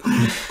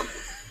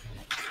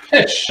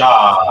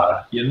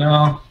 Headshot, you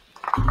know?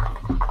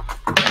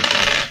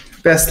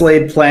 Best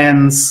laid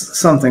plans,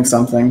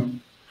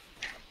 something.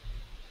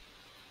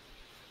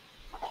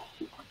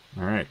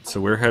 Alright, so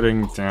we're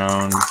heading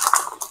down.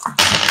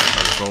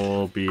 Our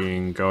goal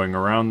being going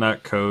around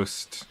that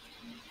coast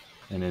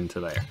and into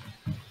there.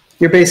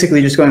 You're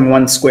basically just going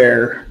 1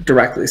 square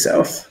directly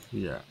south.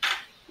 Yeah.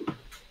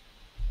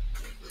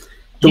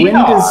 The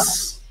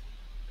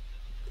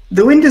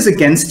wind is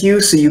against you,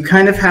 so you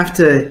kind of have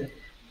to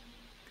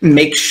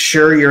make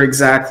sure you're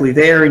exactly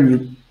there, and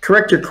you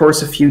correct your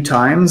course a few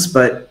times,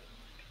 but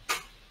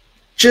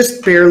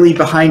just barely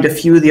behind a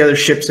few of the other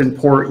ships in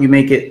port, you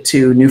make it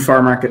to New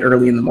Far Market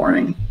early in the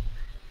morning.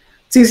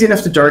 It's easy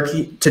enough to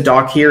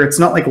dock here. It's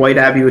not like White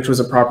Abbey, which was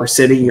a proper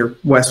city, or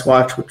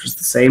Westwatch, which was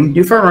the same.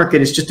 New Far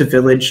Market is just a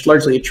village,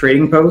 largely a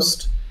trading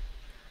post.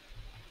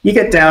 You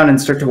get down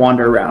and start to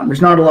wander around.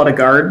 There's not a lot of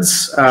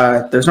guards.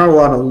 There's not a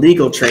lot of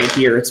legal trade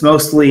here. It's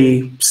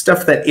mostly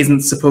stuff that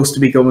isn't supposed to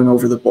be going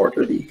over the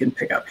border that you can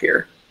pick up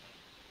here.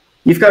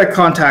 You've got a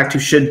contact who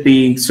should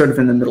be sort of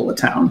in the middle of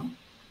town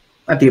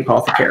at the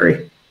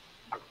apothecary.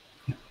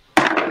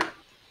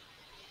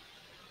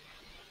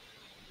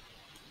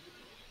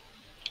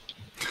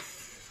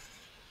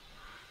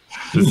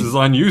 This is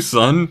on you,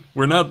 son.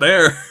 We're not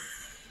there.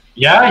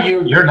 Yeah,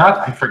 you're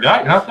not. I forgot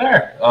you're not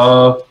there.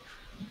 Well,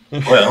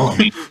 I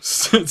mean,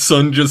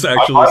 Son just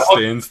actually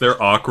stands there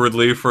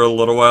awkwardly for a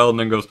little while and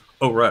then goes,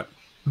 "Oh, right."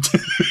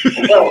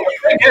 well,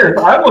 here,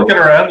 I'm looking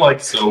around like,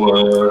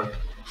 so,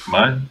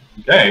 mine.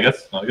 Okay, I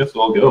guess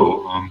I'll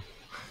go.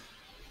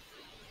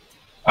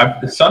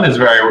 Son is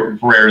very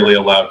rarely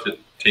allowed to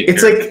take.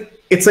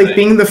 It's like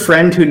being the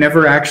friend who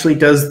never actually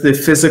does the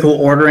physical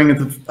ordering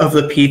of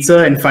the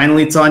pizza, and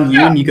finally it's on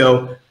you, and you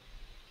go,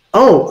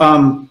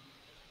 "Oh,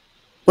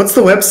 what's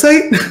the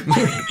website?"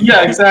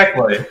 Yeah,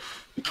 exactly.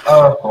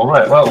 All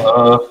right.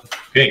 Well,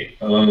 okay.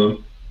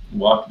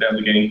 Walk down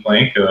the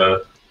gangplank.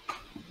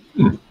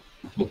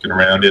 Looking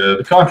around.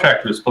 The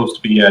contractor is supposed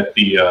to be at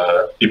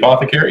the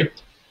apothecary.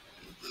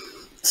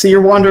 So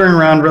you're wandering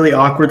around really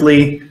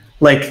awkwardly.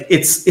 Like,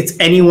 it's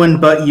anyone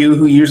but you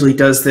who usually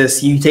does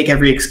this. You take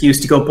every excuse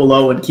to go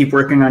below and keep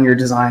working on your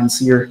design.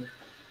 So you're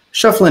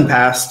shuffling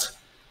past.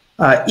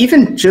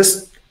 Even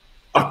just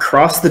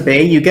across the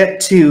bay, you get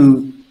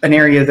to an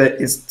area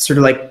that is sort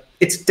of like,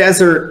 it's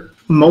desert,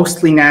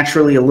 mostly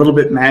naturally, a little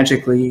bit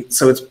magically.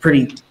 So it's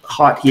pretty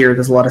hot here.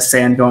 There's a lot of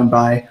sand going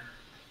by.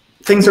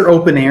 Things are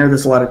open air.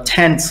 There's a lot of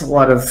tents, a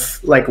lot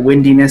of like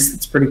windiness.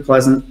 It's pretty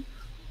pleasant.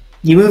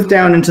 You move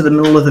down into the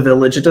middle of the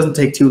village. It doesn't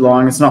take too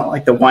long. It's not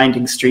like the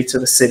winding streets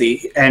of the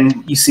city.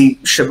 And you see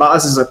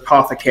Shabaz's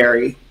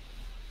apothecary.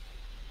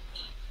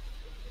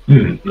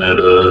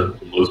 That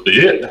must be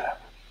it.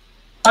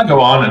 I go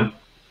on and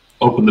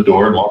open the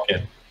door and walk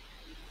in.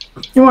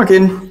 You walk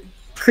in.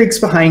 Creaks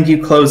behind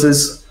you,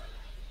 closes.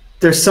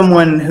 There's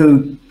someone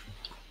who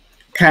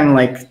kind of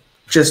like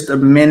just a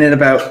minute,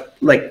 about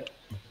like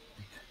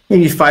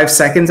maybe 5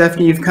 seconds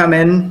after you've come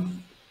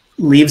in,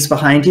 leaves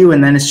behind you,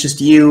 and then it's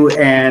just you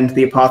and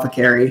the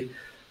apothecary.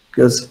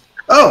 Goes,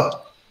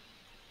 "Oh,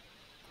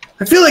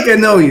 I feel like I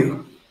know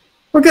you.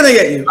 What can I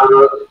get you?"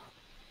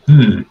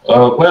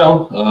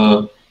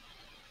 Well,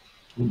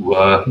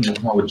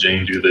 how would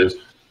Jane do this?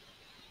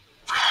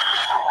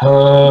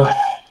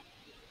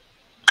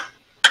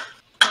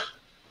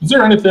 Is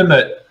there anything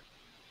that...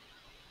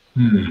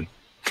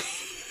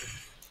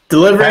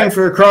 Delivering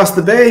for across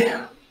the bay?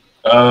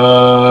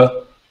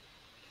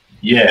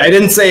 Yeah. I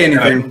didn't say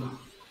anything.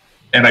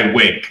 And I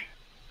wink.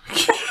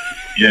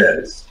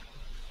 Yes.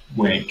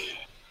 Wink.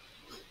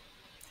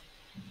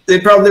 They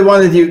probably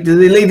wanted you... Did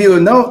they leave you a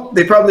note?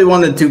 They probably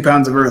wanted 2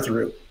 pounds of earth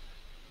root.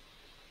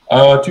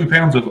 2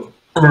 pounds of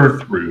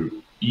earth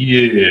root.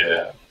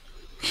 Yeah.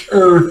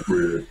 Earth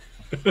root.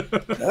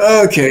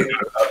 Okay.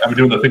 I'm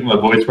doing the thing with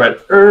my voice right.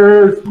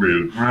 Earth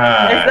root.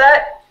 Right. Is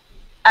that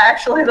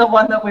actually the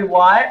one that we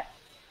want?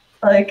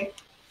 Like,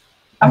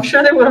 I'm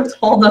sure they would have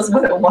told us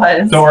what it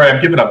was. Don't worry,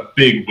 I'm giving a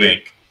big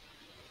wink.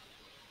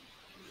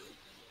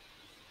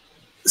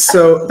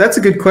 So that's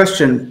a good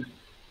question.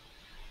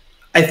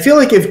 I feel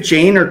like if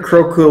Jane or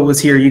Croquill was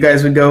here, you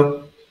guys would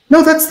go,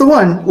 no, that's the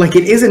one. Like,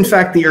 it is in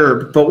fact the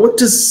herb, but what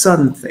does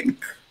Sun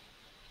think?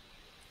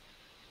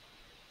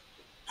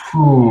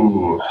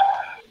 Ooh.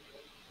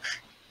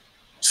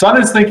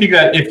 Sun is thinking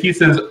that if he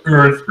says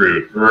earth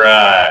root,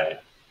 right.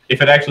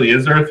 If it actually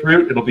is earth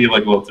root, it'll be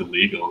like, well, it's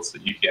illegal, so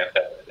you can't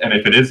have it. And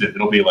if it isn't,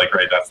 it'll be like,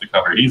 right, that's the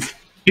cover. He's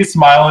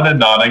smiling and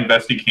nodding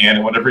best he can,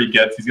 and whatever he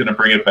gets, he's going to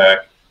bring it back.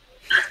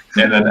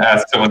 And then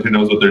ask someone who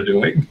knows what they're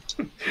doing.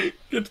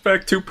 Gets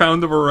back 2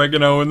 pounds of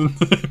oregano and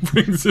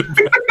brings it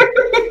back.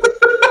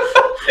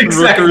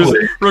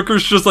 Exactly.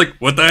 Rooker's just like,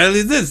 what the hell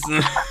is this?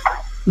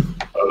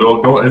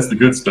 Don't, it's the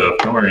good stuff.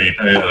 Don't worry.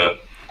 I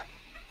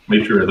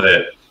made sure of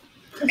that.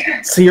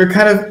 So you're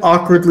kind of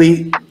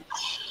awkwardly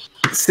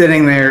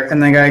sitting there,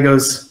 and the guy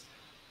goes,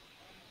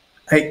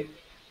 hey,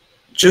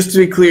 just to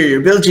be clear,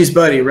 you're Bilge's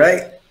buddy,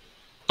 right?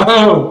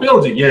 Oh,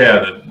 Bilge, yeah,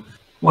 the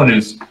one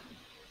who's...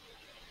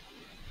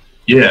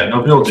 Yeah,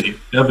 no, Bilge.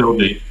 Yeah,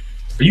 Bilge.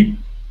 Are you...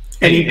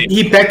 And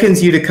he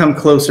beckons you to come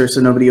closer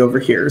so nobody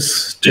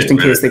overhears, just in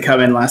case they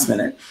come in last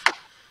minute.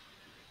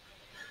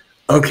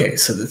 Okay,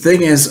 so the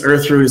thing is,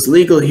 earth root is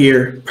legal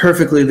here,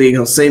 perfectly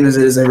legal, same as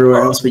it is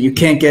everywhere else, but you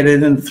can't get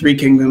it in the Three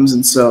Kingdoms,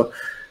 and so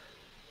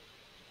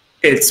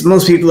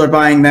most people are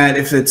buying that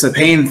if it's a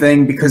pain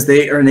thing because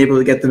they aren't able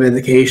to get the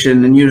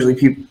medication, and usually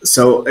people.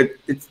 So,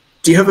 do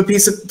you have a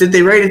piece of? Did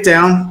they write it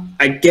down?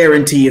 I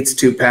guarantee it's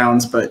 2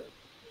 pounds, but.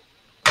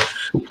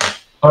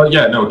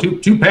 Yeah, no,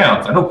 2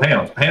 pounds. I know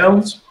pounds.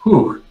 Pounds.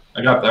 Whew.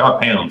 I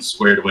got pounds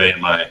squared away in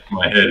my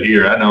head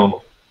here. I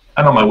know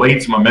my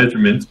weights and my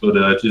measurements,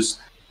 but just.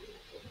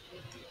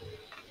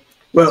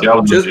 Well, see, I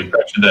was under the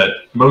impression that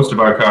most of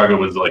our cargo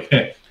was like,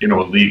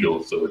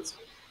 illegal, so it's.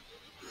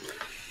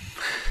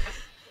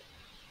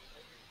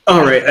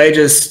 All right,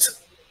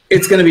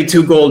 it's going to be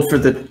 2 gold for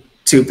the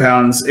 2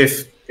 pounds.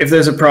 If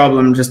there's a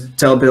problem, just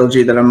tell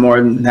Bilge that I'm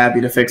more than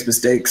happy to fix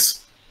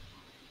mistakes.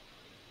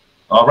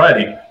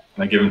 Alrighty,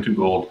 I give him 2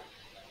 gold.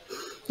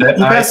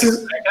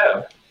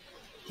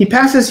 He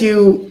passes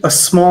you a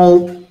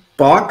small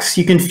box.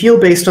 You can feel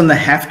based on the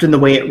heft and the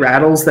way it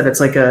rattles that it's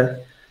like a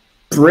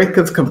brick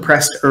of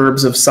compressed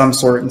herbs of some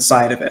sort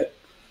inside of it.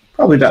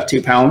 Probably about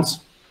 2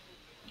 pounds.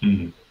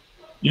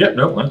 Yeah,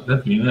 no,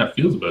 that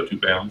feels about 2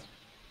 pounds.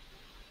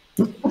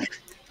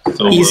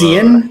 So, easy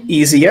in,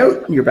 easy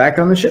out. You're back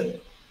on the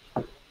ship.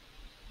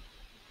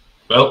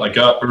 Well, I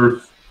got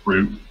earth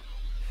root.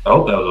 I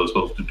hope that was what I was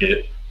supposed to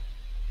get.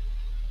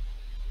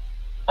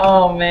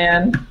 Oh,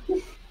 man.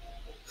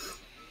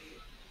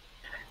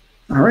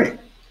 All right.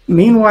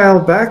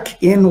 Meanwhile,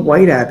 back in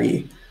White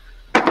Abbey,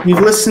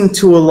 you've listened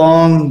to a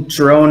long,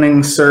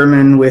 droning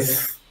sermon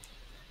with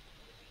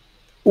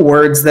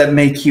words that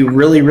make you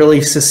really,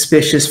 really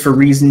suspicious for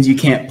reasons you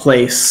can't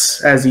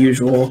place, as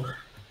usual.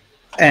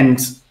 And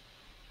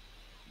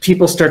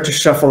people start to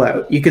shuffle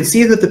out. You can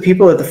see that the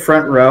people at the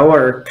front row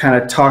are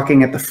kind of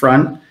talking at the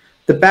front.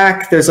 The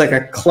back, there's like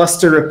a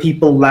cluster of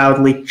people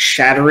loudly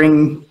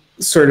chattering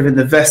sort of in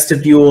the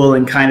vestibule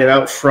and kind of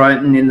out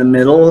front and in the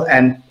middle,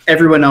 and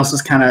everyone else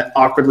is kind of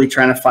awkwardly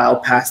trying to file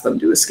past them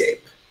to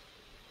escape.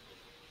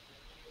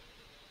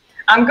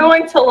 I'm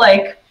going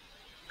to,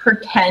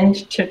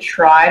 pretend to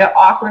try to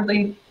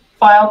awkwardly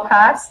file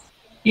past,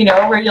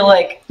 where you,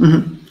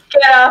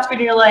 get up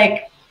and you're,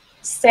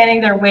 standing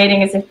there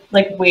waiting as if,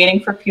 waiting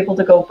for people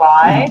to go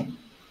by.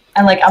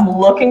 And, I'm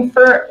looking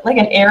for,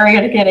 an area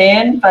to get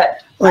in,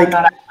 but I'm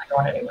not actually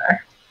going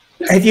anywhere.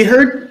 Have you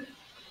heard...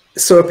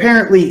 So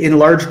apparently in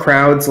large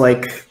crowds,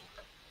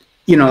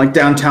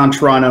 downtown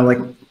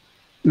Toronto,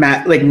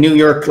 New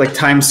York,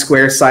 Times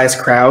Square size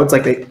crowds,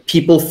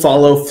 people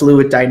follow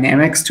fluid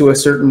dynamics to a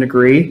certain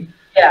degree.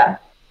 Yeah.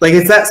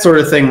 It's that sort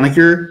of thing.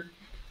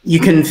 You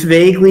can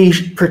vaguely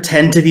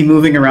pretend to be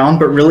moving around,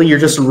 but really you're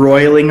just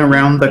roiling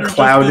around the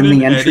cloud in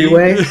the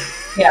entryway.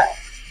 Yeah.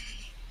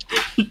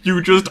 You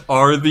just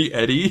are the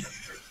Eddie.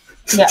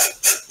 Yeah.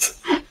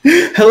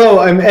 Hello,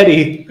 I'm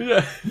Eddie.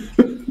 Yeah.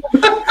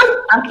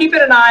 I'm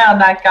keeping an eye on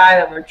that guy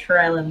that we're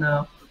trailing,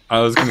 though. I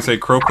was going to say,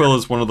 Croquill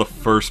is one of the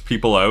first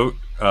people out.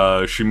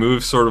 She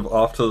moves sort of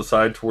off to the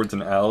side towards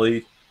an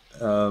alley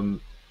and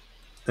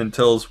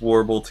tells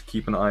Warble to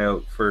keep an eye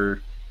out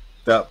for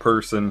that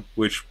person,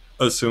 which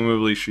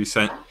assumably she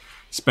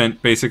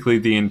spent basically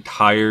the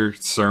entire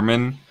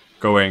sermon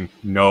going,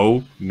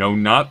 no,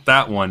 not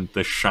that one,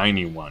 the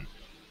shiny one.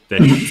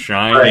 The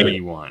shiny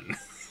one.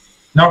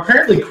 Now,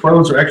 apparently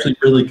crows are actually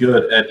really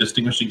good at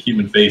distinguishing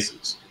human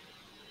faces.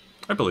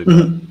 I believe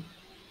that.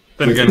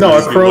 Then again, No,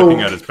 he's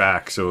looking at his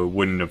back, so it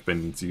wouldn't have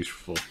been as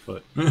useful.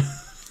 But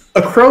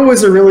a crow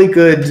is a really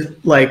good,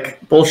 like,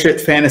 bullshit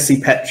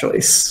fantasy pet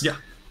choice. Yeah.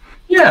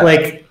 Yeah.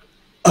 Like,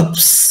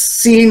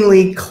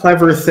 obscenely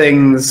clever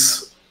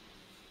things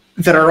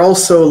that are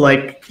also,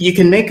 like, you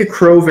can make a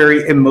crow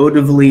very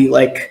emotively,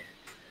 like,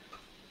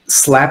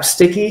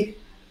 slapsticky.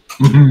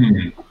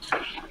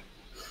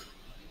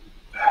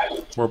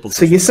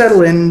 So you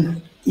settle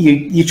in,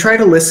 you try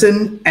to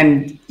listen,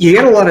 and you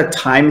get a lot of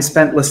time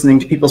spent listening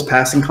to people's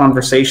passing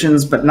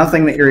conversations, but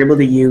nothing that you're able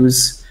to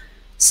use.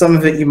 Some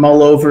of it you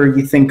mull over,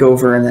 you think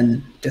over, and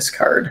then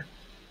discard.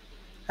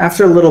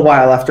 After a little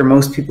while, after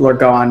most people are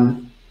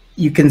gone,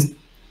 you can...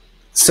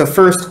 So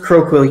first,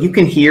 Croquill, you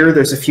can hear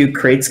there's a few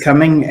crates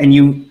coming, and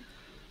you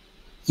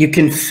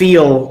can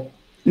feel,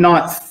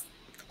 not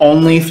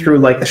only through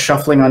like the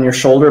shuffling on your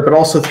shoulder, but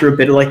also through a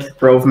bit of like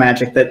grove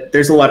magic, that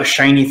there's a lot of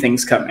shiny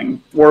things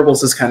coming.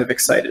 Warbles is kind of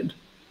excited.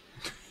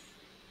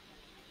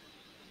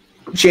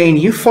 Jane,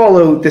 you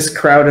follow this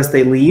crowd as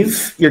they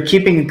leave. You're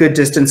keeping a good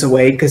distance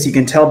away because you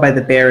can tell by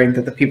the bearing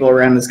that the people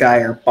around this guy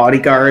are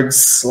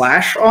bodyguards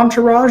 /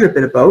 entourage, a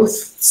bit of both.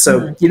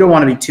 So you don't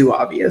want to be too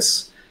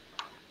obvious.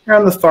 You're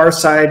on the far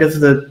side of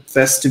the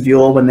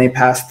vestibule when they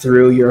pass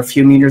through. You're a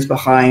few meters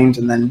behind,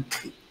 and then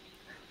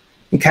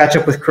you catch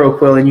up with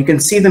Croquill, and you can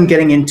see them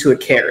getting into a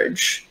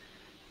carriage.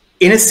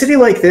 In a city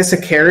like this,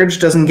 a carriage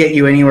doesn't get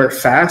you anywhere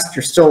fast.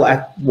 You're still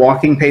at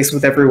walking pace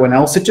with everyone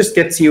else. It just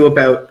gets you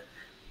about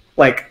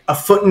like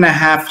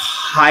 1.5 feet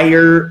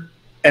higher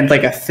and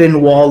like a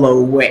thin wall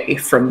away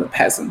from the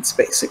peasants,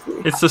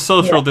 basically. It's the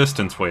social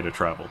distance way to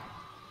travel.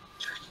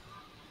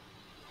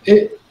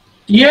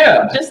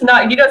 Yeah. Just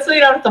not, you don't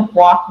have to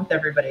walk with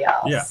everybody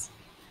else. Yeah.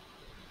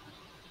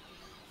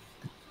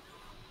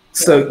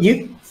 So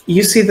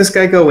you see this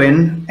guy go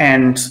in,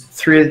 and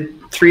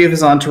three of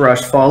his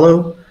entourage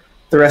follow.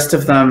 The rest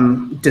of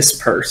them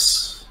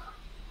disperse.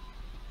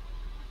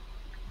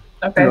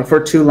 Okay. And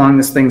before too long,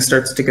 this thing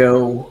starts to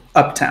go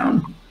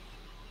uptown.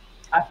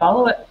 I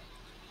follow it.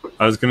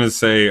 I was gonna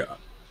say,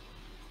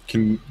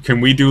 can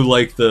we do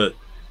like the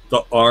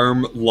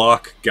arm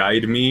lock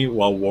guide me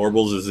while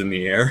Warbles is in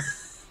the air?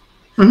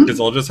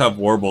 Because I'll just have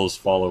Warbles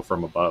follow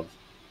from above.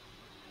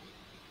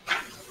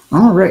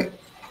 All right.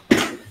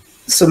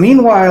 So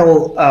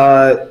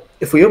meanwhile,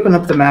 if we open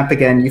up the map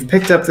again, you've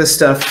picked up this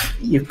stuff,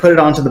 you've put it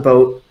onto the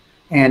boat,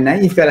 and now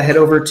you've got to head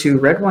over to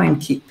Redwine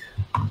Keep.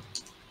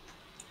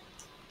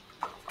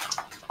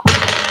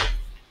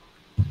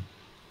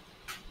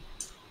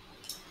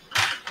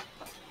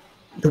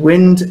 The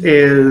wind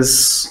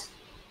is...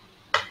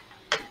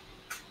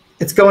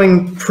 It's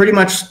going pretty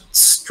much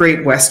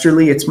straight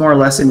westerly. It's more or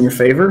less in your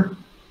favor.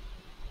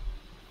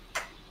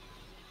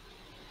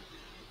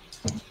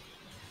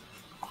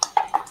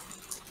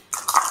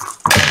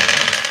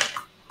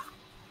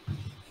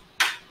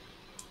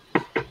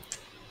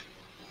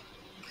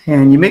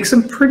 And you make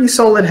some pretty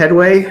solid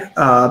headway,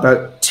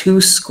 about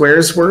 2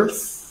 squares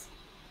worth,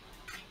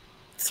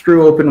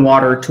 through open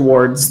water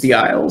towards the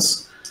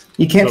Isles.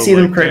 You can't see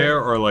them like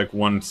there, or like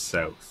one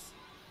south,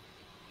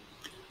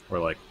 or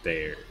like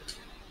there.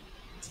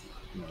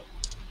 No,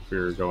 if we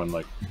were going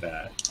like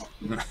that,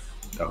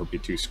 that would be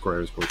 2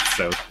 squares worth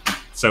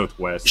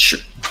southwest. Sure.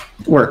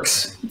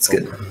 Works. It's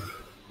good.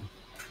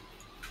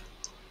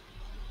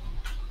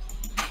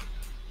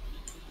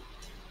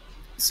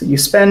 So you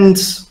spend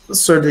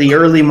sort of the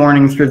early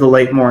morning through the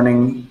late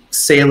morning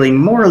sailing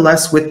more or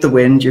less with the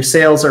wind. Your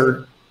sails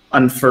are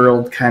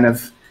unfurled kind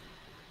of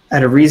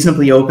at a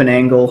reasonably open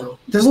angle.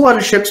 There's a lot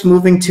of ships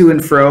moving to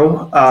and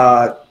fro.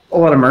 A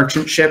lot of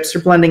merchant ships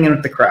are blending in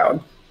with the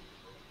crowd.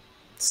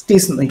 It's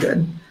decently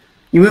good.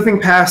 You're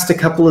moving past a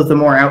couple of the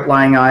more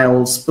outlying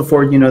isles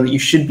before you know that you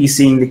should be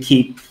seeing the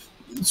keep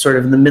sort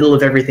of in the middle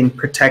of everything,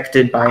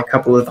 protected by a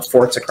couple of the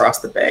forts across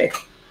the bay.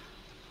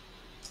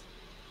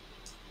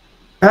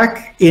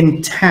 Back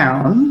in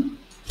town,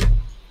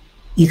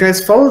 you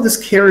guys follow this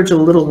carriage a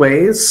little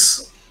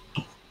ways,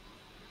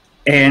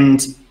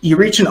 and you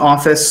reach an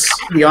office.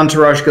 The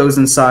entourage goes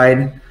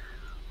inside.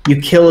 You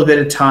kill a bit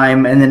of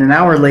time, and then an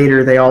hour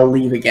later, they all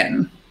leave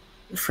again.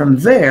 From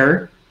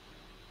there,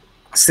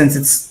 since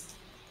it's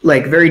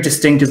like very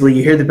distinctively,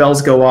 you hear the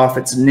bells go off,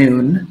 it's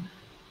noon.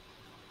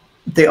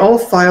 They all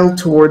file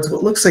towards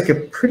what looks like a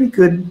pretty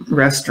good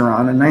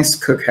restaurant, a nice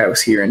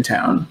cookhouse here in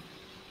town.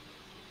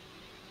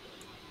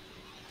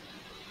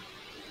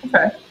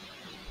 Okay.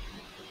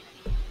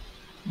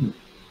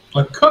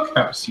 A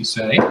cookhouse, you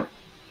say?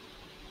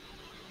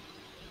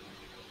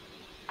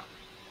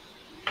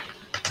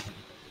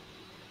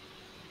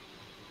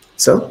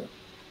 So?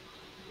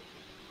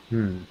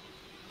 Do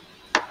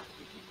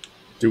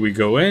we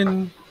go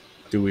in?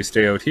 Do we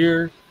stay out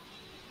here?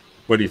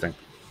 What do you think?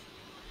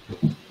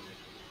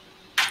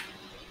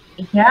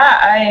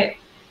 Yeah,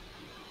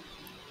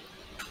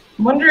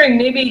 I'm wondering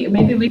maybe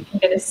we can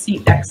get a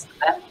seat next to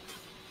them.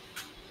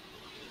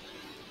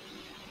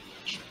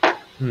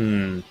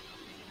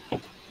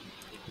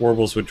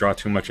 Warbles would draw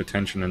too much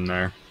attention in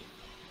there.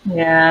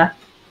 Yeah.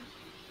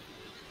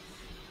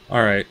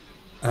 Alright.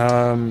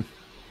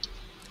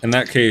 In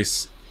that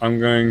case, I'm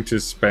going to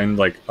spend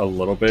like a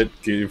little bit,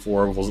 give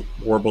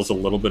Warbles a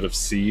little bit of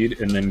seed,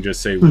 and then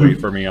just say, wait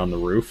for me on the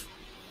roof.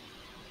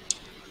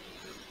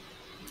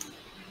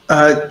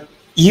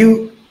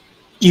 You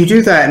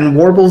do that, and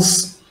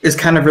Warbles is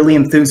kind of really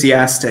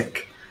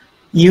enthusiastic.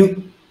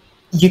 You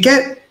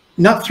get,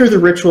 not through the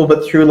ritual,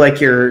 but through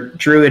like your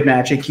druid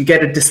magic, you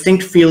get a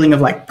distinct feeling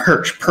of like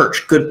perch,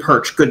 good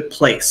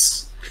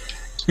place.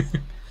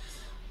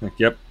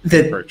 Yep,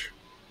 that, perch.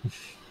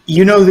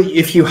 You know that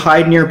if you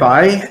hide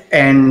nearby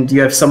and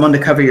you have someone to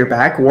cover your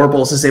back,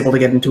 Warbles is able to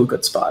get into a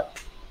good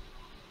spot.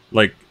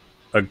 Like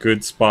a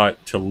good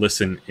spot to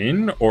listen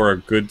in, or a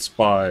good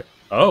spot...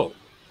 Oh.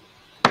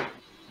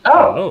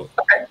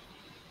 Okay.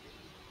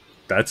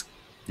 That's...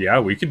 Yeah,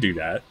 we could do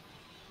that.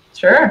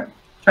 Sure.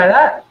 Try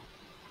that.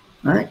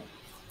 All right.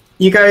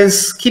 You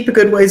guys keep a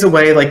good ways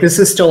away. Like, this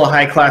is still a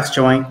high-class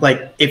joint.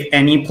 Like, if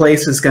any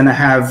place is going to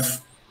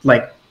have,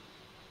 like,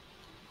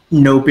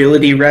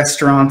 nobility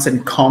restaurants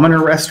and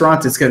commoner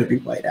restaurants, it's going to be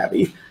White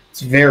Abbey.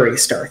 It's very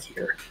stark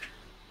here.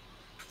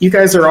 You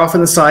guys are off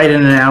on the side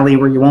in an alley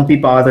where you won't be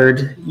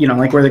bothered, you know,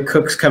 like where the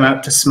cooks come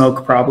out to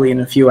smoke probably in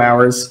a few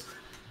hours.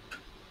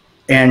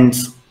 And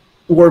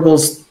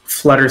Warbles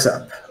flutters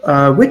up.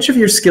 Which of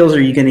your skills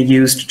are you going to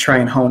use to try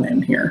and hone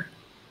in here?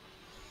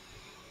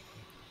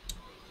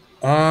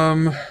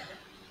 I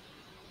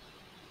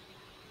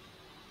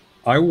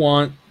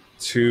want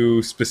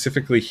to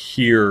specifically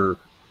hear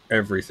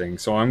everything,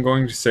 so I'm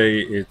going to say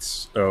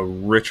it's a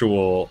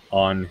ritual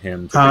on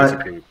him to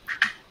basically...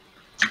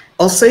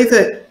 I'll say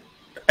that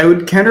I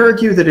would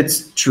counter-argue that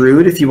it's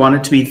Druid if you want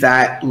it to be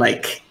that,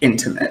 like,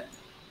 intimate.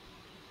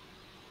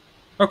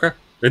 Okay.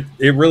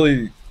 It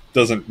really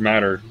doesn't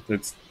matter.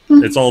 It's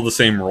all the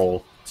same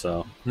roll,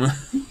 so...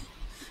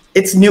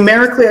 It's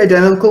numerically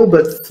identical,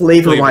 but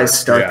flavor-wise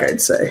stark, yeah.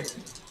 I'd say.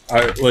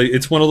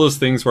 It's one of those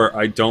things where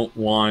I don't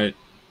want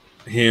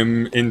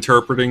him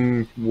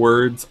interpreting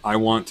words. I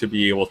want to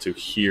be able to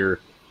hear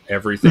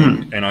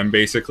everything, and I'm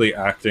basically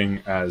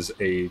acting as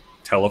a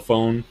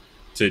telephone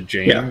to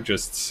Jane,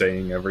 just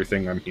saying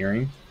everything I'm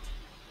hearing.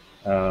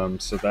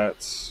 So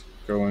that's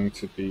going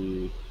to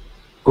be...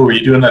 Oh, were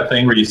you doing that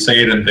thing where you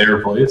say it in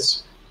their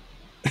voice?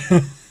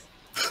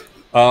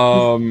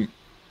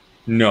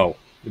 No,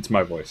 it's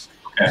my voice.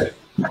 Okay.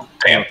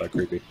 Damn. Not that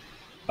creepy.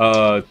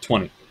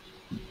 20.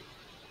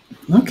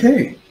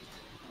 Okay.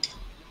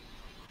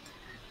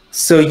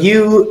 So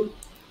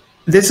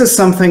this is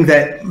something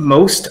that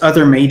most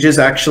other mages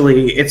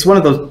actually, it's one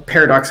of those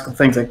paradoxical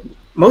things. Like,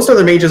 most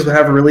other mages would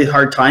have a really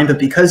hard time, but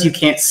because you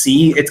can't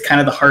see, it's kind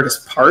of the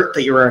hardest part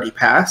that you're already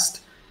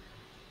past.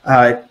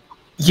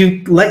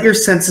 You let your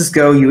senses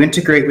go, you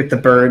integrate with the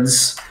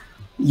birds,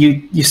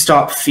 you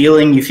stop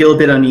feeling, you feel a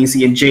bit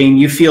uneasy, and Jane,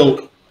 you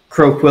feel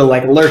Croakwill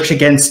like lurch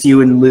against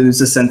you and lose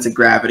a sense of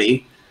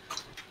gravity.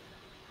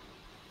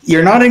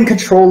 You're not in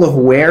control of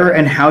where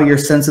and how your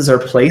senses are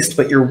placed,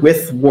 but you're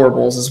with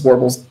Warbles as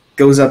Warbles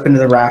goes up into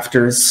the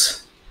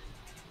rafters.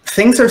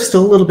 Things are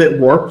still a little bit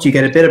warped. You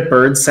get a bit of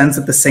bird sense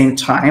at the same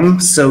time,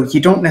 so you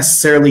don't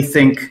necessarily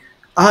think,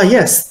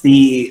 yes,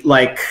 the,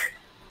 like,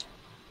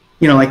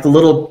 you know, like the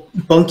little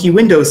bunky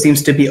window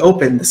seems to be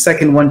open. The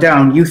second one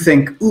down, you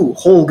think, ooh,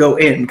 hole go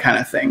in kind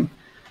of thing.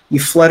 You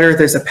flutter,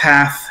 there's a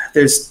path,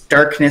 there's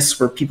darkness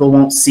where people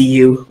won't see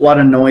you, a lot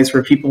of noise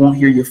where people won't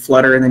hear you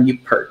flutter, and then you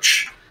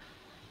perch.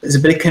 There's a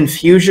bit of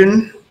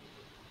confusion,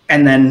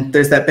 and then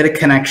there's that bit of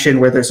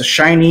connection where there's a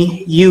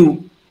shiny.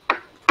 You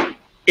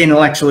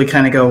intellectually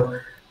kind of go,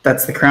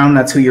 that's the crown,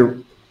 that's who you're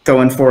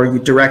going for. You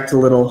direct a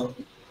little,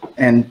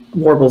 and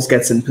Warbles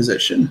gets in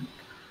position.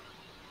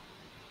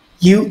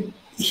 You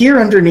hear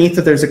underneath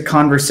that there's a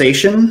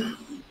conversation.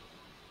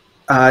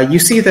 You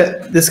see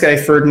that this guy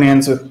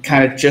Ferdinand's with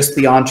kind of just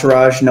the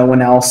entourage, no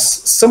one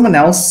else. Someone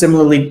else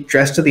similarly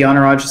dressed to the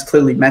entourage has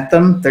clearly met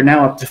them. They're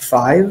now up to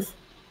 5.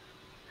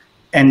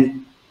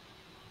 And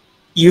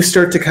you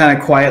start to kind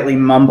of quietly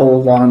mumble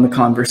along the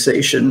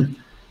conversation.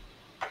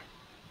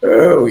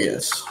 Oh,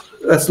 yes.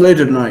 That's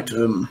late at night.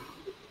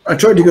 I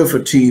tried to go for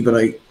tea, but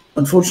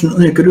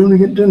unfortunately I could only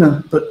get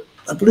dinner. But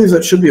I believe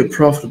that should be a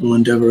profitable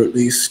endeavor at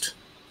least.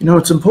 You know,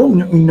 it's important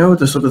that we know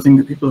the sort of thing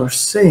that people are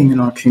saying in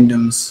our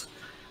kingdoms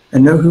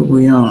and know who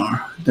we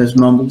are. There's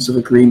mumbles of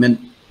agreement.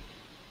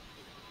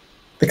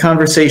 The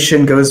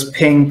conversation goes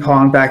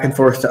ping-pong back and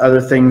forth to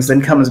other things,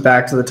 then comes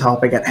back to the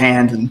topic at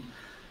hand, and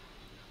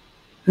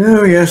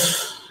oh,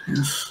 yes.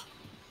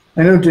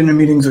 I know dinner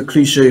meetings are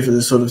cliche for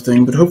this sort of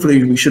thing, but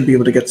hopefully we should be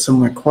able to get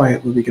somewhere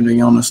quiet where we can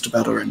be honest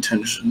about our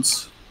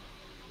intentions.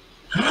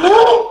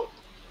 After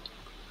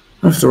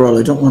all,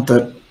 I don't want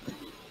that...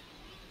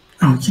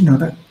 Oh, you know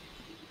that...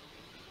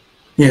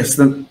 Yes,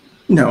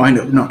 no, I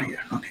know, not here.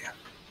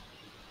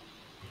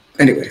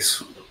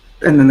 Anyways,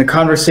 and then the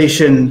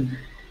conversation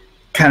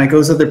kind of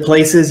goes other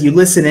places. You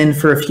listen in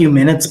for a few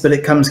minutes, but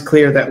it comes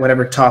clear that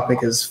whatever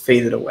topic has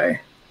faded away.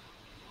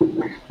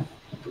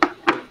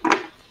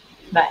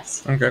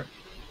 Nice. Okay.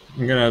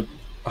 I'm gonna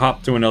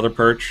hop to another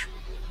perch.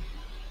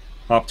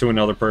 Hop to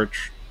another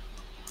perch.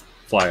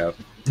 Fly up.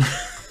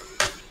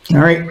 All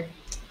right.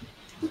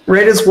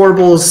 Right as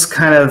Warbles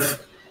kind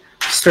of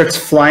starts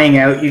flying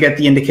out, you get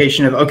the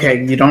indication of,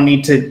 okay, you don't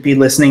need to be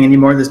listening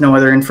anymore. There's no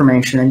other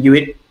information. And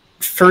you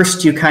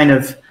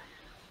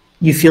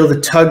feel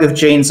the tug of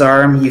Jane's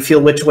arm. You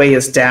feel which way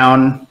is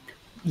down.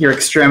 Your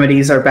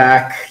extremities are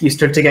back. You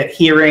start to get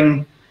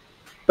hearing,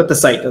 but the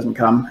sight doesn't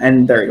come.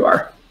 And there you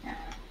are.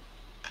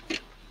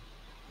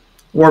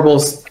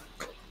 Warbles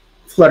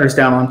flutters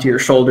down onto your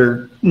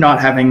shoulder, not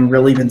having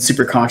really been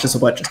super conscious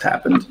of what just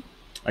happened.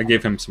 I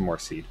gave him some more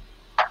seed.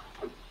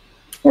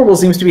 Warble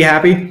seems to be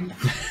happy.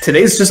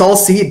 Today's just all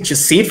seed.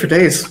 Just seed for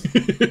days.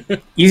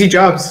 Easy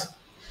jobs.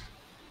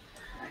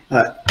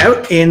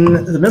 Out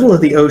in the middle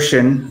of the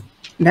ocean,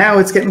 now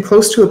it's getting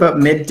close to about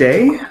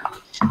midday.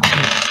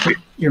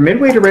 You're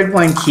midway to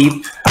Redwine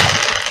Keep,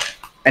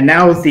 and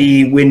now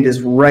the wind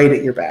is right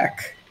at your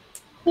back.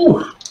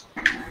 Ooh.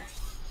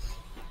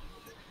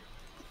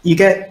 You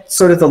get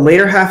sort of the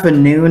later half of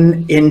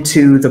noon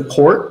into the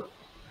port,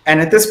 and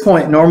at this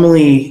point,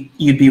 normally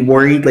you'd be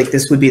worried like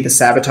this would be the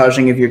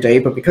sabotaging of your day,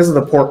 but because of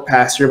the port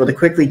pass, you're able to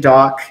quickly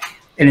dock,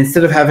 and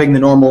instead of having the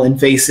normal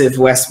invasive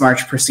West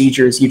March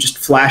procedures, you just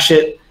flash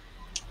it,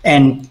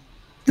 and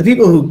the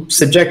people who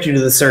subject you to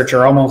the search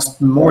are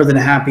almost more than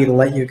happy to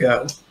let you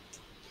go.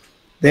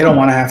 They don't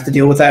want to have to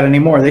deal with that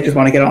anymore. They just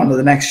want to get on to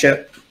the next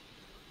ship.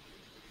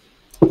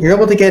 You're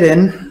able to get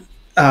in.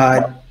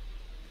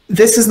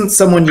 This isn't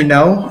someone you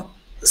know,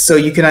 so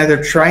you can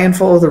either try and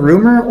follow the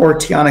rumor, or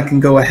Tiana can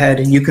go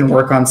ahead and you can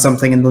work on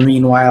something in the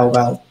meanwhile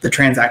while the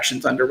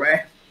transaction's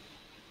underway.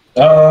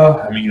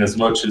 I mean, as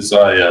much as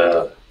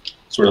I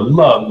sort of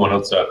love going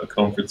outside the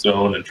comfort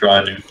zone and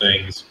trying new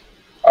things,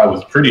 I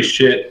was pretty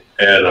shit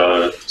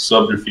at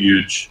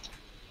subterfuge,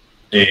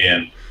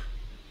 and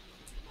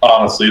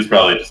honestly, it's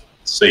probably just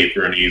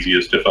safer and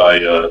easiest if I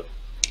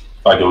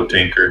go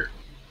tinker.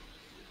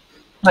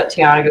 Let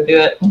Tiana go do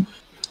it.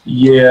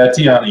 Yeah,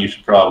 Tiana, you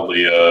should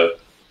probably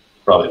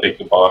take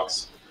the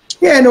box.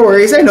 Yeah, no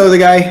worries. I know the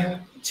guy.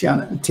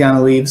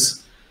 Tiana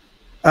leaves.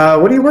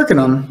 What are you working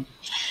on?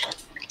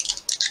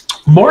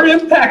 More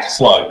impact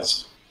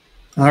slugs.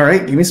 All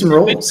right, give me some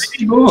rolls.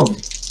 Boom.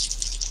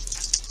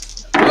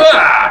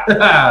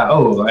 Ah!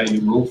 Oh, I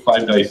rolled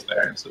 5 dice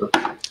there. So.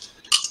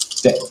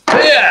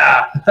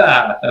 Yeah!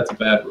 That's a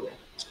bad roll.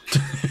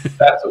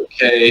 That's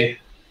okay.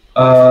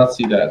 Let's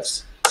see,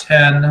 that's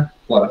 10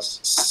 plus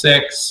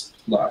 6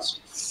 plus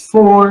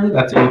 4.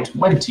 That's a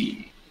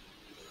 20.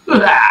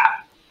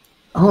 Ah!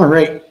 All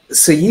right,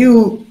 so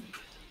you're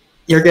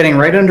getting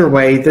right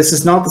underway. This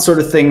is not the sort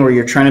of thing where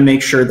you're trying to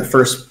make sure the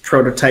first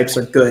prototypes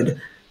are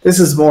good. This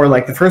is more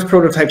like the first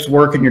prototypes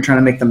work and you're trying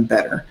to make them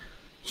better.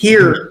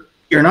 Here,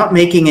 you're not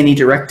making any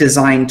direct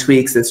design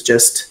tweaks. It's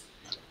just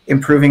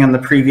improving on the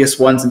previous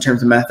ones in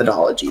terms of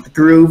methodology. The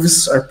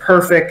grooves are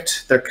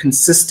perfect. They're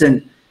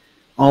consistent.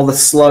 All the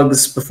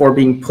slugs before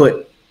being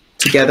put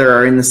together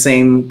are in the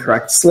same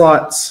correct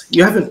slots.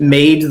 You haven't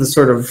made the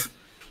sort of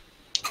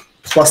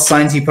plus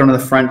signs you put on the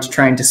front to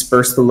try and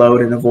disperse the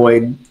load and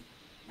avoid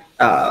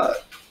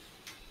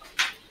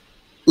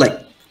like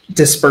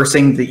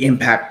dispersing the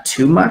impact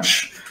too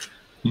much.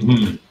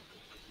 Mm-hmm.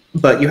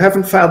 But you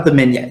haven't filed them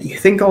in yet. You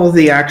think all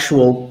the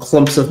actual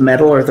clumps of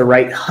metal are the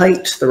right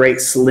height, the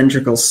right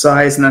cylindrical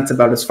size, and that's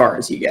about as far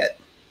as you get.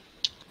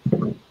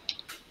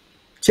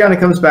 Tiana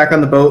comes back on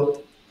the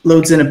boat,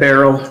 loads in a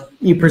barrel.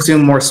 You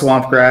presume more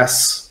swamp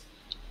grass.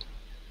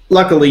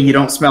 Luckily, you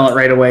don't smell it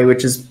right away,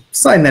 which is a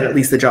sign that at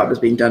least the job is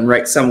being done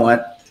right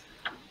somewhat.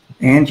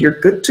 And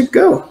you're good to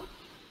go.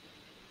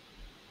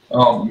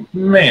 Oh,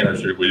 man, I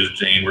sure wish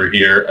Jane were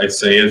here. I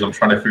say as I'm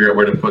trying to figure out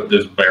where to put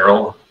this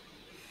barrel.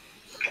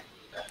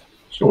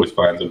 She always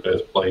finds the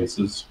best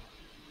places.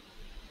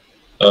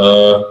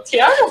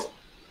 Tiana's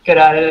good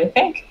at it, I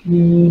think.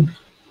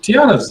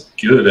 Tiana's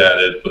good at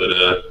it, but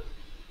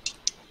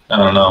I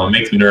don't know. It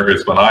makes me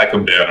nervous when I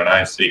come down and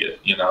I see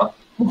it, you know?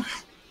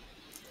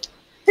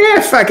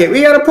 Yeah, fuck it.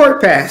 We got a port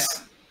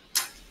pass.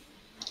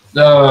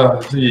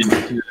 Yeah.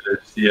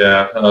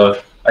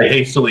 I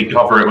hastily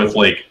cover it with,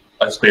 like,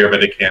 a spare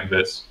bit of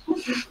canvas.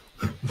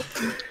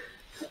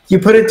 You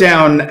put it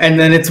down, and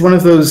then it's one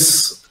of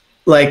those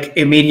like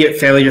immediate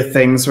failure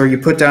things where you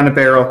put down a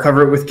barrel,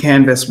 cover it with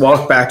canvas,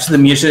 walk back to the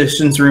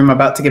musician's room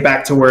about to get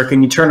back to work,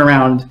 and you turn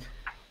around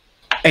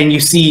and you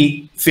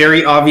see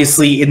very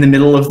obviously in the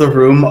middle of the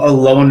room a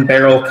lone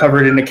barrel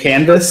covered in a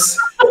canvas.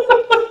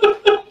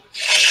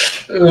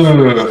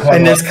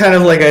 And there's kind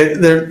of like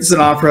there's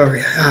an opera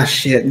where, oh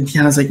shit, and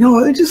Tiana's like,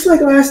 no, just like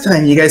last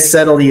time. You guys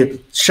settle,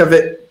 you shove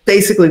it,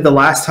 basically the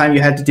last time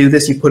you had to do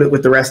this, you put it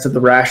with the rest of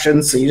the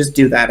rations, so you just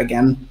do that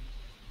again.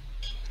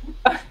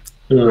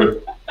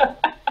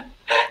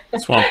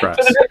 Swamp grass.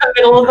 Put it in the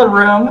middle of the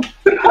room,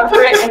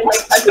 cover it in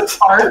like a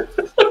tarp.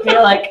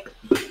 You're like,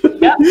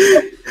 yeah.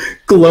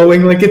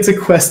 Glowing like it's a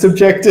quest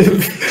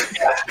objective.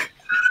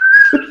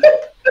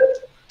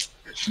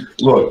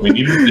 Look, we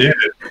need to hit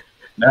it.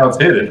 Now it's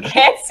hidden.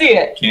 Can't see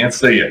it. Can't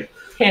see it.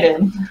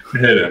 Hidden.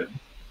 Hidden.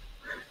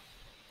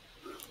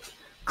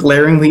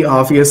 glaringly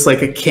obvious,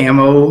 like a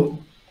camo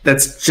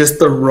that's just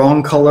the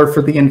wrong color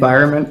for the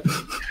environment.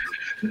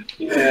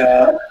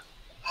 Yeah.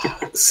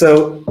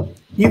 So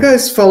you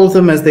guys follow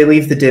them as they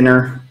leave the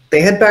dinner.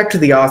 They head back to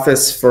the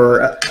office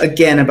for,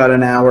 again, about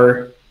an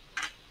hour.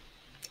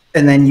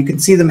 And then you can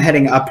see them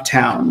heading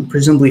uptown,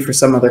 presumably for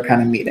some other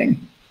kind of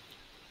meeting.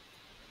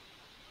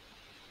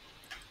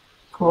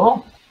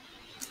 Cool.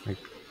 I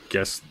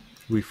guess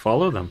we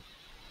follow them.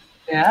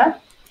 Yeah.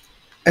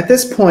 At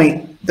this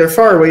point, they're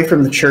far away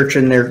from the church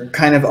and they're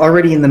kind of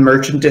already in the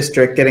merchant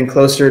district, getting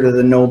closer to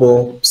the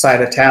noble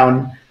side of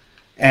town.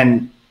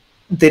 And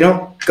they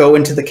don't go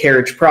into the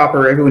carriage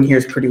proper. Everyone here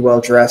is pretty well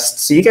dressed.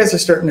 So you guys are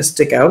starting to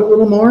stick out a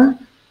little more.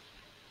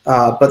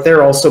 But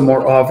they're also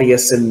more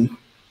obvious and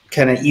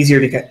kind of easier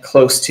to get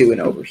close to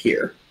and over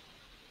here.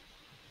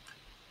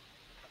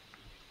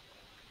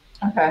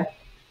 Okay.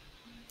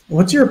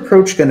 What's your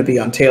approach going to be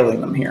on tailing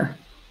them here?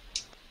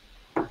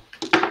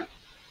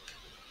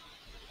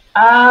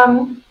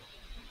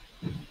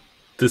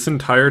 This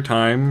entire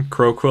time,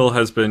 Crowquill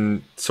has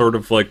been sort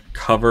of like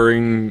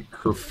covering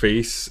her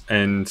face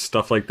and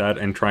stuff like that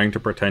and trying to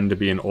pretend to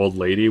be an old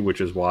lady,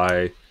 which is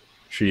why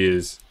she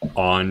is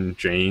on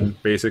Jane,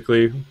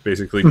 basically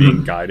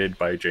being guided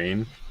by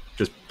Jane,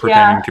 just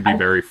pretending to be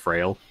very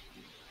frail.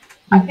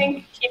 I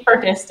think keep her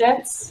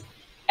distance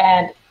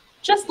and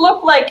just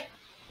look like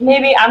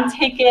maybe I'm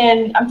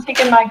taking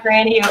my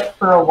granny out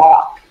for a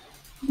walk,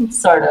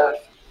 sort of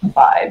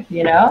vibe,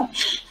 you know?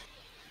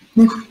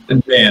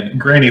 And man,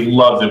 Granny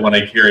loves it when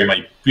I carry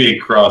my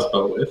big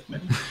crossbow with me.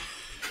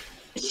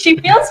 She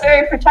feels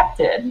very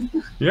protected.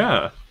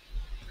 Yeah.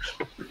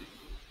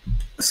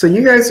 So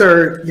you guys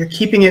you're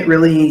keeping it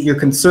you're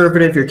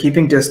conservative, you're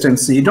keeping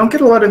distance, so you don't get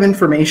a lot of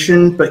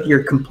information, but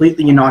you're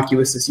completely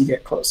innocuous as you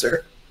get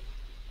closer.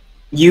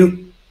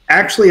 You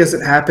actually, as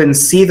it happens,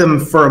 see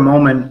them for a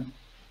moment,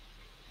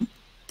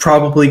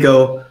 probably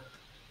go,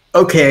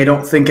 okay, I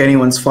don't think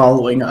anyone's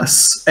following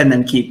us, and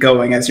then keep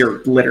going as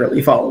you're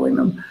literally following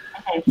them.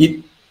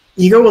 Okay.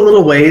 You go a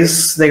little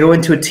ways, they go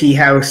into a tea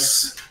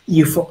house,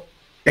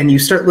 and you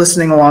start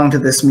listening along to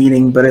this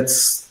meeting, but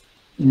it's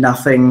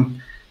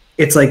nothing.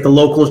 It's like the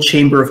local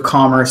chamber of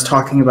commerce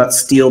talking about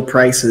steel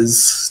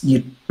prices.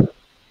 You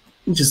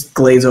just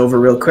glaze over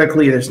real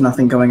quickly, there's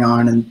nothing going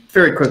on, and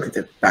very quickly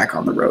they're back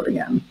on the road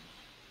again.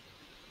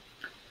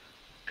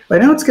 By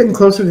now it's getting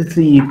closer to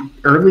the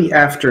early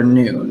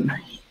afternoon,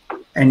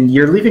 and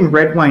you're leaving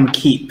Redwine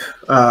Keep,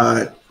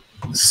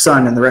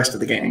 Sun and the rest of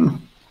the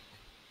gang.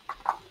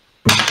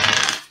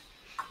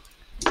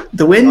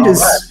 The wind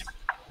is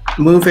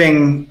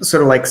moving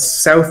sort of like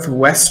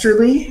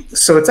southwesterly,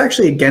 so it's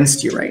actually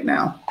against you right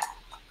now.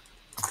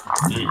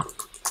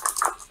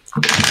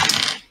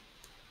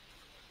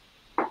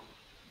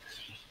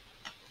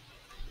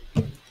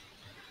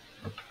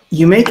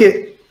 You make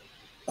it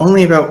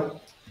only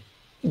about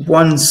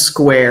 1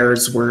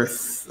 square's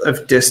worth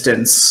of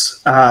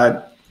distance.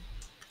 I'd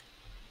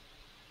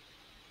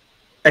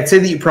say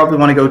that you probably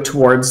want to go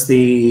towards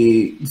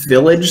the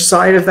village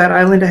side of that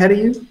island ahead of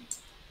you.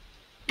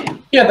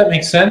 Yeah, that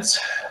makes sense.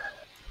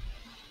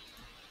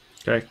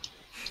 Okay.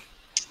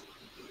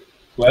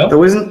 Well,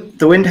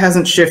 The wind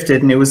hasn't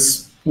shifted, and it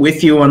was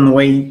with you on the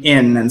way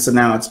in, and so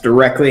now it's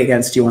directly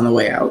against you on the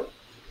way out.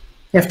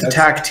 You have to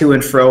tack to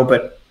and fro,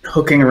 but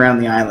hooking around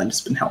the island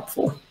has been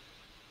helpful.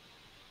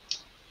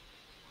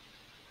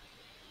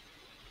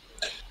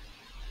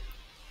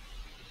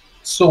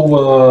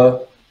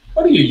 so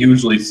what do you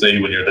usually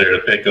say when you're there to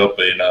pick up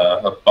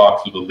a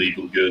box of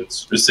illegal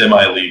goods, or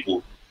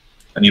semi-legal,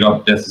 and you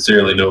don't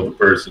necessarily know the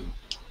person?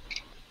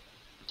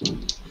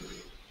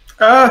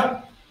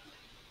 I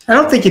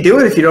don't think you do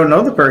it if you don't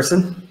know the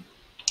person.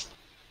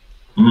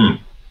 Hmm.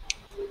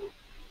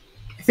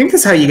 I think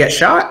that's how you get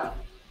shot.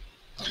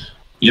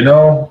 You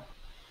know?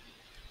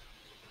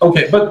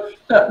 Okay, but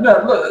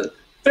no,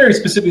 very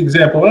specific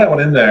example. When I went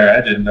in there,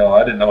 I didn't know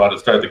how to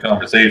start the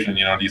conversation.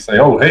 You know, do you say,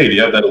 "Oh, hey, do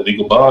you have that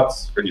illegal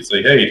box?" Or do you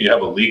say, "Hey, do you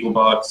have a legal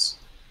box?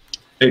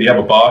 Hey, do you have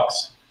a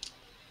box?"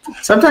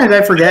 Sometimes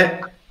I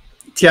forget.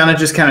 Tiana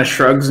just kind of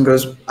shrugs and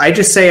goes, I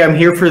just say I'm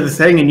here for the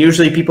thing, and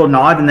usually people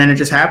nod, and then it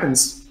just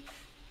happens.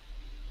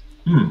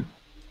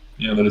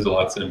 Yeah, that is a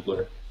lot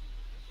simpler.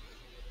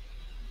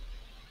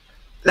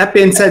 That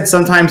being said,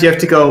 sometimes you have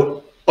to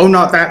go, oh,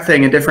 not that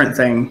thing, a different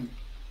thing.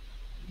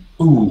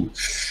 Ooh.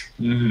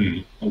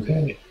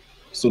 Okay.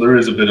 So there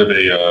is a bit of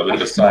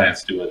a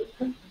science to it.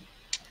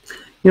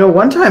 You know,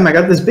 one time I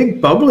got this big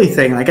bubbly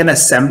thing, like an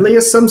assembly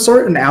of some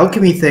sort, an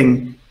alchemy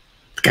thing.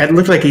 The guy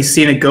looked like he's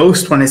seen a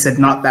ghost when I said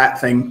not that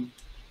thing.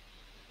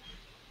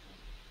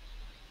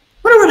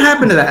 Wonder what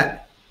happened to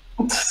that.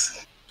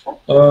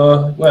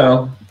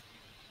 Well,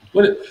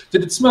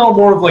 did it smell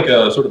more of like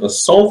a sort of a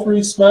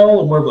sulfury smell,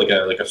 or more of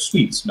like a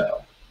sweet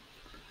smell?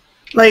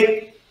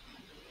 Like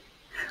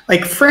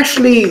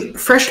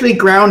freshly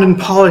ground and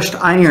polished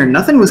iron.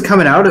 Nothing was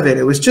coming out of it.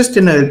 It was just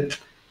in a,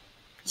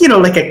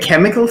 like a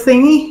chemical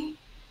thingy.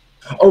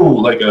 Oh,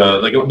 like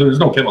there's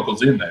no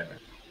chemicals in there.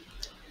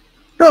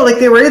 No, like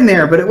they were in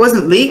there, but it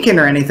wasn't leaking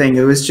or anything.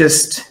 It was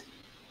just,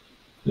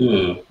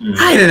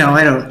 I don't know.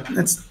 I don't.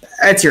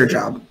 That's your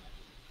job.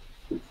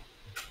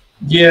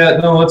 Yeah,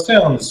 no, it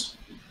sounds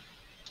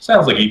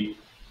like he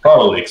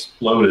probably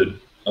exploded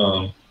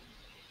at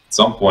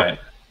some point.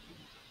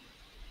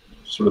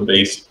 Sort of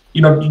based,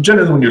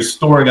 generally when you're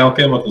storing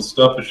alchemical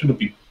stuff, it shouldn't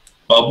be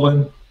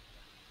bubbling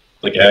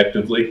like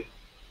actively.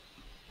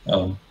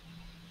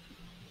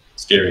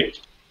 Scary.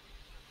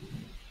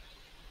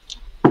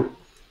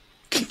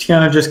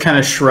 Tiana just kind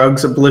of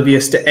shrugs,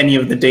 oblivious to any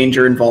of the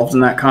danger involved in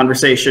that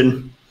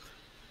conversation.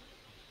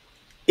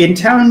 In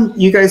town,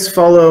 you guys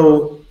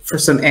follow for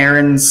some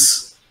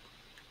errands,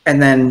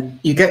 and then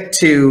you get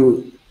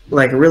to,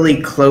 like,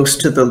 really close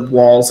to the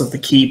walls of the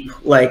keep,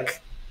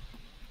 like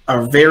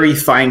a very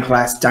fine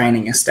class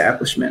dining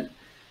establishment.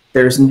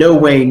 There's no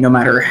way, no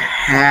matter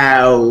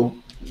how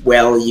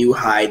well you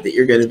hide, that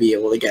you're going to be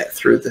able to get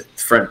through the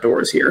front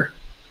doors here.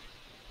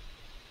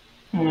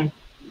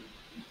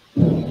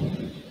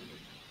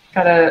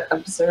 Gotta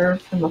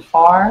observe from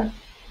afar.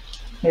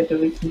 Maybe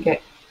we can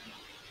get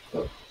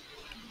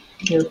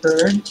your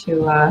bird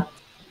to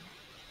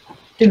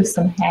do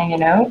some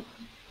hanging out.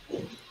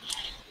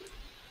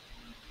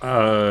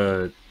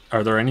 Are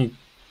there any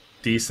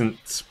decent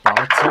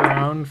spots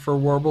around for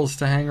warbles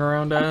to hang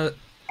around at?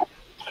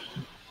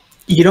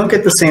 You don't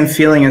get the same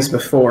feeling as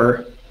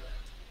before.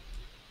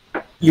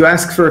 You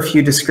ask for a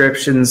few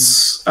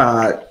descriptions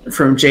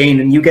from Jane,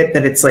 and you get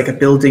that it's like a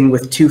building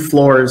with 2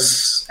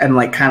 floors and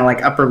like kind of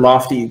like upper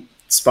lofty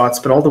spots,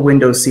 but all the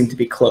windows seem to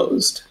be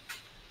closed.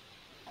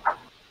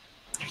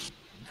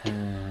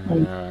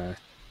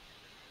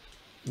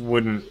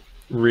 Wouldn't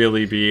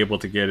really be able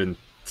to get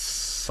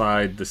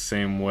inside the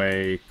same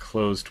way.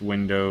 Closed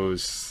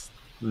windows,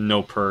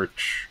 no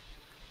perch.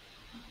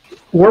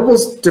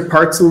 Warbles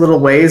departs a little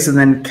ways and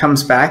then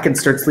comes back and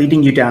starts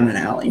leading you down an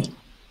alley.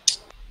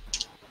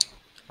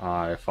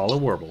 I follow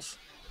Warbles.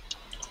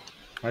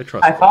 I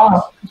trust. I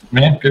follow.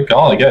 Man, good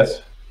call, I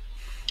guess.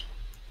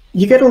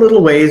 You get a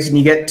little ways and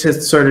you get to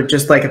sort of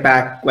just like a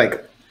back,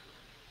 like,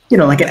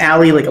 like an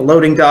alley, like a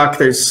loading dock.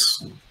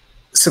 There's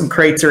some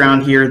crates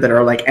around here that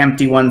are like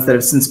empty ones that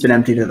have since been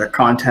emptied of their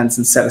contents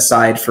and set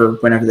aside for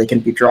whenever they can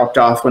be dropped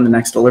off when the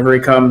next delivery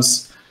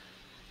comes.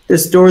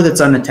 This door that's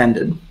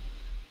unattended.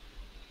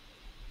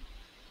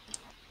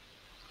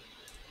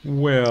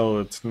 Well,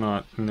 it's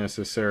not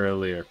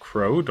necessarily a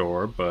crow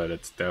door, but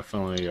it's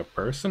definitely a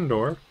person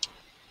door.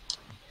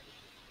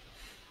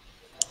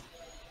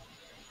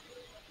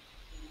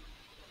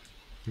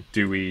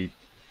 Do we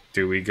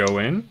go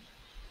in?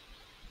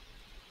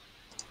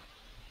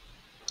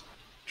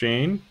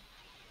 Jane?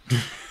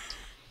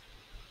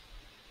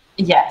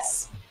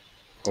 Yes.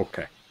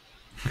 Okay.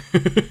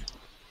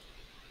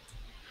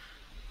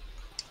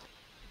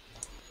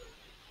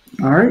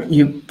 All right,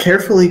 you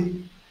carefully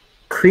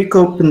creak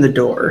open the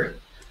door.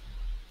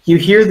 You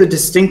hear the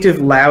distinctive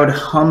loud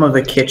hum of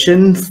a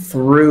kitchen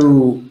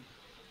through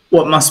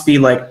what must be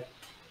like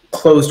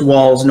closed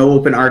walls, no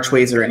open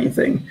archways or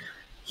anything.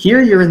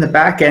 Here you're in the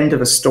back end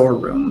of a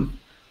storeroom.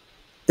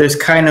 There's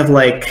kind of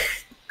like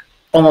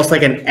almost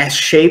like an S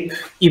shape,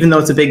 even though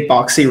it's a big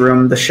boxy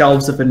room. The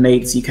shelves have been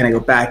made so you kind of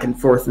go back and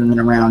forth and then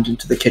around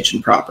into the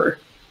kitchen proper.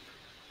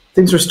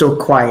 Things are still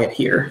quiet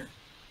here.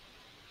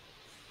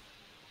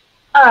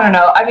 I don't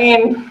know. I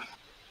mean,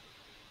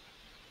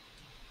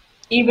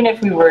 even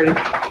if we were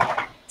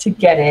to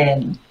get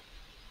in,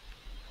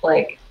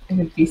 like, it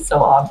would be so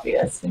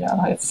obvious,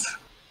 it's...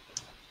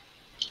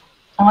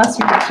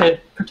 Unless we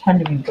should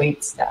pretend to be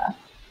wait staff.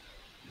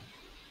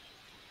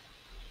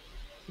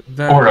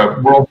 Or a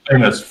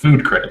world-famous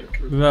food critic.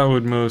 That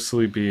would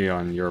mostly be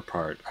on your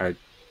part.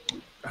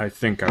 I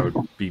think I would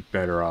be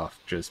better off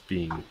just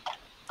being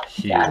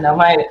here. Yeah, no,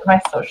 my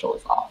social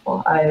is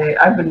awful.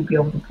 I wouldn't be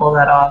able to pull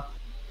that off.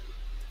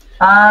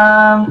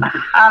 I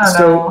don't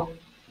know.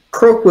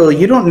 Croakwill,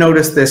 you don't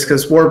notice this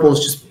because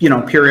Warbles just,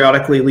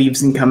 periodically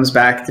leaves and comes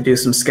back to do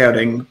some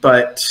scouting.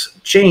 But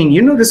Jane,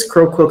 you notice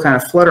Croakwill kind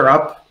of flutter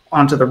up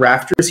onto the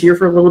rafters here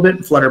for a little bit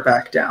and flutter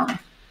back down.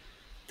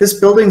 This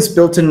building's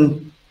built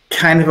in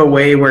kind of a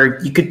way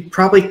where you could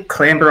probably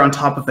clamber on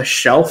top of a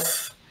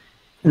shelf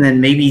and then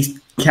maybe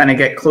kind of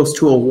get close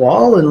to a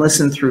wall and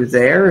listen through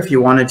there if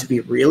you wanted to be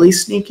really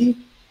sneaky.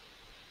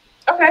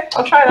 Okay,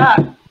 I'll try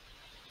that.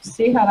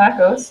 See how that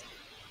goes.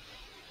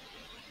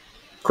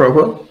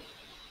 Croakwill?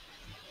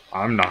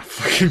 I'm not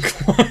fucking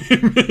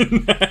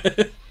climbing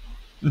that.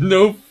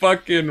 No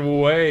fucking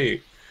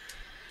way.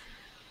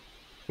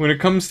 When it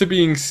comes to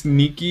being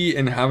sneaky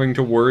and having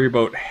to worry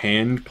about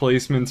hand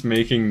placements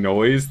making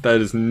noise, that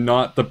is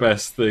not the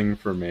best thing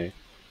for me.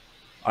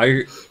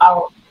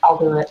 I'll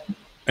do it.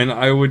 And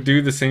I would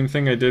do the same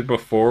thing I did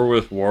before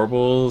with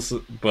Warbles,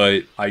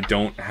 but I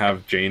don't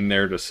have Jane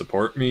there to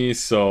support me,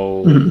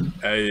 so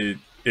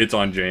it's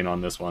on Jane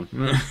on this one.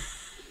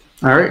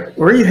 All right,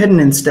 where are you heading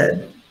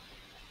instead?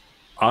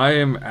 I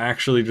am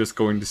actually just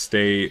going to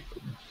stay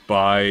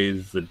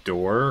by the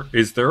door.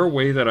 Is there a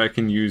way that I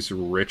can use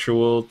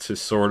ritual to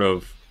sort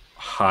of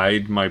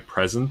hide my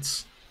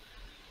presence?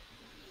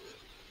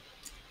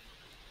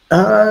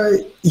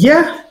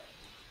 Yeah.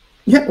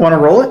 Yeah, want to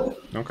roll it?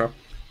 Okay.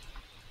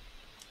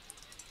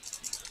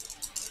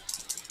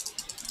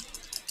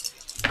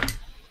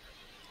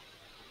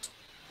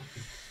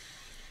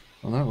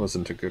 Well, that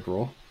wasn't a good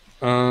roll.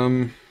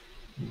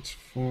 It's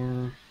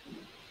 4.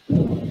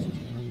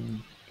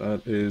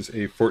 That is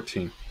a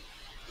 14.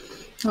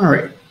 All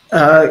right.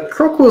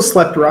 Crowquill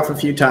slept rough a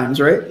few times,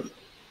 right?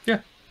 Yeah.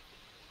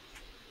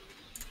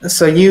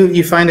 So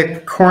you find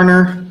a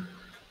corner.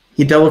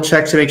 You double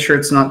check to make sure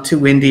it's not too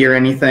windy or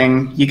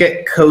anything. You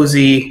get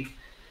cozy,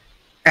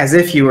 as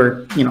if you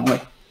were,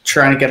 like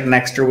trying to get an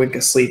extra wink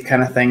of sleep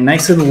kind of thing.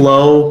 Nice and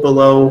low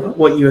below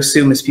what you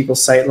assume is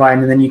people's sight line,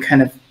 and then you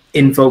kind of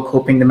invoke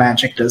hoping the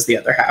magic does the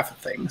other half of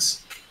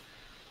things.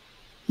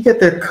 You get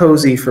there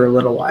cozy for a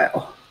little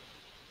while.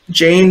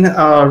 Jane,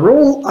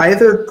 roll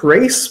either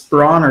Grace,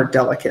 Brawn, or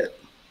Delicate.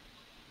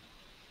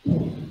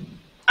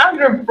 I'm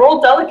going to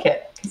roll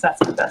Delicate, because that's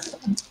the best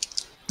one.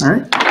 All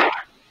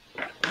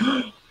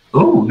right.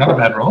 Ooh, not a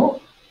bad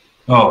roll.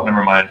 Oh,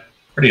 never mind.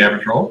 Pretty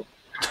average roll.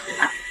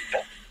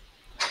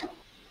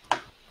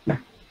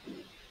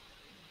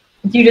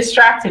 You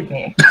distracted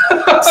me.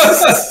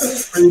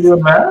 Are you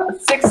doing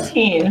math?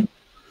 16.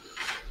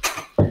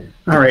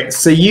 All right,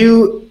 so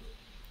you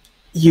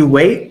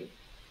wait,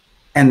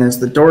 and there's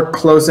the door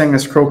closing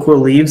as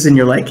Crowquill leaves, and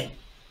you're like,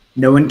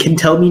 no one can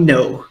tell me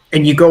no.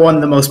 And you go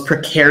on the most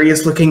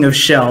precarious looking of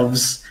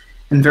shelves,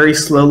 and very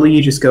slowly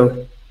you just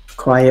go,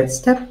 quiet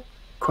step,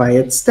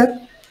 quiet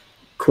step,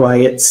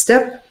 quiet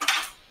step.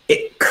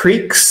 It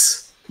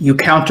creaks, you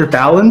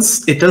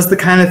counterbalance. It does the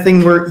kind of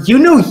thing where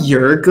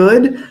you're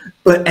good,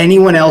 but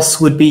anyone else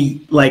would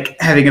be like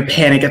having a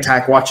panic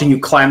attack watching you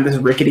climb this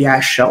rickety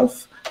ass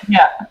shelf.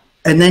 Yeah.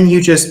 And then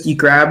you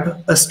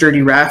grab a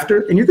sturdy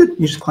rafter and you're good.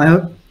 You just climb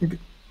up. You're good.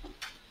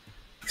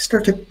 You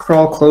start to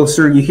crawl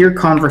closer. You hear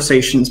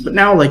conversations, but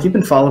now like you've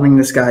been following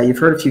this guy. You've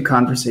heard a few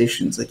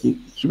conversations. Like you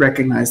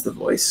recognize the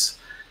voice.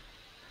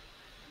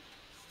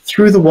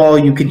 Through the wall,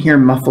 you can hear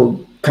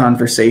muffled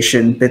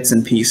conversation, bits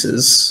and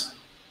pieces.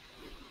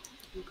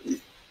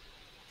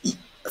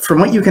 From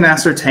what you can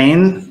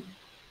ascertain,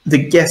 the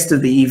guest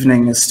of the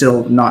evening is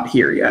still not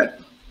here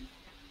yet.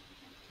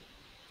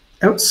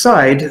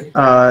 Outside,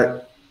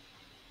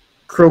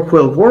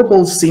 Crowquill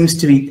Warbles seems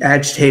to be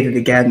agitated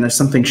again. There's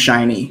something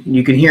shiny.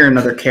 You can hear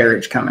another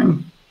carriage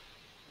coming.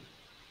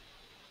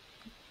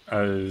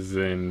 As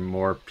in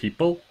more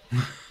people?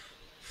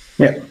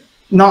 Yeah.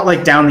 Not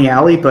like down the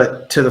alley,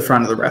 but to the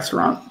front of the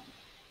restaurant.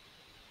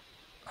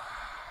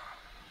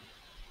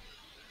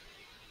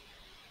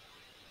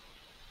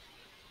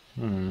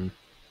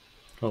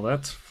 Well,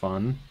 that's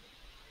fun.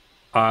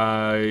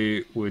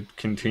 I will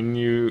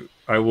continue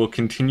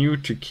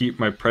to keep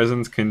my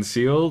presence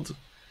concealed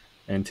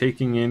and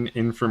taking in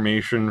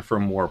information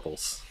from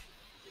Warbles.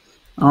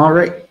 All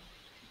right.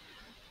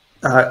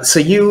 So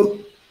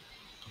you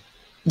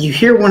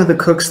hear one of the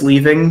cooks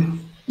leaving.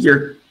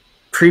 Your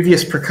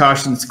previous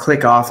precautions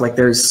click off. Like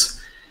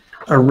there's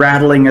a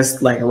rattling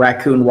as like a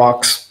raccoon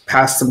walks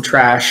past some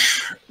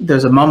trash.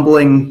 There's a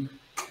mumbling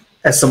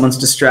as someone's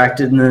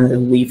distracted, and then they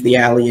leave the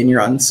alley and you're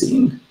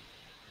unseen.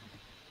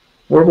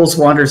 Warbles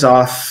wanders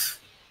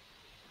off.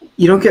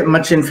 You don't get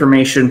much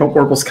information, but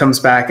Warbles comes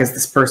back as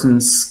this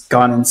person's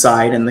gone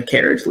inside and the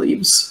carriage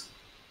leaves.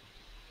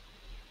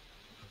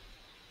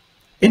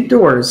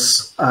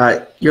 Indoors,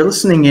 you're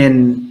listening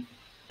in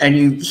and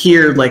you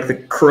hear like the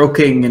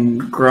croaking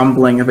and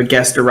grumbling of a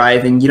guest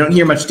arriving. You don't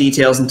hear much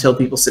details until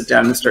people sit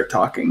down and start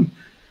talking.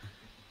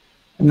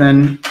 And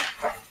then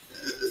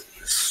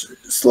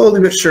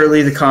slowly but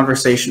surely the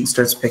conversation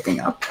starts picking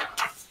up.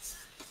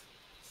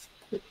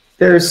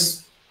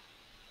 There's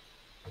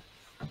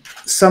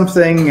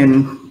something,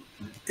 and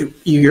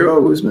you hear, oh,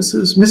 it was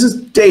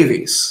Mrs.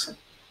 Davies.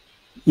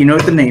 You know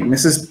the name,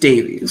 Mrs.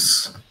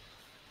 Davies.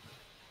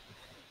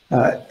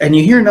 And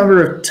you hear a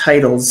number of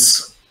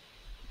titles.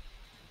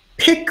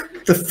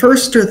 Pick the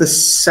first or the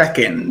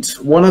second.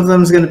 One of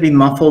them's going to be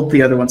muffled,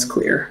 the other one's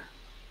clear.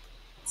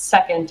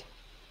 Second.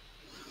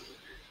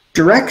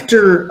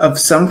 Director of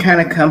some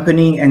kind of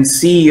company and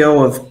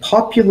CEO of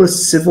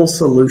Populous Civil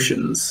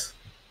Solutions.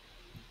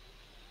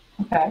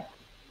 Okay.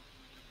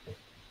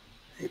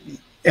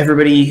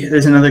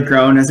 There's another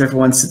groan as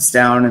everyone sits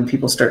down and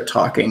people start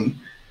talking.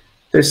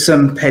 There's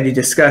some petty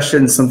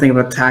discussion, something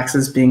about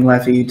taxes being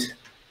levied.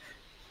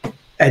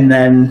 And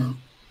then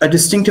a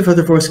distinctive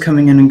other voice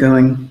coming in and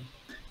going,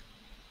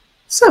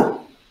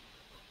 so,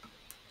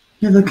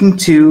 you're looking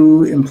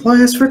to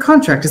employ us for a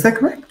contract, is that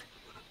correct?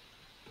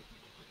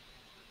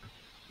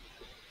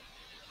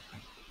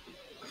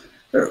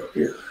 Oh,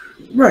 yeah.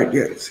 Right,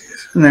 yes.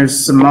 And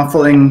there's some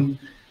muffling.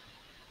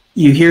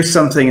 You hear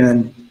something and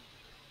then,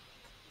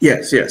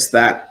 yes,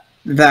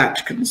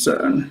 that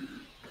concern.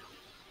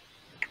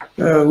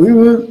 We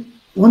were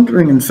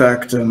wondering, in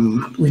fact,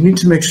 we need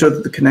to make sure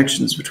that the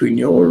connections between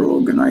your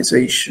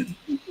organization,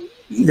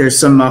 there's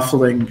some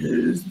muffling.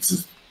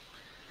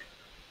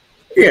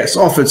 Yes,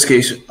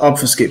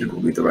 obfuscated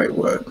will be the right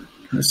word.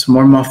 There's some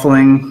more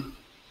muffling.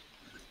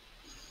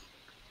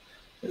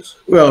 Yes.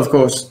 Well, of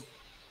course,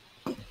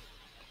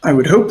 I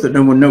would hope that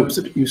no one knows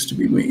that it used to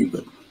be me,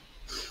 but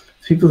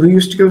people who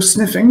used to go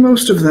sniffing,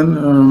 most of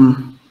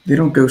them, they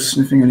don't go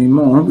sniffing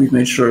anymore. We've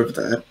made sure of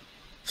that.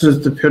 So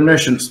the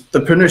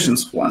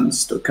pernicious one's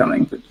still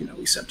coming, but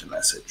we sent a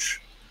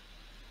message.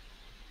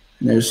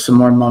 And there's some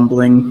more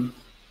mumbling.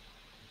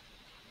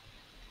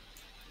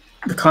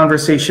 The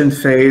conversation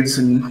fades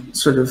and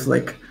sort of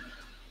like,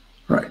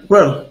 right,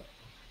 well,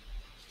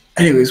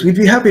 anyways, we'd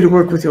be happy to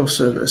work with your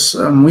service.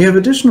 We have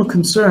additional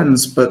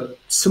concerns, but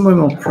somewhere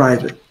more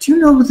private. Do you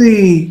know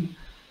the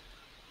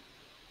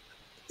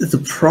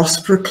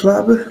Prosper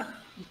Club?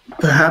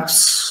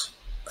 Perhaps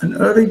an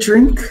early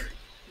drink?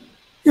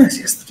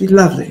 Yes, that'd be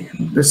lovely.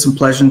 There's some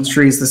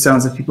pleasantries, the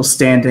sounds of people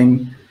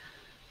standing,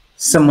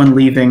 someone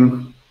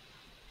leaving,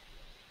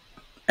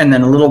 and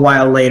then a little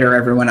while later,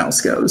 everyone else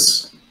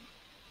goes.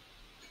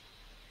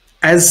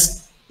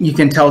 As you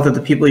can tell that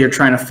the people you're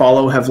trying to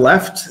follow have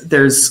left,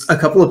 there's a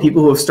couple of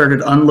people who have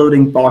started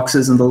unloading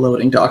boxes in the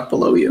loading dock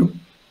below you.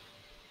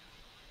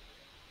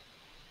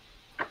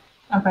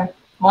 Okay.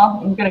 Well,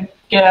 I'm going to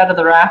get out of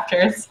the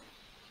rafters.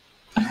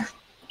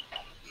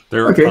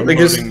 They're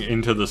unloading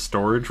into the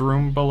storage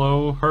room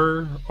below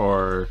her,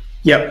 or?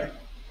 Yep.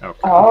 Okay.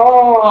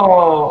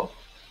 Oh.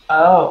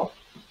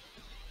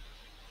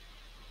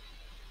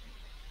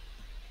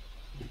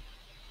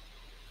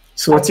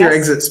 So what's your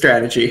exit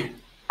strategy?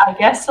 I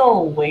guess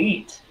I'll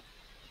wait.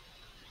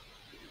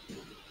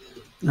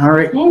 All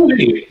right.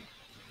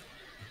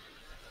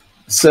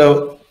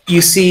 So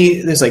you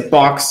see there's like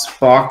box,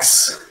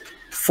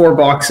 4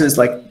 boxes,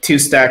 like 2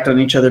 stacked on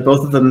each other.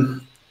 Both of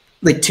them,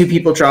 like 2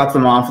 people drop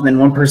them off, and then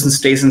one person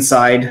stays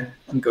inside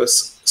and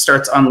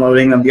starts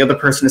unloading them. The other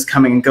person is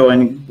coming and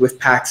going with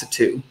packs of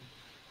 2.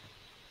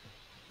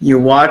 You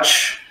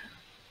watch.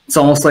 It's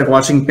almost like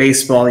watching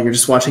baseball. You're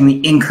just watching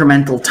the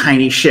incremental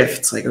tiny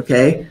shifts. Like,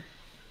 okay.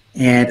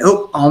 And,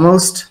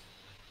 almost.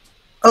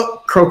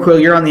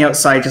 Croquill, you're on the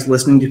outside just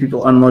listening to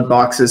people unload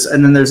boxes.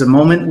 And then there's a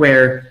moment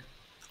where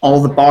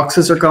all the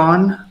boxes are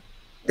gone.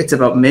 It's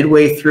about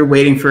midway through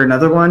waiting for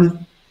another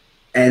one.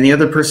 And the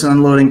other person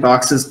unloading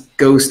boxes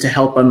goes to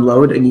help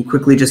unload. And you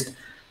quickly just,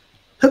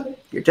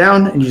 you're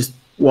down and you just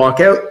walk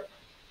out.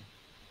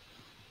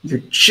 You're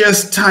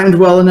just timed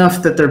well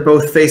enough that they're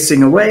both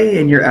facing away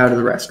and you're out of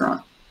the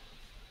restaurant.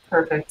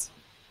 Perfect.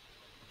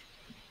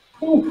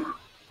 Ooh.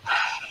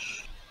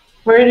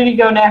 Where did he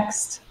go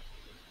next?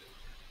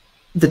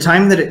 The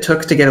time that it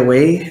took to get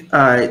away,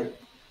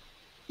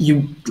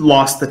 you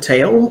lost the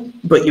tail,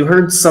 but you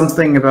heard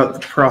something about the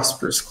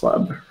Prosperous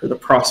Club, or the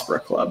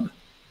Prospera Club.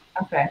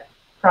 Okay.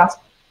 Club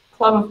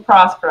of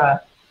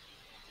Prospera.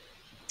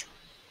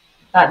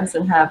 That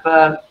doesn't have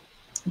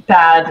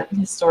bad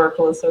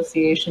historical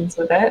associations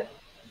with it.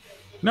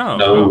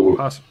 No.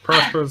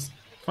 Prospera's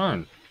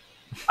fun.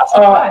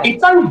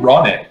 It's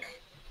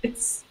ironic.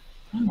 It's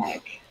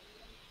ironic.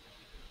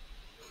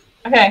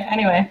 Okay,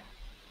 anyway.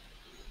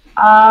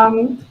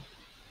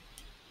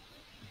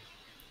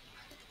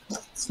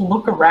 Let's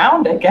look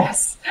around, I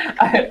guess.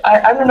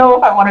 I don't know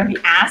if I want to be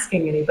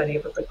asking anybody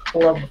about the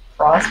Club of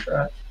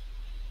Prospera.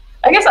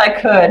 I guess I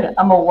could.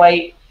 I'm a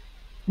white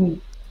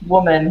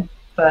woman,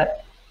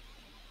 but...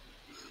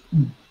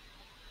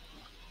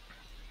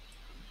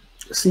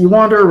 So you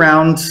wander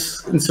around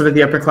in sort of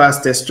the upper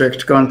class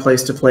district, going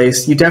place to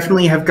place. You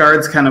definitely have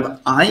guards kind of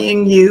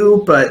eyeing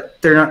you,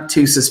 but they're not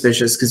too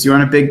suspicious because you're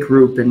in a big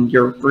group and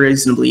you're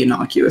reasonably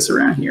innocuous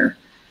around here.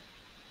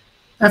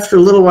 After a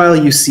little while,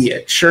 you see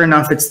it. Sure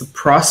enough, it's the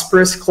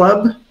Prosperous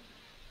Club.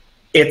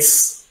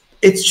 It's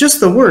just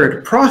the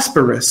word,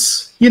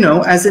 prosperous.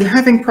 As in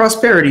having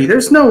prosperity.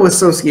 There's no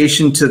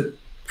association to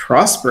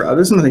Prospera.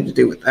 There's nothing to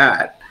do with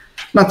that.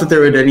 Not that there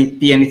would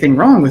be anything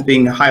wrong with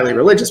being a highly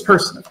religious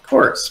person, of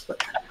course.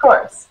 But, of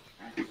course.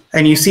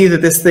 And you see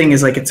that this thing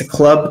is like, it's a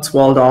club, it's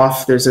walled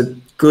off. There's a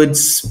good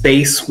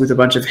space with a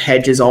bunch of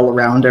hedges all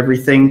around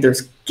everything.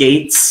 There's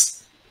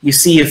gates. You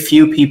see a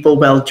few people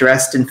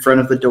well-dressed in front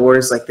of the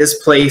doors. Like,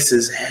 this place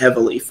is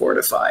heavily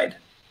fortified.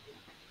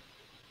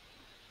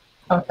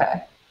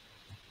 Okay.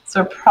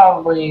 So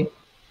probably...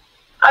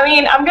 I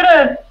mean, I'm going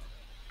to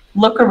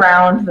look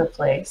around the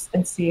place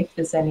and see if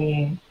there's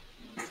any...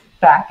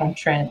 back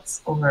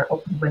entrance or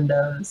open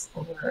windows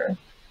or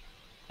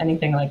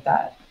anything like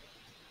that.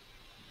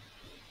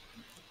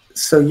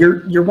 So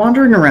you're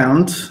wandering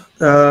around.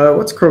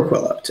 What's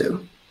Croquill up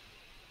to?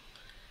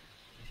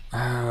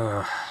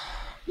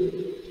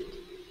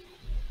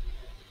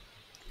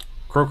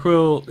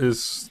 Croquill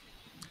is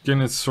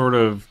gonna sort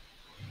of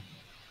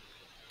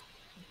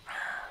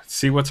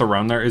see what's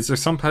around there. Is there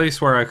some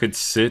place where I could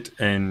sit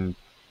and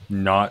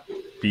not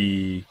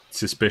be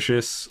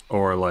suspicious,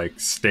 or like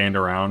stand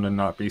around and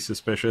not be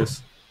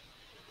suspicious?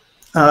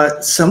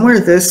 Somewhere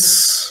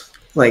this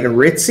like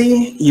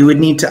ritzy, you would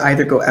need to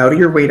either go out of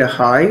your way to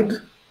hide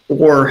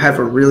or have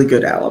a really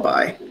good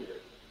alibi.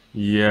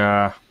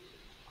 Yeah.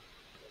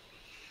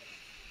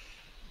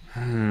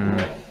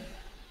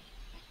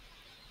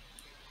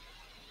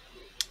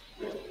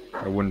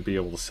 I wouldn't be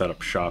able to set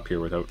up shop here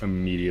without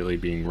immediately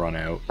being run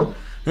out.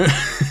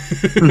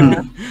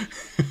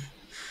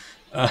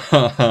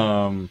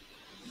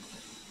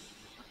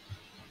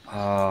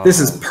 This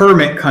is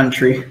permit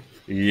country.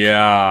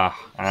 Yeah,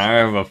 I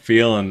have a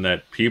feeling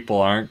that people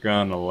aren't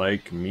gonna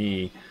like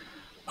me.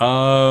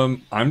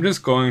 I'm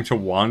just going to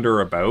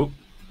wander about,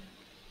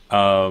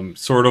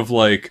 sort of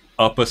like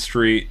up a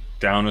street,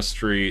 down a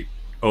street,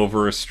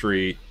 over a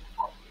street.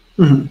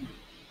 Mm-hmm.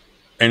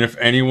 And if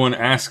anyone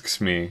asks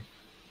me,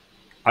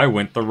 I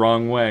went the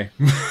wrong way.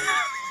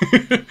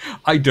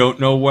 I don't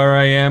know where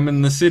I am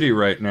in the city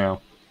right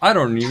now. I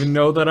don't even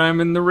know that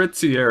I'm in the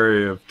ritzy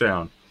area of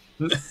town.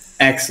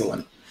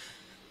 Excellent.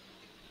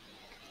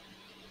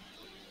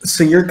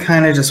 So you're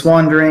kind of just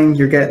wandering,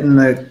 you're getting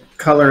the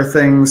color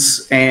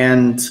things,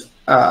 and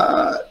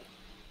what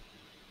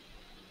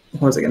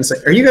was I going to say?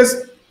 Are you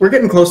guys, we're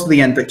getting close to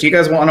the end, but do you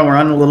guys want to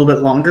run a little bit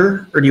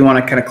longer, or do you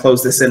want to kind of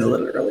close this in a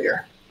little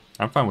earlier?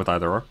 I'm fine with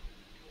either or.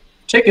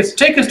 Take us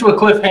to a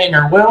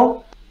cliffhanger,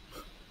 Will.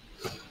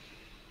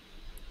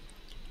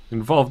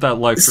 Involve that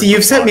life. See,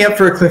 you've set me up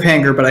for a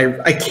cliffhanger, but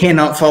I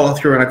cannot follow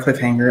through on a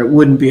cliffhanger. It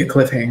wouldn't be a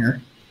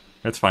cliffhanger.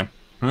 That's fine.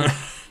 All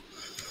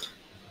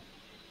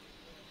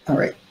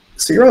right.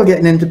 So you're all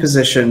getting into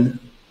position.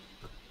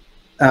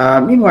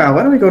 Meanwhile,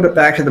 why don't we go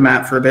back to the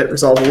map for a bit,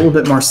 resolve a little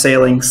bit more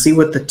sailing, see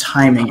what the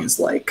timing is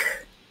like.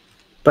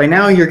 By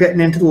now, you're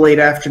getting into the late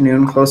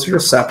afternoon, closer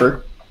to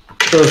supper,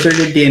 closer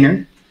to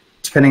dinner,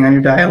 depending on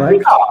your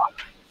dialect.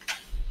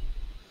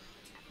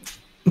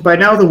 By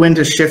now, the wind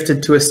has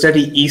shifted to a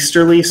steady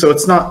easterly, so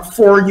it's not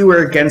for you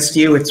or against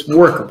you, it's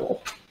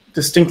workable.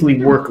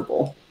 Distinctly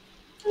workable.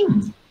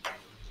 Is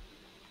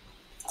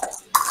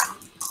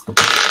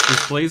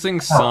Blazing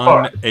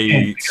Sun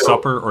a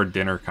supper or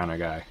dinner kind of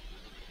guy?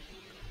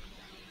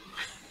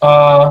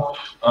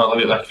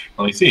 Let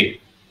me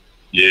see.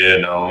 Yeah,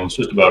 no, it's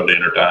just about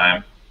dinner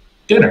time.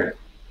 Dinner.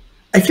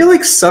 I feel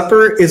like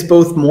supper is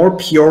both more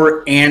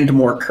pure and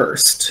more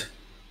cursed.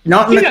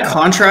 Not in a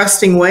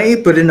contrasting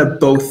way, but in a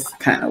both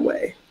kind of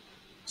way.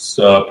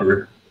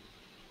 Supper.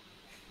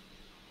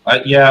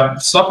 Yeah,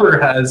 supper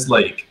has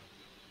like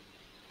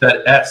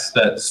that S,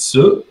 that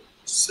su,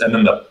 and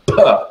then the p.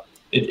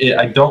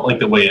 I don't like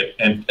the way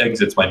it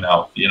exits my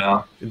mouth, you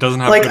know? It doesn't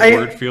have like, good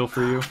word feel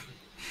for you?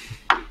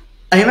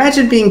 I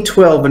imagine being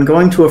 12 and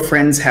going to a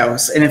friend's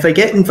house, and if I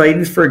get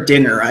invited for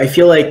dinner, I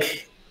feel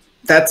like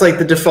that's like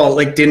the default.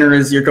 Like dinner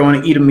is you're going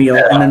to eat a meal,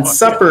 and then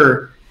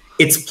supper,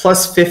 it's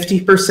plus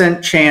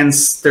 50%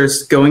 chance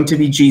there's going to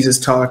be Jesus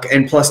talk,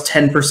 and plus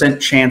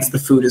 10% chance the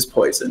food is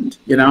poisoned,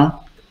 you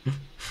know?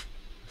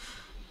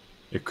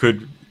 It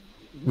could...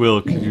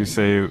 Will, could you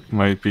say it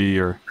might be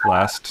your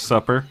last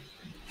supper?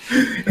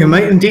 It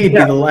might indeed be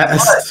the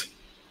last.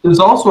 There's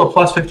also a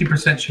plus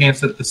 50% chance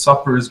that the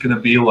supper is going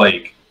to be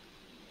like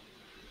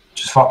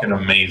just fucking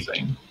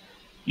amazing,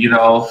 you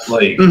know,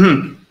 like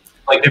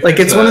like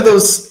it's one of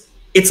those.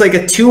 It's like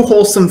a too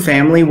wholesome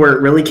family where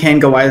it really can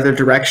go either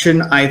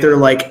direction. Either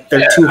like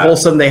they're too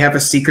wholesome, they have a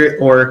secret,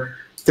 or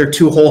they're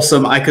too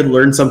wholesome, I could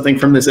learn something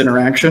from this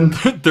interaction.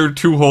 They're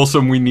too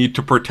wholesome, we need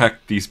to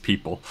protect these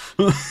people.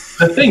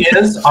 The thing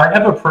is, I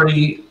have a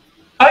pretty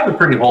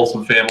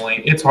wholesome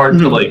family. It's hard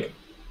to like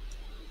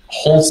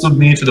wholesome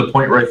me to the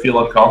point where I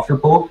feel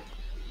uncomfortable.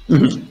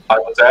 I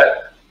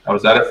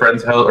was at a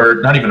friend's house,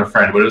 or not even a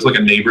friend, but it was like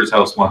a neighbor's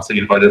house once. They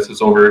invited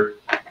us over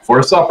for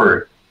a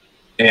supper,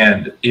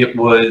 and it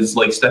was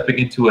like stepping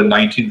into a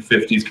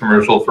 1950s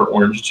commercial for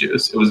orange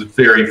juice. It was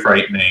very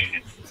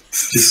frightening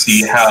to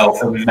see how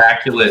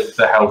immaculate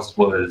the house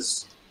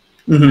was,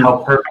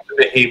 how perfectly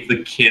behaved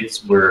the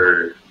kids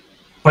were,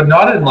 but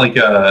not in like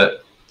a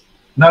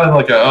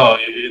oh,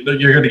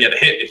 you're gonna get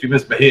hit if you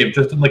misbehave.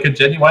 Just in like a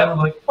genuine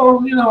like,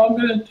 oh, you know, I'm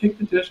gonna take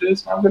the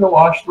dishes, I'm gonna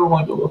wash them,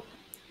 like,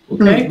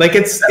 okay. Like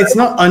it's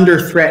not under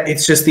threat.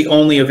 It's just the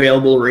only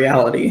available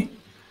reality.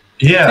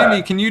 Yeah.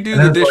 Timmy, can you do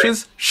the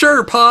dishes? Like,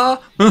 sure,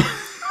 Pa.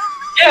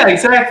 Yeah,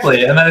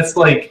 exactly. And then it's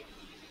like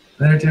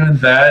they're doing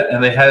that,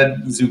 and they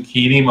had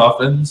zucchini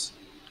muffins,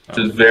 which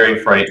is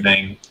very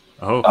frightening.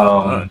 Oh,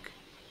 fuck.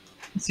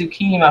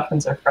 Zucchini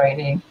muffins are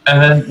frightening.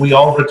 And then we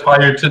all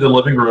retired to the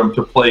living room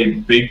to play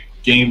big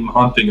game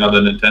hunting on the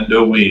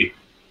Nintendo Wii.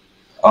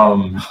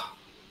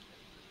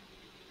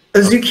 A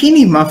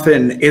zucchini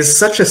muffin is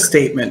such a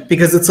statement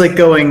because it's like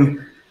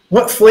going,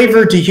 what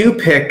flavor do you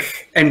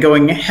pick? And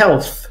going,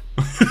 health.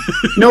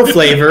 No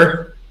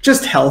flavor,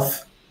 just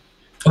health.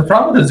 The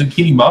problem with a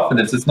zucchini muffin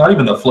is it's not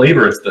even the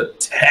flavor, it's the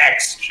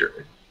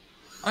texture.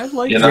 I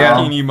like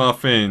zucchini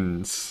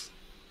muffins.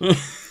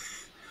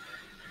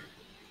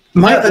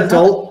 My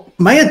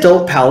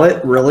adult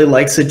palate really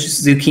likes a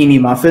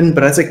zucchini muffin,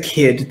 but as a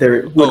kid,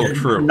 there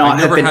would not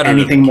have been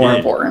anything more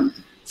abhorrent.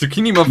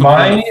 Zucchini muffin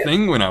was a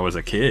thing when I was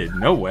a kid.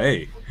 No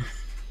way.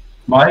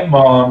 My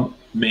mom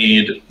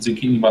made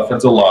zucchini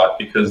muffins a lot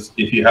because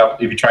if you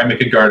try and make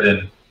a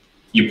garden,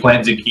 you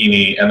plant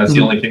zucchini, and that's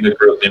the only thing that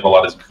grows. They have a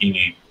lot of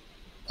zucchini.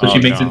 So she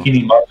makes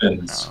zucchini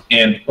muffins. No.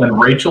 And when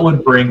Rachel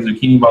would bring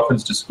zucchini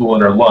muffins to school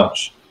in her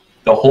lunch,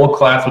 the whole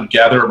class would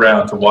gather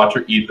around to watch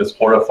her eat this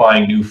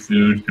horrifying new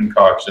food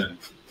concoction.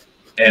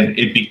 And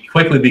it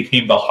quickly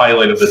became the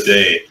highlight of the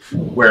day,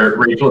 where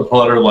Rachel would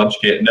pull out her lunch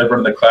kit, and everyone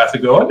in the class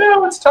would go, "Oh,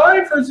 now it's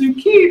time for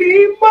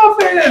zucchini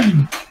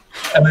muffin!"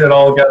 And they'd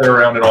all gather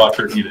around and watch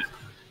her eat it.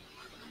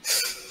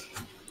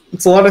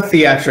 It's a lot of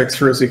theatrics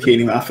for a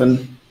zucchini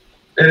muffin.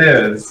 It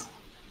is.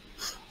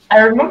 I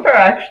remember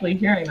actually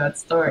hearing that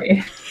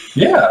story.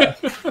 Yeah.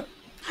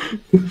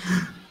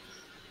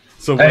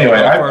 So Anyway,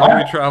 how far do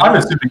we travel?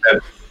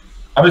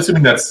 I'm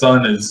assuming that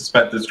Sun has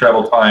spent this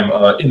travel time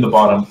in the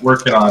bottom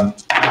working on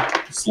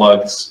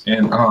slugs,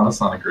 and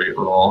that's not a great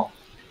roll.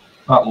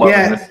 Not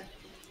loving this.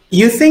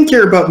 You think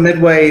you're about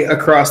midway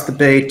across the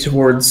bay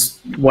towards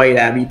White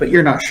Abbey, but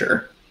you're not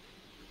sure.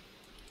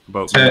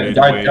 About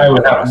I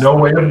would have no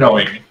way of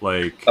knowing.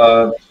 Like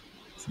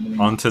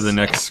onto the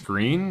next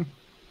screen.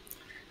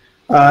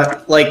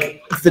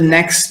 Like the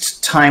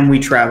next time we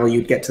travel,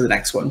 you'd get to the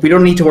next one. We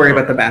don't need to worry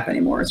about the map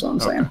anymore. Is what I'm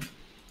saying.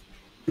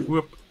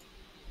 Whoop.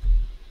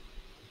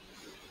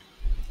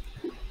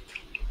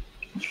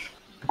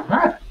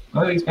 Alright,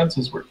 how do these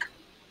pencils work?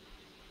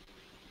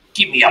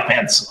 Give me a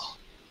pencil.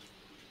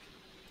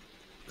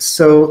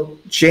 So,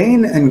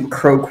 Jane and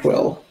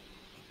Croquill.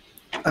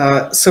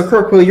 So,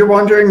 Croquill, you're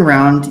wandering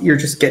around. You're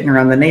just getting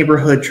around the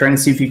neighborhood, trying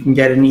to see if you can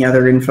get any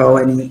other info,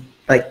 any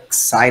like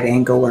side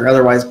angle or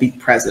otherwise be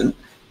present.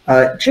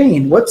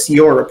 Jane, what's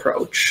your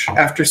approach?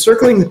 After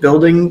circling the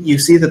building, you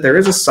see that there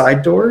is a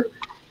side door,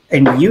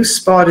 and you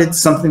spotted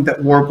something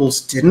that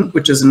Warbles didn't,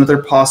 which is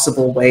another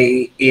possible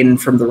way in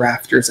from the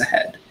rafters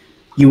ahead.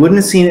 You wouldn't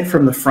have seen it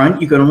from the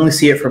front, you could only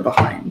see it from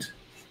behind.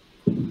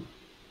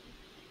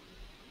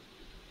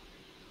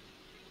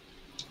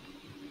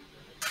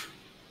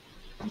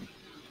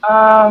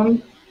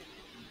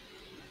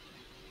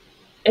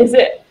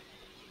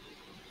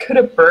 Could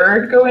a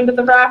bird go into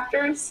the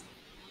rafters?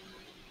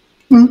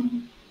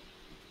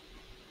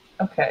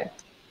 Okay.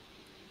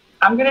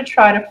 I'm gonna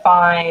try to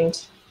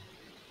find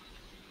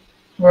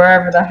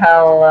wherever the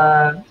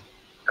hell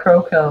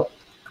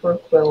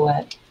Croquill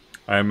went.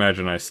 I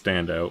imagine I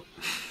stand out.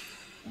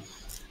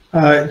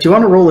 Do you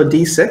want to roll a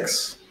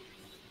d6?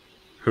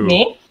 Who?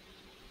 Me?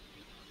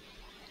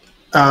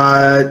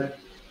 Yeah,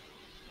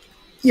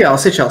 I'll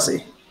say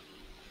Chelsea.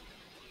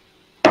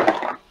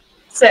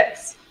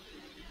 6.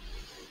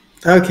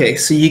 Okay,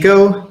 so you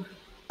go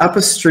up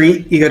a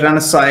street, you go down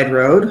a side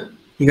road,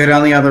 you go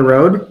down the other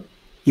road,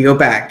 you go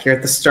back. You're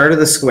at the start of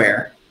the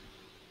square.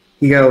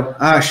 You go,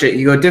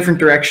 you go a different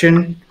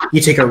direction,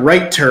 you take a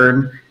right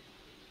turn,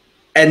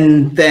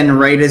 and then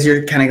right as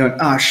you're kind of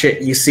going,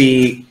 you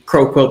see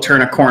Croquill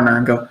turn a corner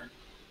and go,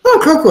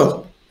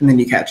 Croquill! And then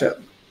you catch up.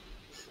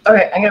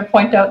 Okay, I'm going to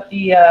point out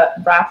the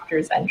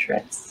rafters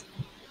entrance.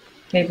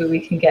 Maybe we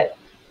can get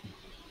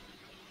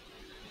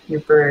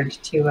your bird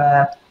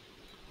to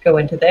go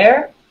into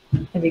there.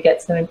 Maybe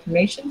get some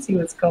information, see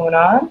what's going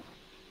on.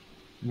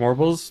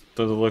 Warbles,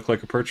 does it look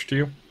like a perch to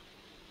you?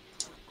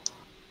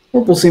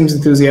 Warble seems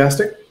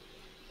enthusiastic.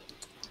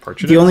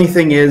 Perch the only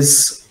thing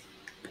is,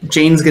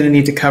 Jane's going to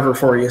need to cover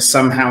for you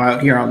somehow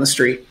out here on the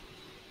street.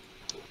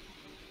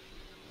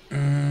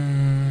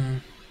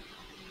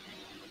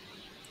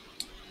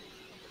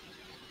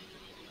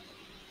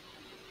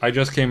 I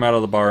just came out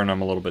of the bar and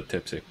I'm a little bit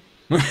tipsy.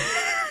 And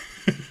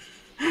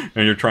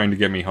you're trying to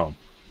get me home.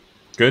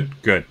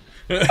 Good? Good.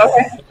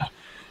 Okay.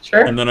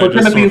 Sure. And then We're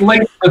going to be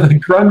late for the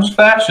grunge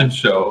fashion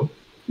show.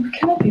 We're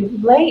going to be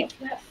late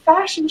for that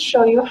fashion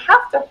show. You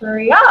have to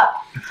hurry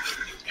up.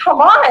 Come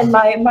on,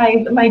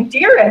 my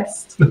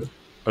dearest.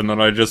 And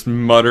then I just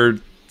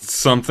muttered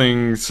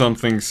something,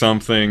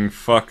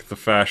 fuck the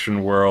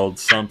fashion world,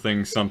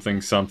 something,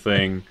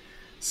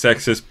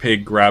 sexist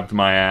pig grabbed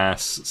my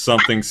ass,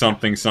 something,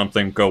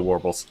 go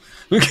Warbles.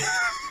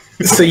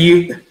 So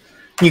you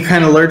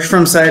kind of lurch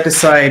from side to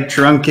side,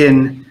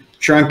 drunken,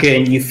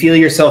 you feel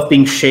yourself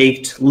being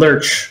shaped,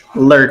 lurch,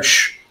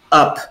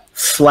 up,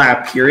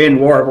 flap, you're in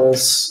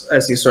Warbles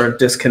as you sort of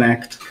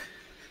disconnect.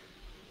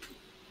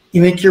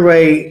 You make your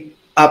way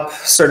up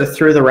sort of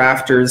through the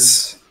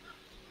rafters.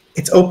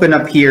 It's open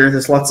up here,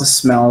 there's lots of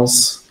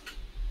smells.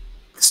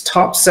 This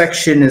top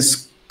section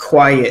is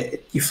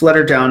quiet. You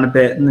flutter down a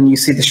bit and then you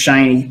see the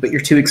shiny, but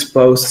you're too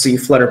exposed, so you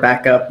flutter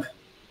back up.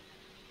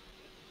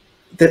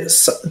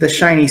 The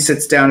shiny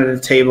sits down at a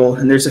table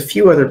and there's a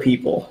few other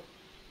people.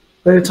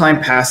 A bit of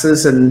time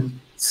passes and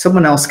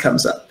someone else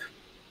comes up.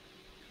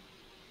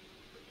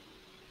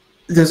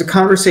 There's a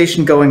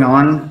conversation going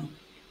on.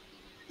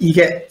 You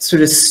get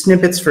sort of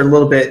snippets for a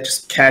little bit,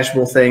 just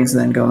casual things,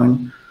 and then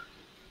going,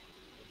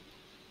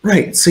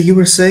 right, so you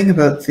were saying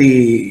about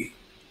the...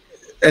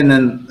 And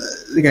then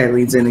the guy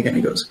leans in again,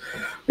 he goes,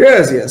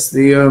 yes,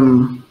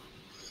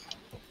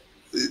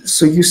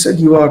 so you said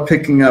you are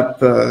picking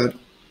up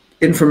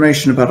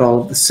information about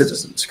all of the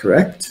citizens,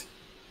 correct?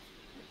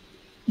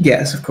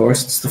 Yes, of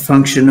course, it's the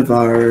function of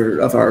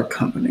our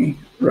company,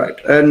 right.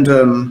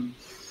 And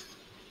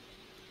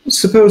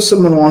suppose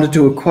someone wanted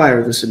to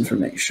acquire this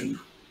information.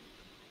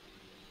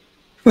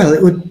 Well,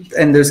 it would,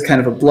 and there's kind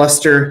of a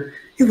bluster,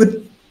 it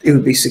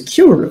would be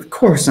secure, of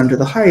course, under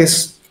the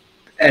highest,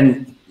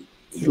 and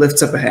he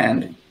lifts up a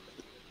hand.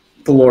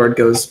 The Lord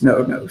goes,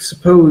 no,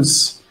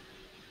 suppose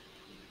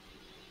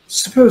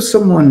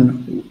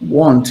someone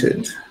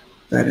wanted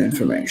that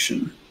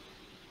information.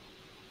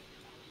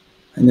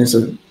 And there's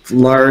a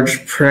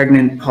large,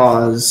 pregnant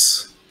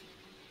pause,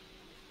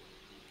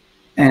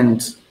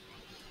 and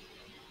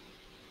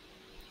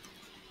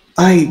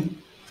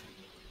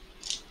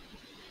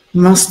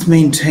must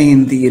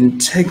maintain the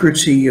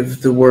integrity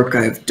of the work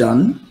I've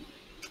done,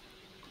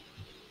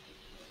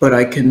 but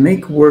I can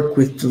make work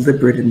with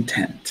deliberate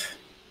intent.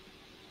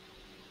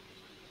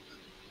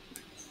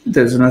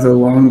 There's another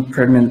long,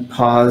 pregnant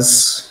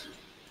pause,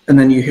 and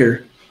then you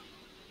hear,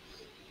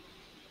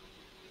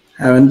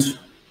 Hammond,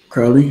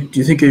 Crowley, do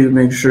you think you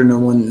make sure no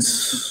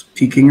one's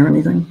peeking or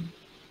anything?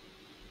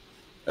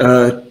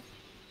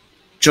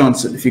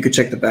 Johnson, if you could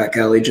check the back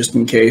alley just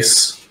in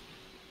case.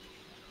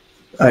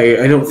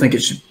 I don't think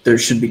there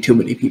should be too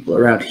many people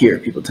around here.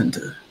 People tend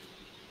to...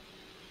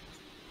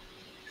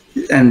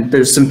 And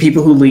there's some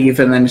people who leave,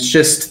 and then it's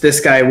just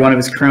this guy, one of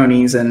his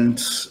cronies, and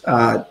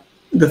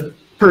the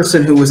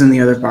person who was in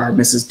the other bar,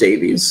 Mrs.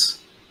 Davies.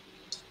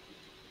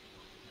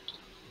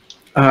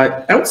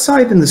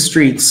 Outside in the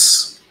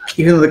streets,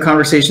 even though the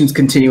conversation's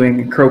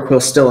continuing and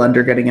Crowquill's still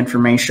under getting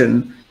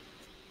information,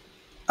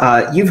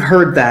 you've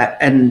heard that,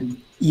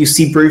 and you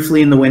see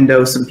briefly in the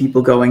window some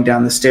people going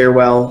down the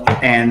stairwell,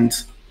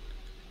 and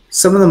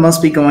some of them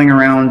must be going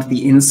around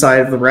the inside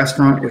of the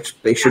restaurant, which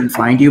they shouldn't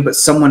find you, but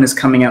someone is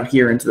coming out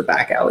here into the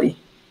back alley.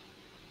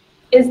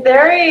 Is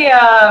there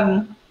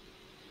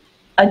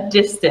a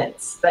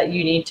distance that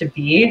you need to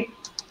be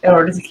in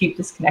order to keep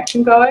this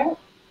connection going?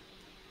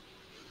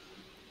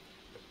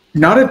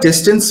 Not a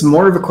distance,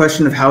 more of a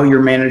question of how you're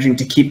managing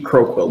to keep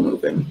Crowquill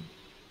moving.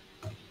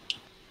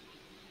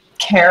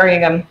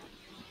 Carrying him.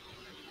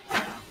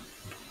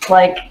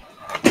 Like,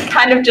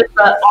 kind of just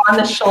on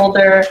the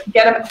shoulder,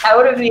 get him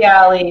out of the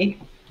alley,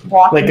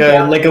 walking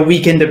down. Like a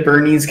Weekend at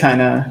Bernie's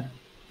kind of...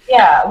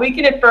 Yeah,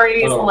 Weekend at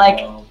Bernie's,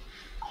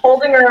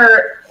 holding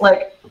her,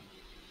 like,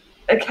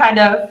 a kind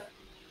of,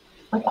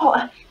 like,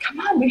 oh, come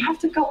on, we have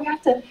to go, we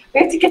have to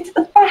get to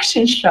the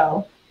fashion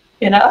show,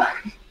 you know?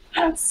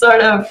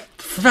 Sort of...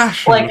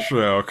 Fashion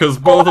show, because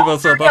both of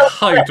us are the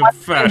height of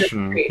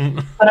fashion.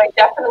 But I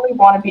definitely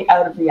want to be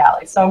out of the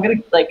alley, so I'm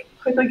going to, like,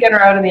 quickly get her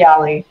out of the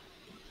alley.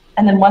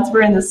 And then once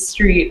we're in the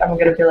street, I'm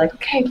gonna be like,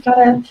 okay,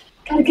 gotta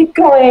get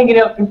going, you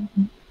know,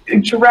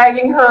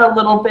 dragging her a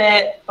little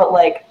bit, but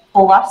like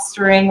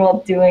blustering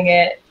while doing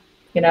it,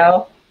 you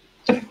know.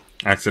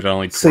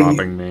 Accidentally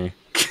dropping me.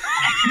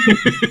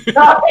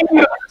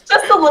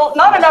 Just a little,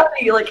 not enough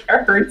that you like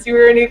it hurts you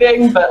or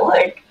anything, but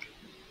like,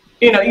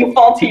 you know, you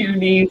fall to your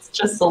knees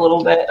just a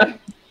little bit.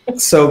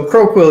 So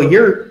Crowquill,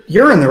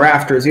 you're in the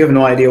rafters. You have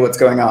no idea what's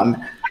going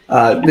on.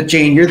 But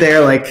Jane, you're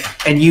there, like,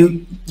 and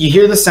you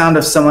hear the sound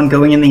of someone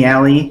going in the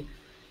alley,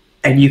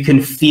 and you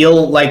can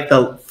feel, like,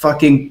 the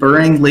fucking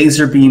burning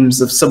laser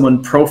beams of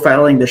someone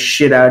profiling the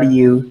shit out of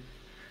you.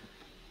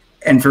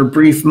 And for a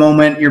brief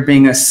moment, you're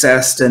being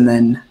assessed, and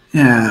then,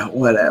 yeah,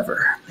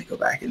 whatever. They go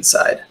back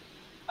inside.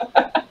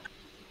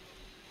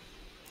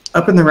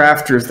 Up in the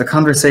rafters, the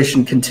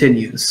conversation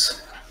continues.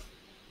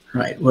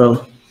 Right,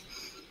 well,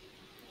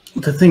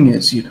 the thing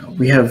is, you know,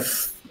 we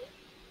have...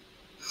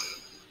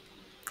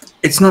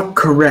 It's not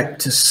correct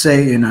to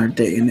say in our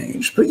day and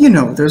age, but, you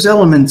know, there's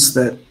elements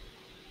that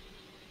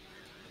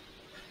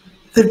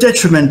they're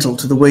detrimental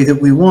to the way that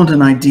we want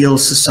an ideal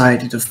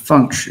society to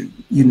function,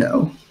 you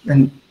know.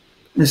 And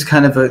there's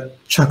kind of a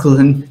chuckle,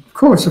 and of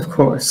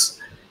course.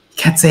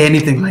 Can't say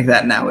anything like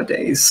that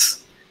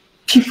nowadays.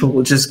 People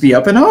will just be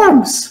up in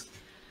arms.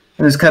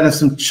 And there's kind of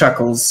some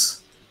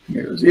chuckles. He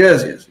goes,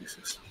 yes.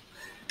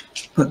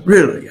 But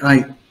really,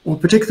 we're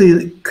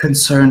particularly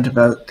concerned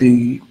about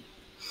the...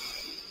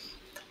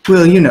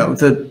 Well, you know,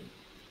 the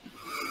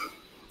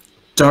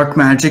dark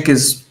magic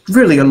is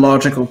really a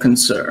logical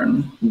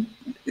concern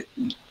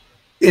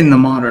in the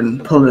modern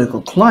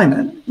political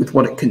climate with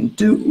what it can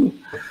do.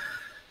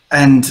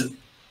 And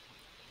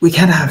we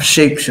can't have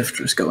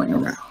shapeshifters going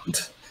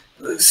around.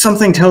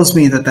 Something tells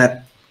me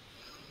that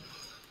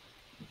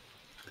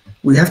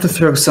we have to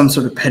throw some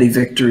sort of petty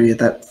victory at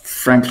that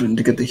Franklin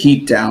to get the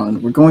heat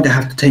down. We're going to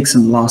have to take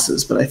some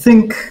losses, but I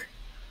think...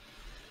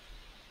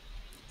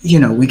 You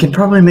know, we can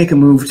probably make a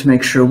move to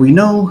make sure we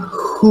know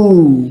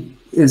who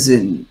is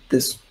in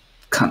this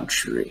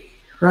country,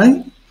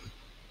 right?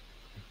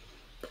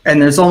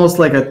 And there's almost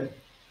like a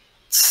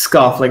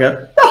scoff, like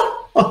a,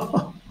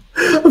 oh,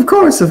 of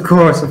course.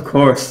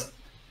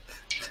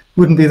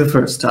 Wouldn't be the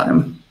first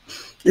time.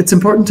 It's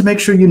important to make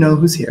sure you know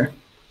who's here.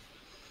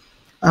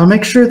 I'll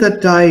make sure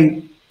that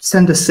I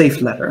send a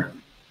safe letter,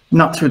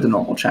 not through the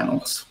normal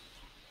channels.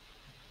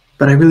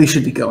 But I really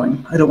should be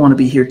going. I don't want to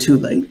be here too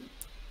late.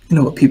 You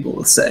know what people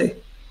will say.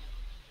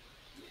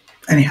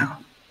 Anyhow,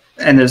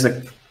 and there's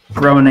a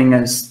groaning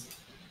as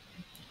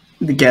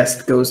the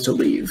guest goes to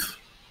leave.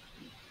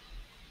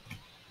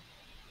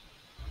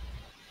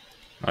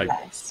 I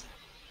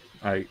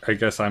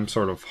guess I'm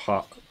sort of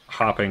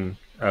hopping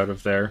out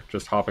of there,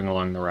 just hopping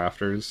along the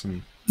rafters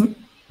and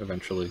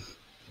eventually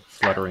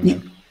fluttering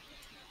in.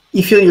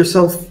 You feel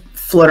yourself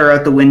flutter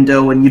out the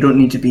window and you don't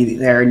need to be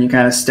there, and you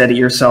kind of steady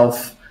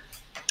yourself.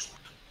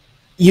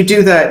 You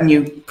do that and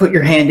you put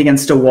your hand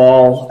against a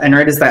wall, and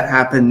right as that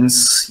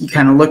happens, you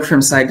kind of look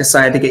from side to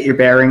side to get your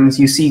bearings.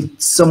 You see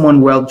someone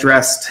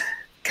well-dressed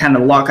kind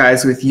of lock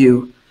eyes with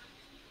you,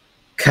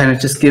 kind of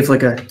just give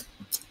like a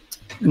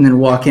and then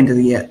walk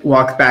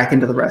back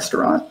into the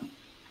restaurant.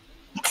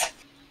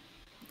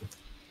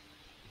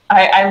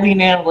 I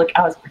lean in and look.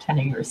 I was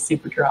pretending you were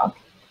super drunk.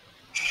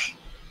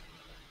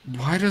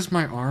 Why does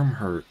my arm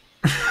hurt?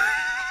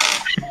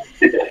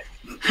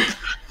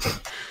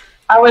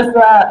 I was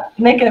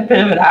making a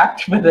bit of an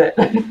act with it.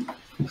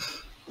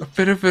 A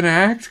bit of an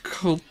act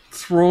called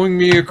throwing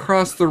me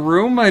across the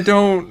room? I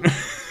don't...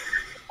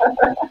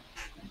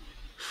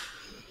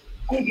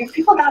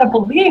 People gotta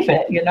believe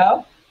it, you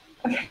know?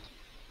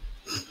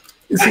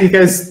 So you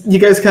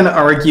guys kind of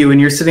argue, and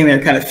you're sitting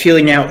there kind of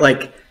feeling out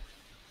like,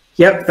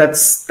 yep,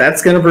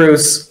 that's gonna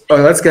bruise.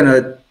 Oh, that's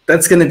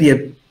gonna be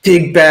a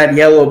big bad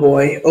yellow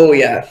boy. Oh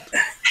yeah.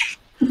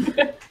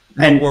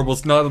 And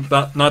Warbles, not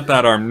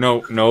that arm.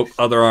 Nope.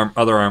 Other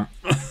arm.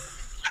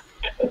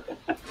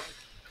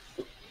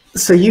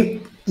 So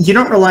you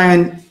don't rely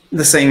on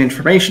the same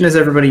information as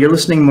everybody. You're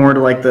listening more to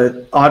like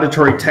the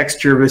auditory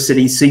texture of a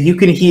city, so you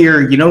can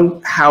hear. You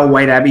know how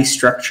White Abbey's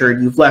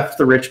structured. You've left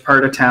the rich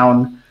part of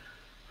town.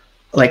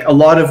 Like a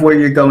lot of where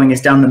you're going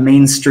is down the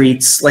main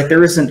streets. Like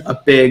there isn't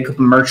a big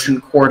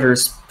merchant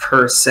quarters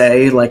per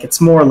se. Like it's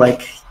more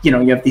like, you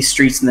have these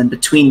streets, and then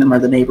between them are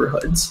the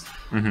neighborhoods.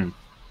 Mm-hmm.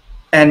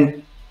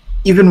 And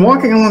you've been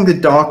walking along the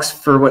docks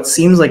for what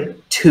seems like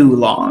too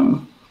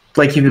long.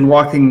 Like you've been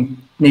walking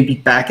maybe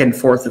back and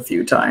forth a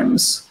few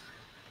times.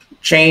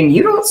 Shane,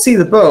 you don't see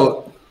the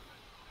boat.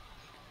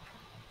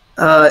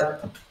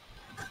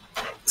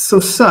 So,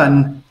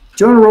 son,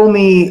 do you want to roll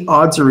me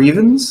odds or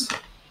evens?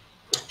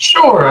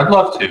 Sure, I'd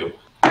love to.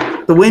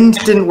 The wind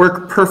didn't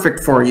work perfect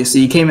for you, so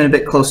you came in a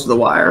bit close to the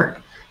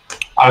wire.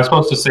 I was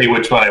supposed to say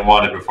which one I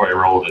wanted before I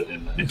rolled it,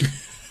 didn't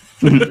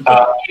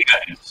I?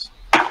 Guys,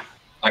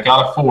 I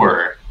got a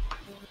 4.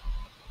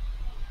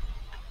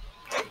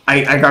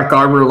 I got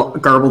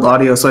garbled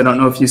audio, so I don't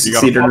know if you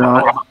succeeded or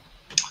not.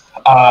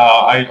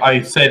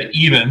 I said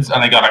evens,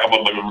 and I got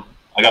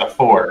a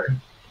 4.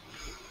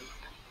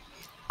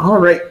 All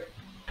right.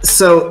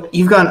 So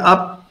you've gone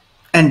up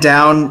and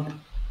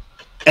down,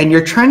 and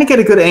you're trying to get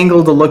a good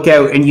angle to look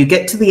out, and you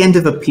get to the end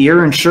of a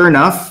pier, and sure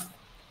enough,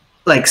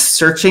 like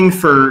searching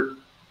for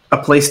a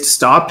place to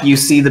stop, you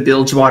see the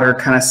bilgewater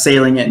kind of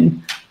sailing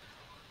in.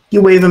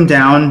 You wave them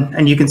down,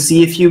 and you can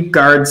see a few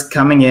guards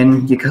coming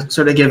in. You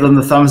sort of give them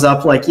the thumbs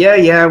up, like,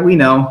 yeah, we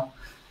know.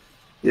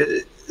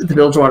 The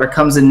bilgewater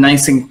comes in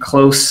nice and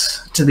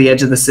close to the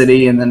edge of the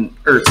city, to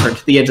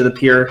the edge of the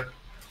pier.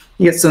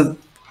 You get some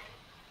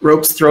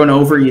ropes thrown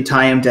over, you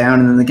tie them down,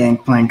 and then the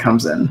gangplank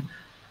comes in.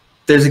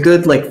 There's a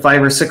good, 5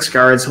 or 6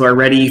 guards who are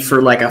ready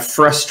for, a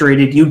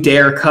frustrated, you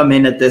dare come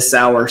in at this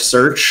hour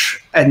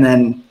search, and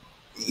then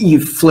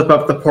you flip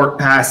up the port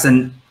pass,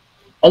 and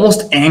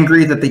almost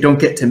angry that they don't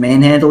get to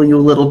manhandle you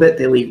a little bit,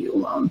 they leave you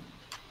alone.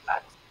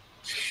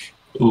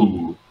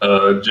 Ooh,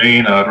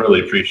 Jane, I'd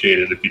really appreciate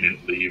it if you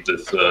didn't leave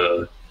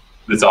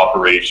this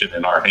operation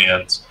in our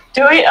hands.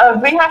 Do we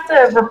have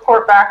to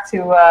report back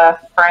to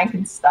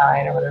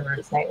Frankenstein or whatever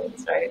his name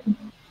is, right?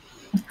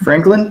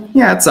 Franklin?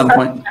 Yeah, at some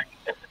point.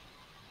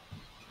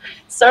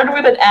 Started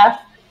with an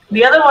F.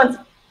 The other one's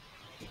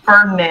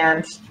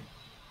Ferdinand.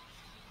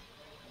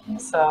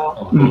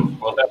 So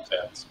Both have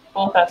sounds.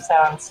 Both have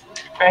sounds.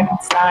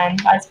 Frankenstein,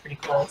 that's pretty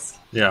close.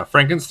 Yeah,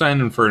 Frankenstein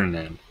and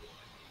Ferdinand.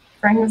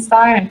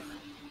 Frankenstein and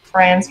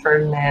Franz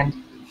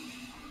Ferdinand.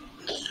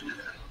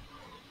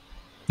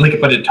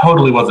 But it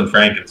totally wasn't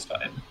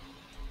Frankenstein.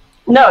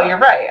 No, you're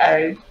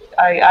right.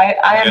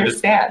 I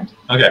understand.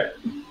 Okay.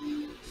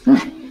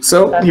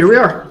 So here we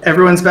are.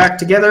 Everyone's back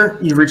together.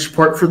 You've reached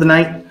port for the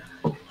night.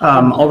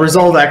 I'll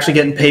resolve actually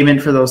getting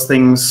payment for those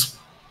things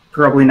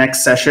probably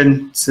next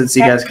session, since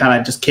you guys kind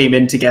of just came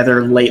in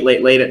together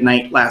late at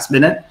night, last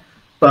minute.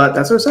 But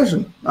that's our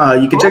session.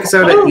 You can check us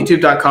out at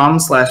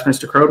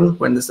youtube.com/Mr. Croden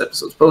when this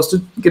episode's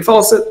posted. You can follow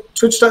us at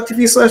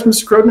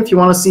twitch.tv/Mr. Croden if you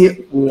want to see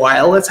it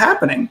while it's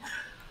happening.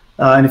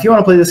 And if you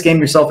want to play this game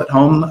yourself at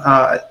home,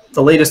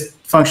 the latest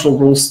functional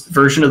rules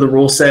version of the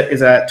rule set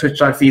is at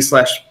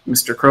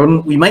twitch.tv/Mr.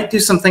 Croden. We might do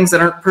some things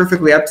that aren't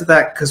perfectly up to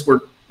that because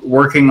we're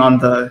working on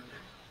the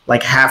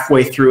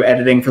halfway through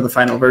editing for the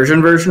final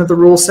version of the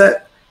rule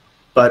set,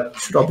 but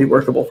should all be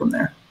workable from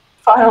there.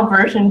 Final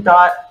version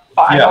dot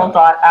final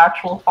dot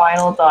actual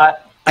final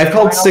dot. I've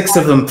called 6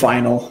 of them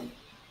final.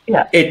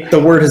 Yeah. The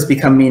word has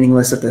become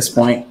meaningless at this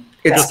point.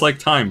 It's just like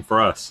time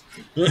for us.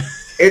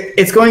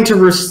 It's going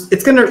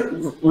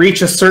to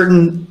reach a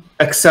certain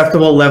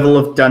acceptable level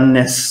of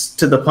doneness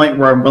to the point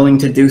where I'm willing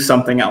to do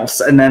something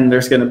else, and then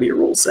there's going to be a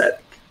rule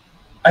set.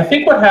 I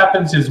think what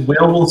happens is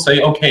Will will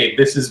say, okay,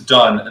 this is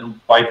done, and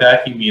by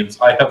that he means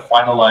I have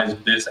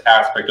finalized this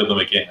aspect of the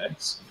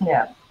mechanics.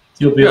 Yeah.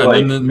 He'll be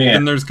like, man.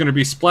 Then there's going to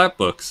be splat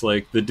books,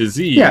 like the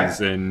disease,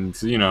 and,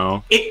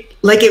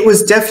 It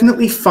was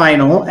definitely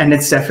final, and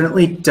it's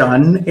definitely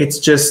done. It's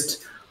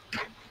just,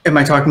 am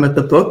I talking about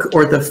the book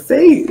or the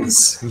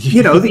phase?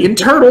 The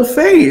internal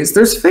phase.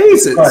 There's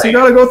phases. Right. So you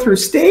got to go through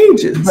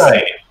stages.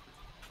 Right.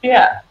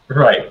 Yeah.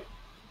 Right.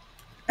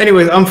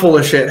 Anyways, I'm full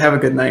of shit. Have a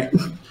good night.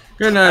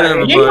 Good night,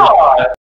 everybody.